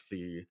adapt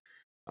the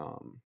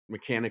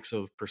mechanics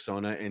of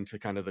Persona into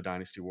kind of the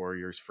Dynasty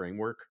Warriors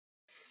framework.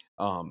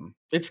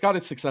 It's got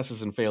its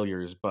successes and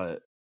failures,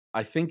 but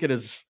I think it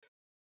is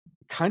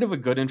kind of a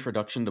good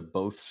introduction to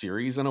both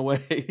series in a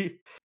way.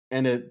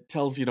 And it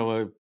tells,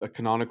 a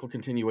canonical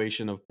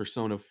continuation of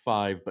Persona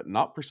 5, but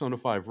not Persona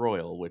 5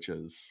 Royal, which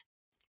is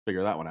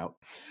figure that one out.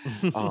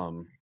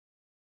 Um,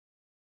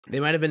 They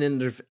might have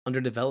been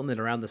under development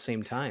around the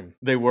same time.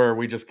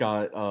 we just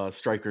got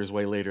Strikers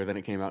way later than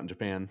it came out in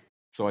Japan.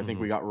 So I think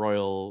Hmm. we got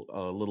Royal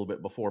a little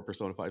bit before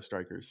Persona 5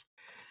 Strikers.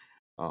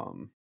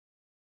 Um,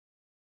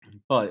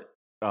 but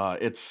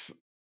it's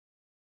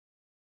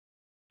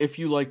if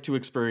you like to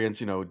experience,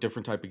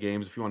 different type of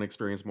games, if you want to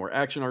experience more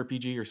action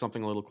RPG or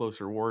something a little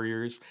closer to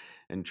Warriors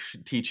and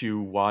teach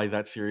you why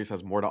that series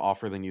has more to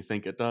offer than you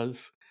think it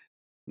does,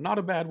 not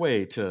a bad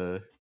way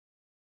to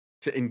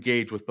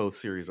engage with both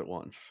series at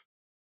once.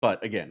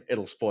 But again,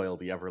 it'll spoil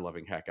the ever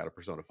loving heck out of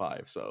Persona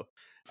 5, so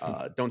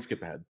don't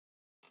skip ahead.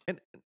 And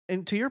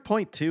and to your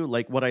point too,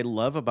 like what I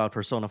love about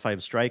Persona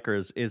 5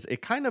 Strikers is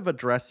it kind of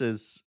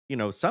addresses,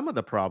 some of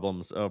the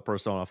problems of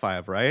Persona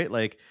 5, right?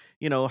 Like,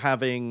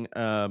 having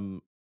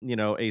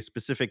a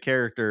specific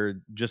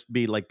character just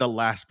be like the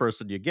last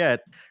person you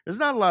get. There's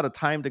not a lot of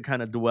time to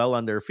kind of dwell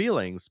on their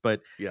feelings,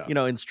 but Yeah.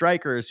 in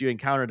Strikers you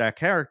encounter that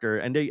character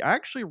and they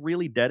actually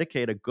really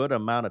dedicate a good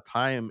amount of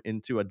time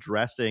into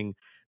addressing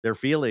their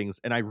feelings,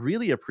 and I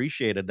really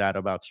appreciated that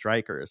about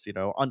Strikers,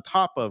 on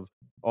top of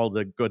all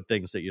the good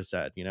things that you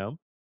said.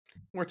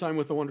 More time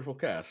with a wonderful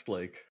cast,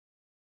 like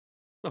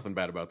nothing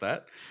bad about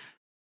that.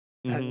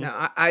 Mhm.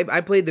 No,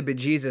 I played the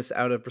bejesus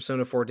out of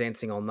Persona 4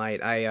 Dancing All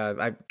Night.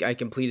 I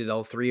completed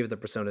all 3 of the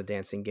Persona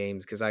dancing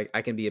games because I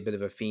can be a bit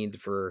of a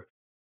fiend for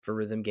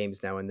rhythm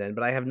games now and then.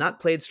 But I have not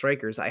played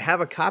Strikers. I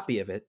have a copy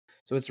of it,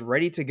 so it's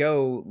ready to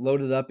go,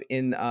 loaded up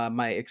in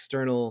my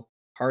external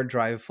hard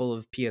drive full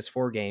of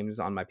PS4 games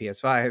on my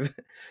PS5.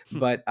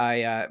 But I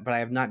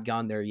have not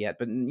gone there yet.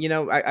 But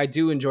I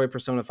do enjoy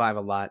Persona 5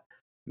 a lot.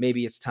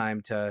 Maybe it's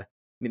time to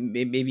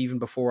maybe even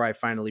before I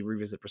finally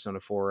revisit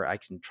Persona 4, I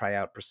can try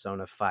out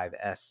Persona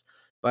 5S.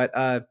 But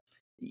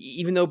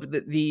even though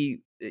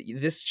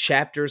this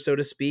chapter, so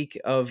to speak,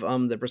 of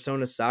the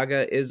Persona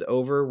saga is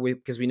over,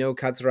 because we know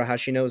Katsura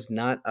Hashino is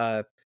not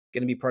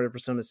going to be part of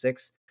Persona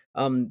 6.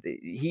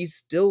 He's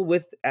still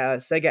with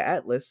Sega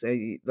Atlas,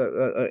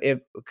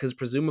 because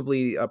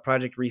presumably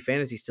Project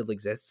Refantasy still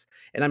exists,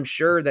 and I'm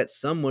sure that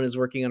someone is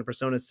working on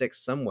Persona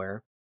 6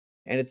 somewhere.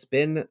 And it's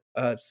been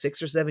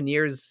 6 or 7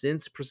 years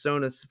since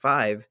Persona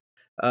 5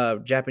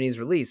 Japanese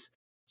release.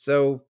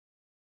 So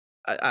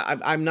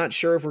I'm not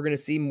sure if we're going to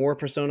see more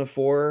Persona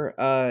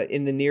 4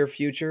 in the near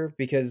future,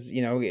 because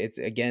it's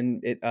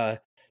again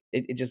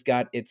it just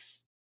got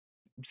its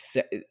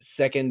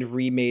second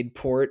remade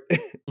port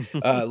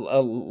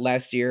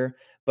last year.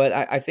 But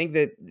I think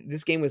that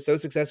this game was so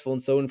successful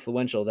and so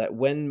influential that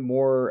when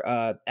more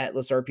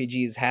Atlas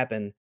RPGs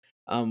happen,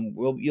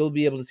 you'll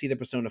be able to see the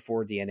Persona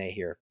 4 DNA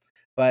here.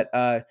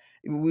 But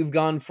we've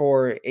gone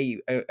for a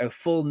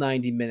full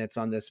 90 minutes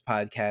on this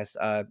podcast.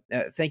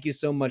 Thank you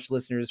so much,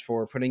 listeners,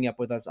 for putting up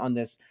with us on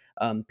this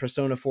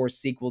Persona 4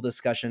 sequel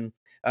discussion.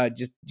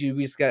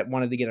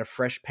 Wanted to get a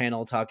fresh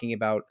panel talking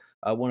about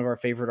one of our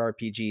favorite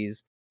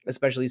RPGs,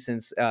 especially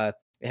since it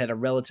had a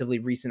relatively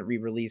recent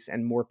re-release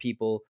and more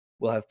people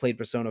will have played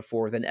Persona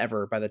 4 than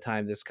ever by the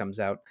time this comes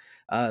out.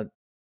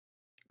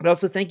 But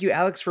also thank you,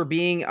 Alex, for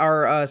being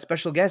our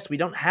special guest. We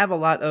don't have a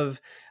lot of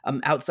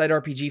outside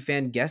RPG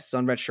fan guests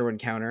on Retro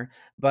Encounter,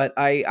 but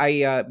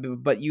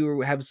but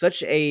you have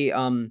such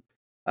an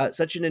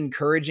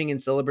encouraging and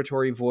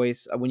celebratory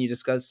voice when you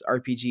discuss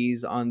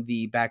RPGs on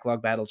the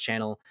Backlog Battle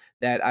channel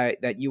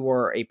that you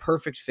are a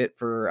perfect fit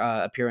for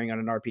appearing on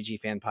an RPG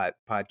fan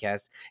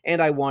podcast.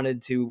 And I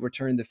wanted to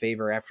return the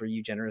favor after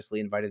you generously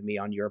invited me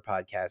on your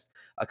podcast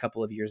a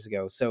couple of years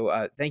ago.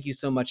 So thank you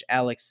so much,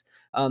 Alex.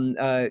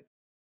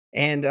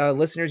 And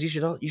listeners, you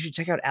should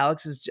check out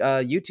Alex's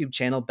YouTube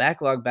channel.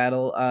 Backlog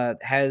Battle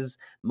has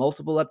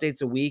multiple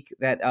updates a week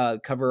that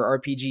cover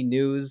RPG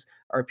news,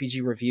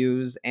 RPG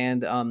reviews,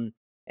 and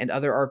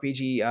other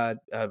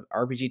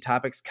RPG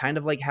topics, kind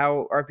of like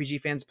how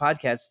RPG fans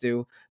podcasts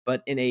do,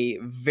 but in a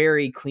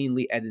very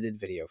cleanly edited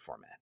video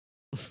format.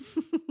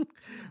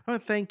 Oh,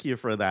 thank you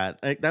for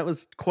that. That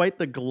was quite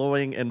the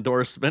glowing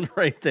endorsement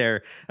right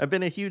there. I've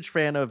been a huge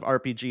fan of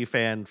RPG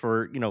fan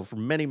for for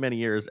many many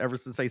years, ever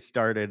since I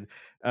started.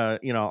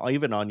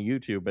 Even on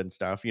YouTube and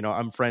stuff.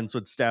 I'm friends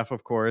with Steph,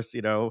 of course.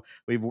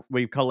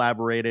 We've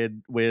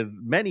collaborated with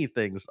many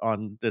things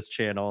on this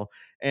channel,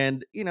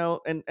 and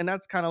and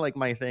that's kind of like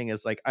my thing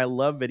is like I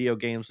love video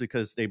games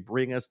because they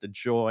bring us the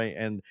joy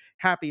and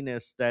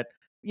happiness that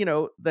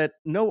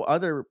no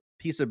other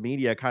piece of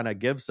media kind of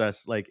gives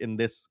us, like in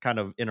this kind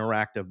of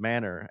interactive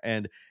manner.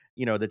 And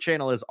the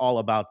channel is all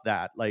about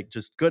that, like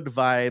just good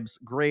vibes,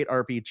 great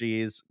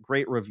RPGs,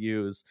 great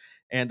reviews,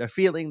 and a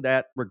feeling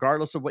that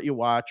regardless of what you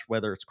watch,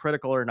 whether it's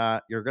critical or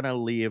not, you're gonna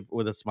leave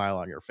with a smile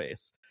on your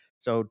face.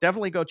 So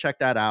definitely go check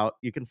that out.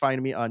 You can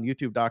find me on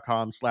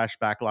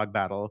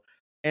youtube.com/backlogbattle.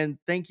 And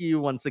thank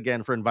you once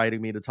again for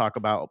inviting me to talk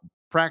about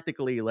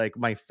practically like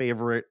my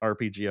favorite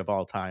RPG of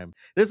all time.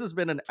 This has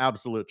been an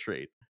absolute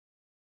treat.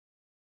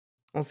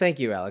 Well, thank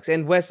you, Alex.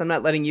 And Wes, I'm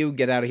not letting you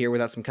get out of here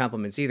without some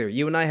compliments either.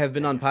 You and I have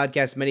been on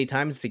podcasts many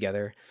times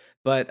together,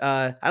 but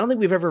I don't think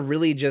we've ever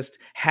really just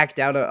hacked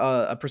out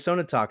a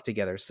Persona talk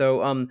together.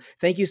 So,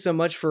 thank you so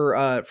much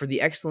for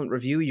the excellent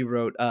review you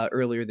wrote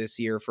earlier this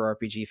year for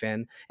RPG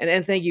Fan,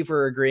 and thank you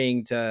for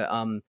agreeing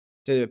to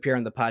appear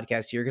on the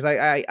podcast here, because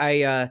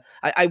I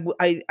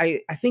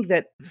think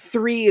that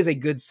 3 is a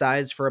good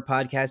size for a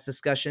podcast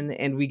discussion,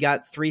 and we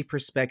got 3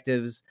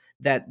 perspectives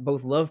that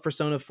both love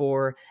Persona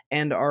 4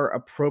 and are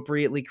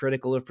appropriately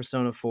critical of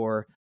Persona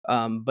 4,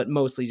 but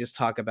mostly just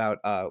talk about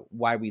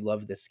why we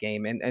love this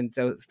game. And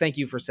so thank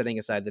you for setting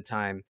aside the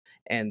time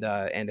and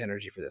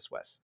energy for this,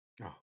 Wes.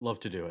 Oh, love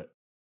to do it.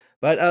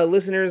 But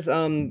listeners,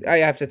 I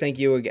have to thank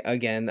you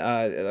again.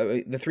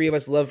 The 3 of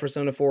us love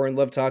Persona 4 and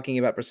love talking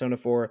about Persona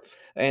 4,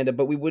 and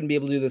but we wouldn't be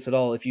able to do this at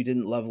all if you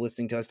didn't love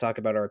listening to us talk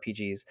about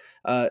RPGs.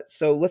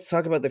 So let's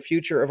talk about the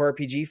future of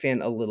RPG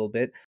Fan a little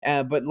bit.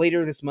 But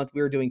later this month,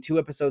 we are doing 2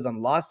 episodes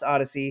on Lost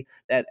Odyssey,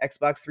 that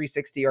Xbox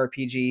 360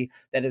 RPG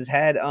that has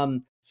had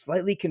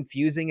slightly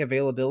confusing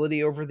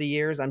availability over the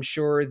years. I'm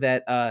sure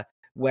that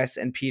Wes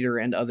and Peter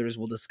and others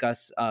will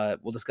discuss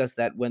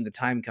that when the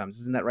time comes.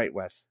 Isn't that right,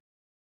 Wes?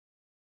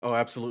 Oh,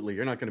 absolutely.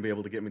 You're not going to be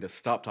able to get me to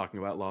stop talking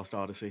about Lost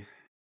Odyssey.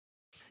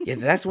 Yeah,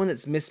 that's one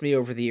that's missed me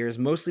over the years,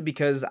 mostly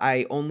because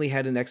I only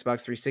had an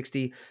Xbox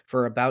 360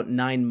 for about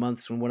 9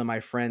 months when one of my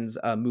friends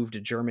moved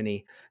to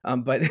Germany,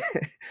 but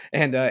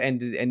and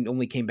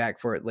only came back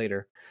for it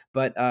later.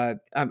 But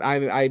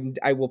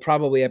I will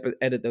probably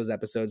edit those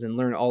episodes and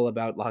learn all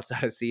about Lost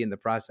Odyssey in the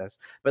process.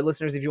 But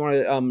listeners, if you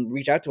want to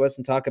reach out to us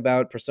and talk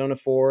about Persona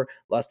 4,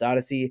 Lost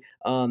Odyssey,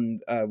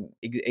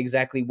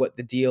 exactly what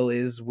the deal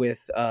is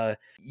with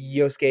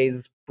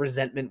Yosuke's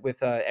resentment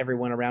with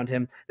everyone around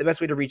him, the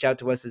best way to reach out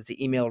to us is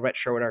to email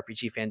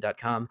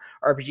retro@rpgfan.com.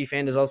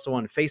 RPGFan is also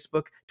on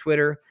Facebook,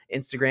 Twitter,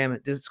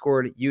 Instagram,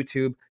 Discord,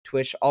 YouTube,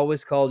 Twitch,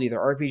 always called either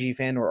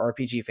RPGFan or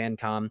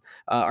RPGFancom.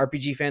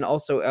 RPGFan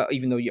also,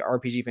 even though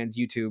RPG Fan's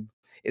YouTube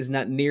is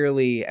not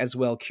nearly as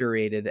well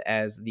curated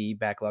as the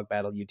Backlog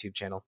Battle YouTube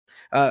channel.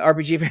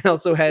 RPG Fan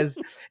also has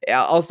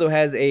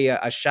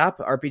a shop,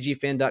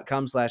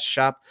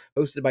 rpgfan.com/shop,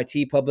 hosted by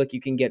TeePublic.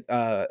 You can get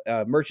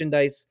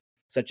merchandise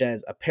such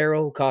as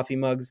apparel, coffee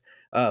mugs,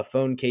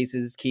 phone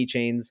cases,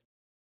 keychains,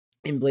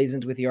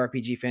 emblazoned with the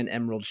RPG Fan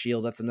Emerald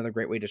Shield. That's another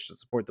great way to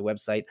support the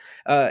website.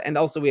 And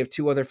also, we have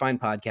two other fine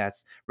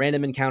podcasts: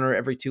 Random Encounter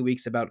every 2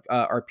 weeks about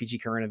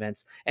RPG current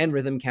events, and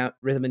Rhythm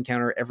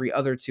Encounter every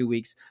other 2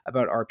 weeks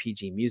about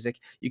RPG music.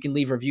 You can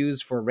leave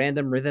reviews for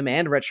Random, Rhythm,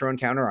 and Retro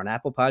Encounter on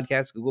Apple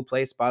Podcasts, Google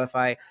Play,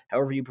 Spotify,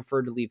 however you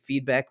prefer to leave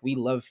feedback. We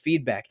love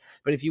feedback.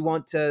 But if you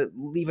want to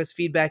leave us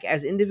feedback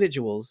as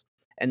individuals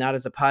and not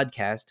as a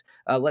podcast,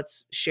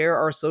 let's share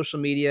our social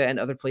media and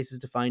other places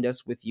to find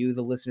us with you,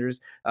 the listeners,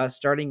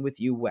 starting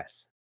with you,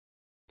 Wes.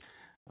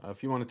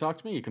 If you want to talk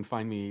to me, you can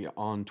find me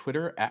on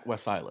Twitter at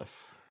Wes Iliff.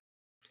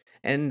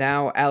 And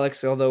now,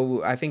 Alex,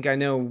 although I think I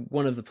know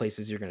one of the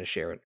places you're going to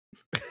share it.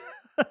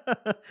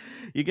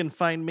 You can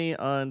find me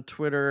on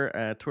Twitter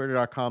at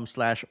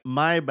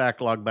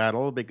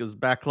twitter.com/mybacklogbattle, because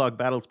Backlog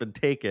Battle's been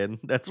taken.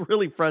 That's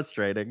really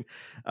frustrating.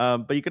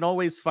 But you can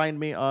always find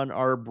me on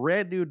our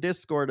brand new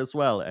Discord as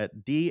well at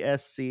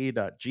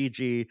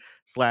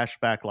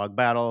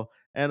dsc.gg/backlogbattle.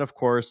 And of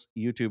course,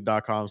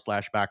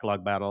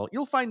 youtube.com/backlogbattle.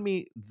 You'll find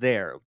me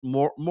there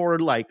more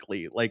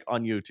likely, like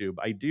on YouTube.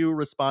 I do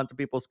respond to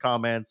people's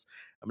comments.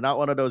 I'm not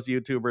one of those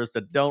YouTubers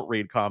that don't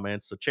read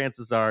comments, so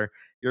chances are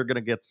you're going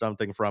to get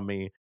something from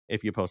me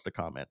if you post a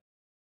comment.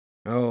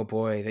 Oh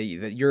boy,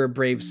 you're a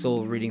brave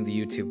soul reading the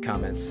YouTube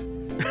comments.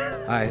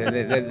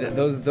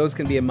 Those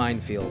can be a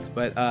minefield.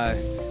 But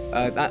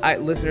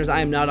listeners, I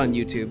am not on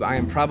YouTube. I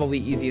am probably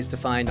easiest to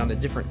find on a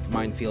different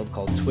minefield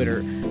called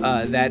Twitter.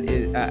 That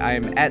is, I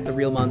am at The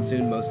Real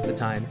Monsoon most of the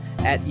time,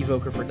 at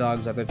Evoker for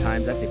Dogs other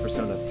times. That's a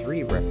Persona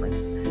 3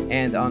 reference.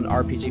 And on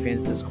RPG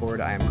Fans Discord,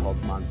 I am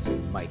called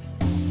Monsoon Mike.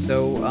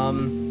 So,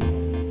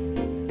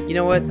 you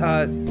know what,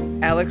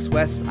 Alex,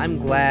 Wes, I'm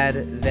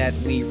glad that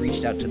we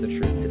reached out to the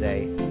truth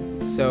today.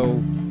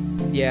 So,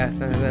 yeah,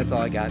 that's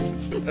all I got.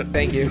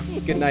 Thank you.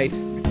 Good night,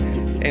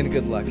 and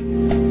good luck.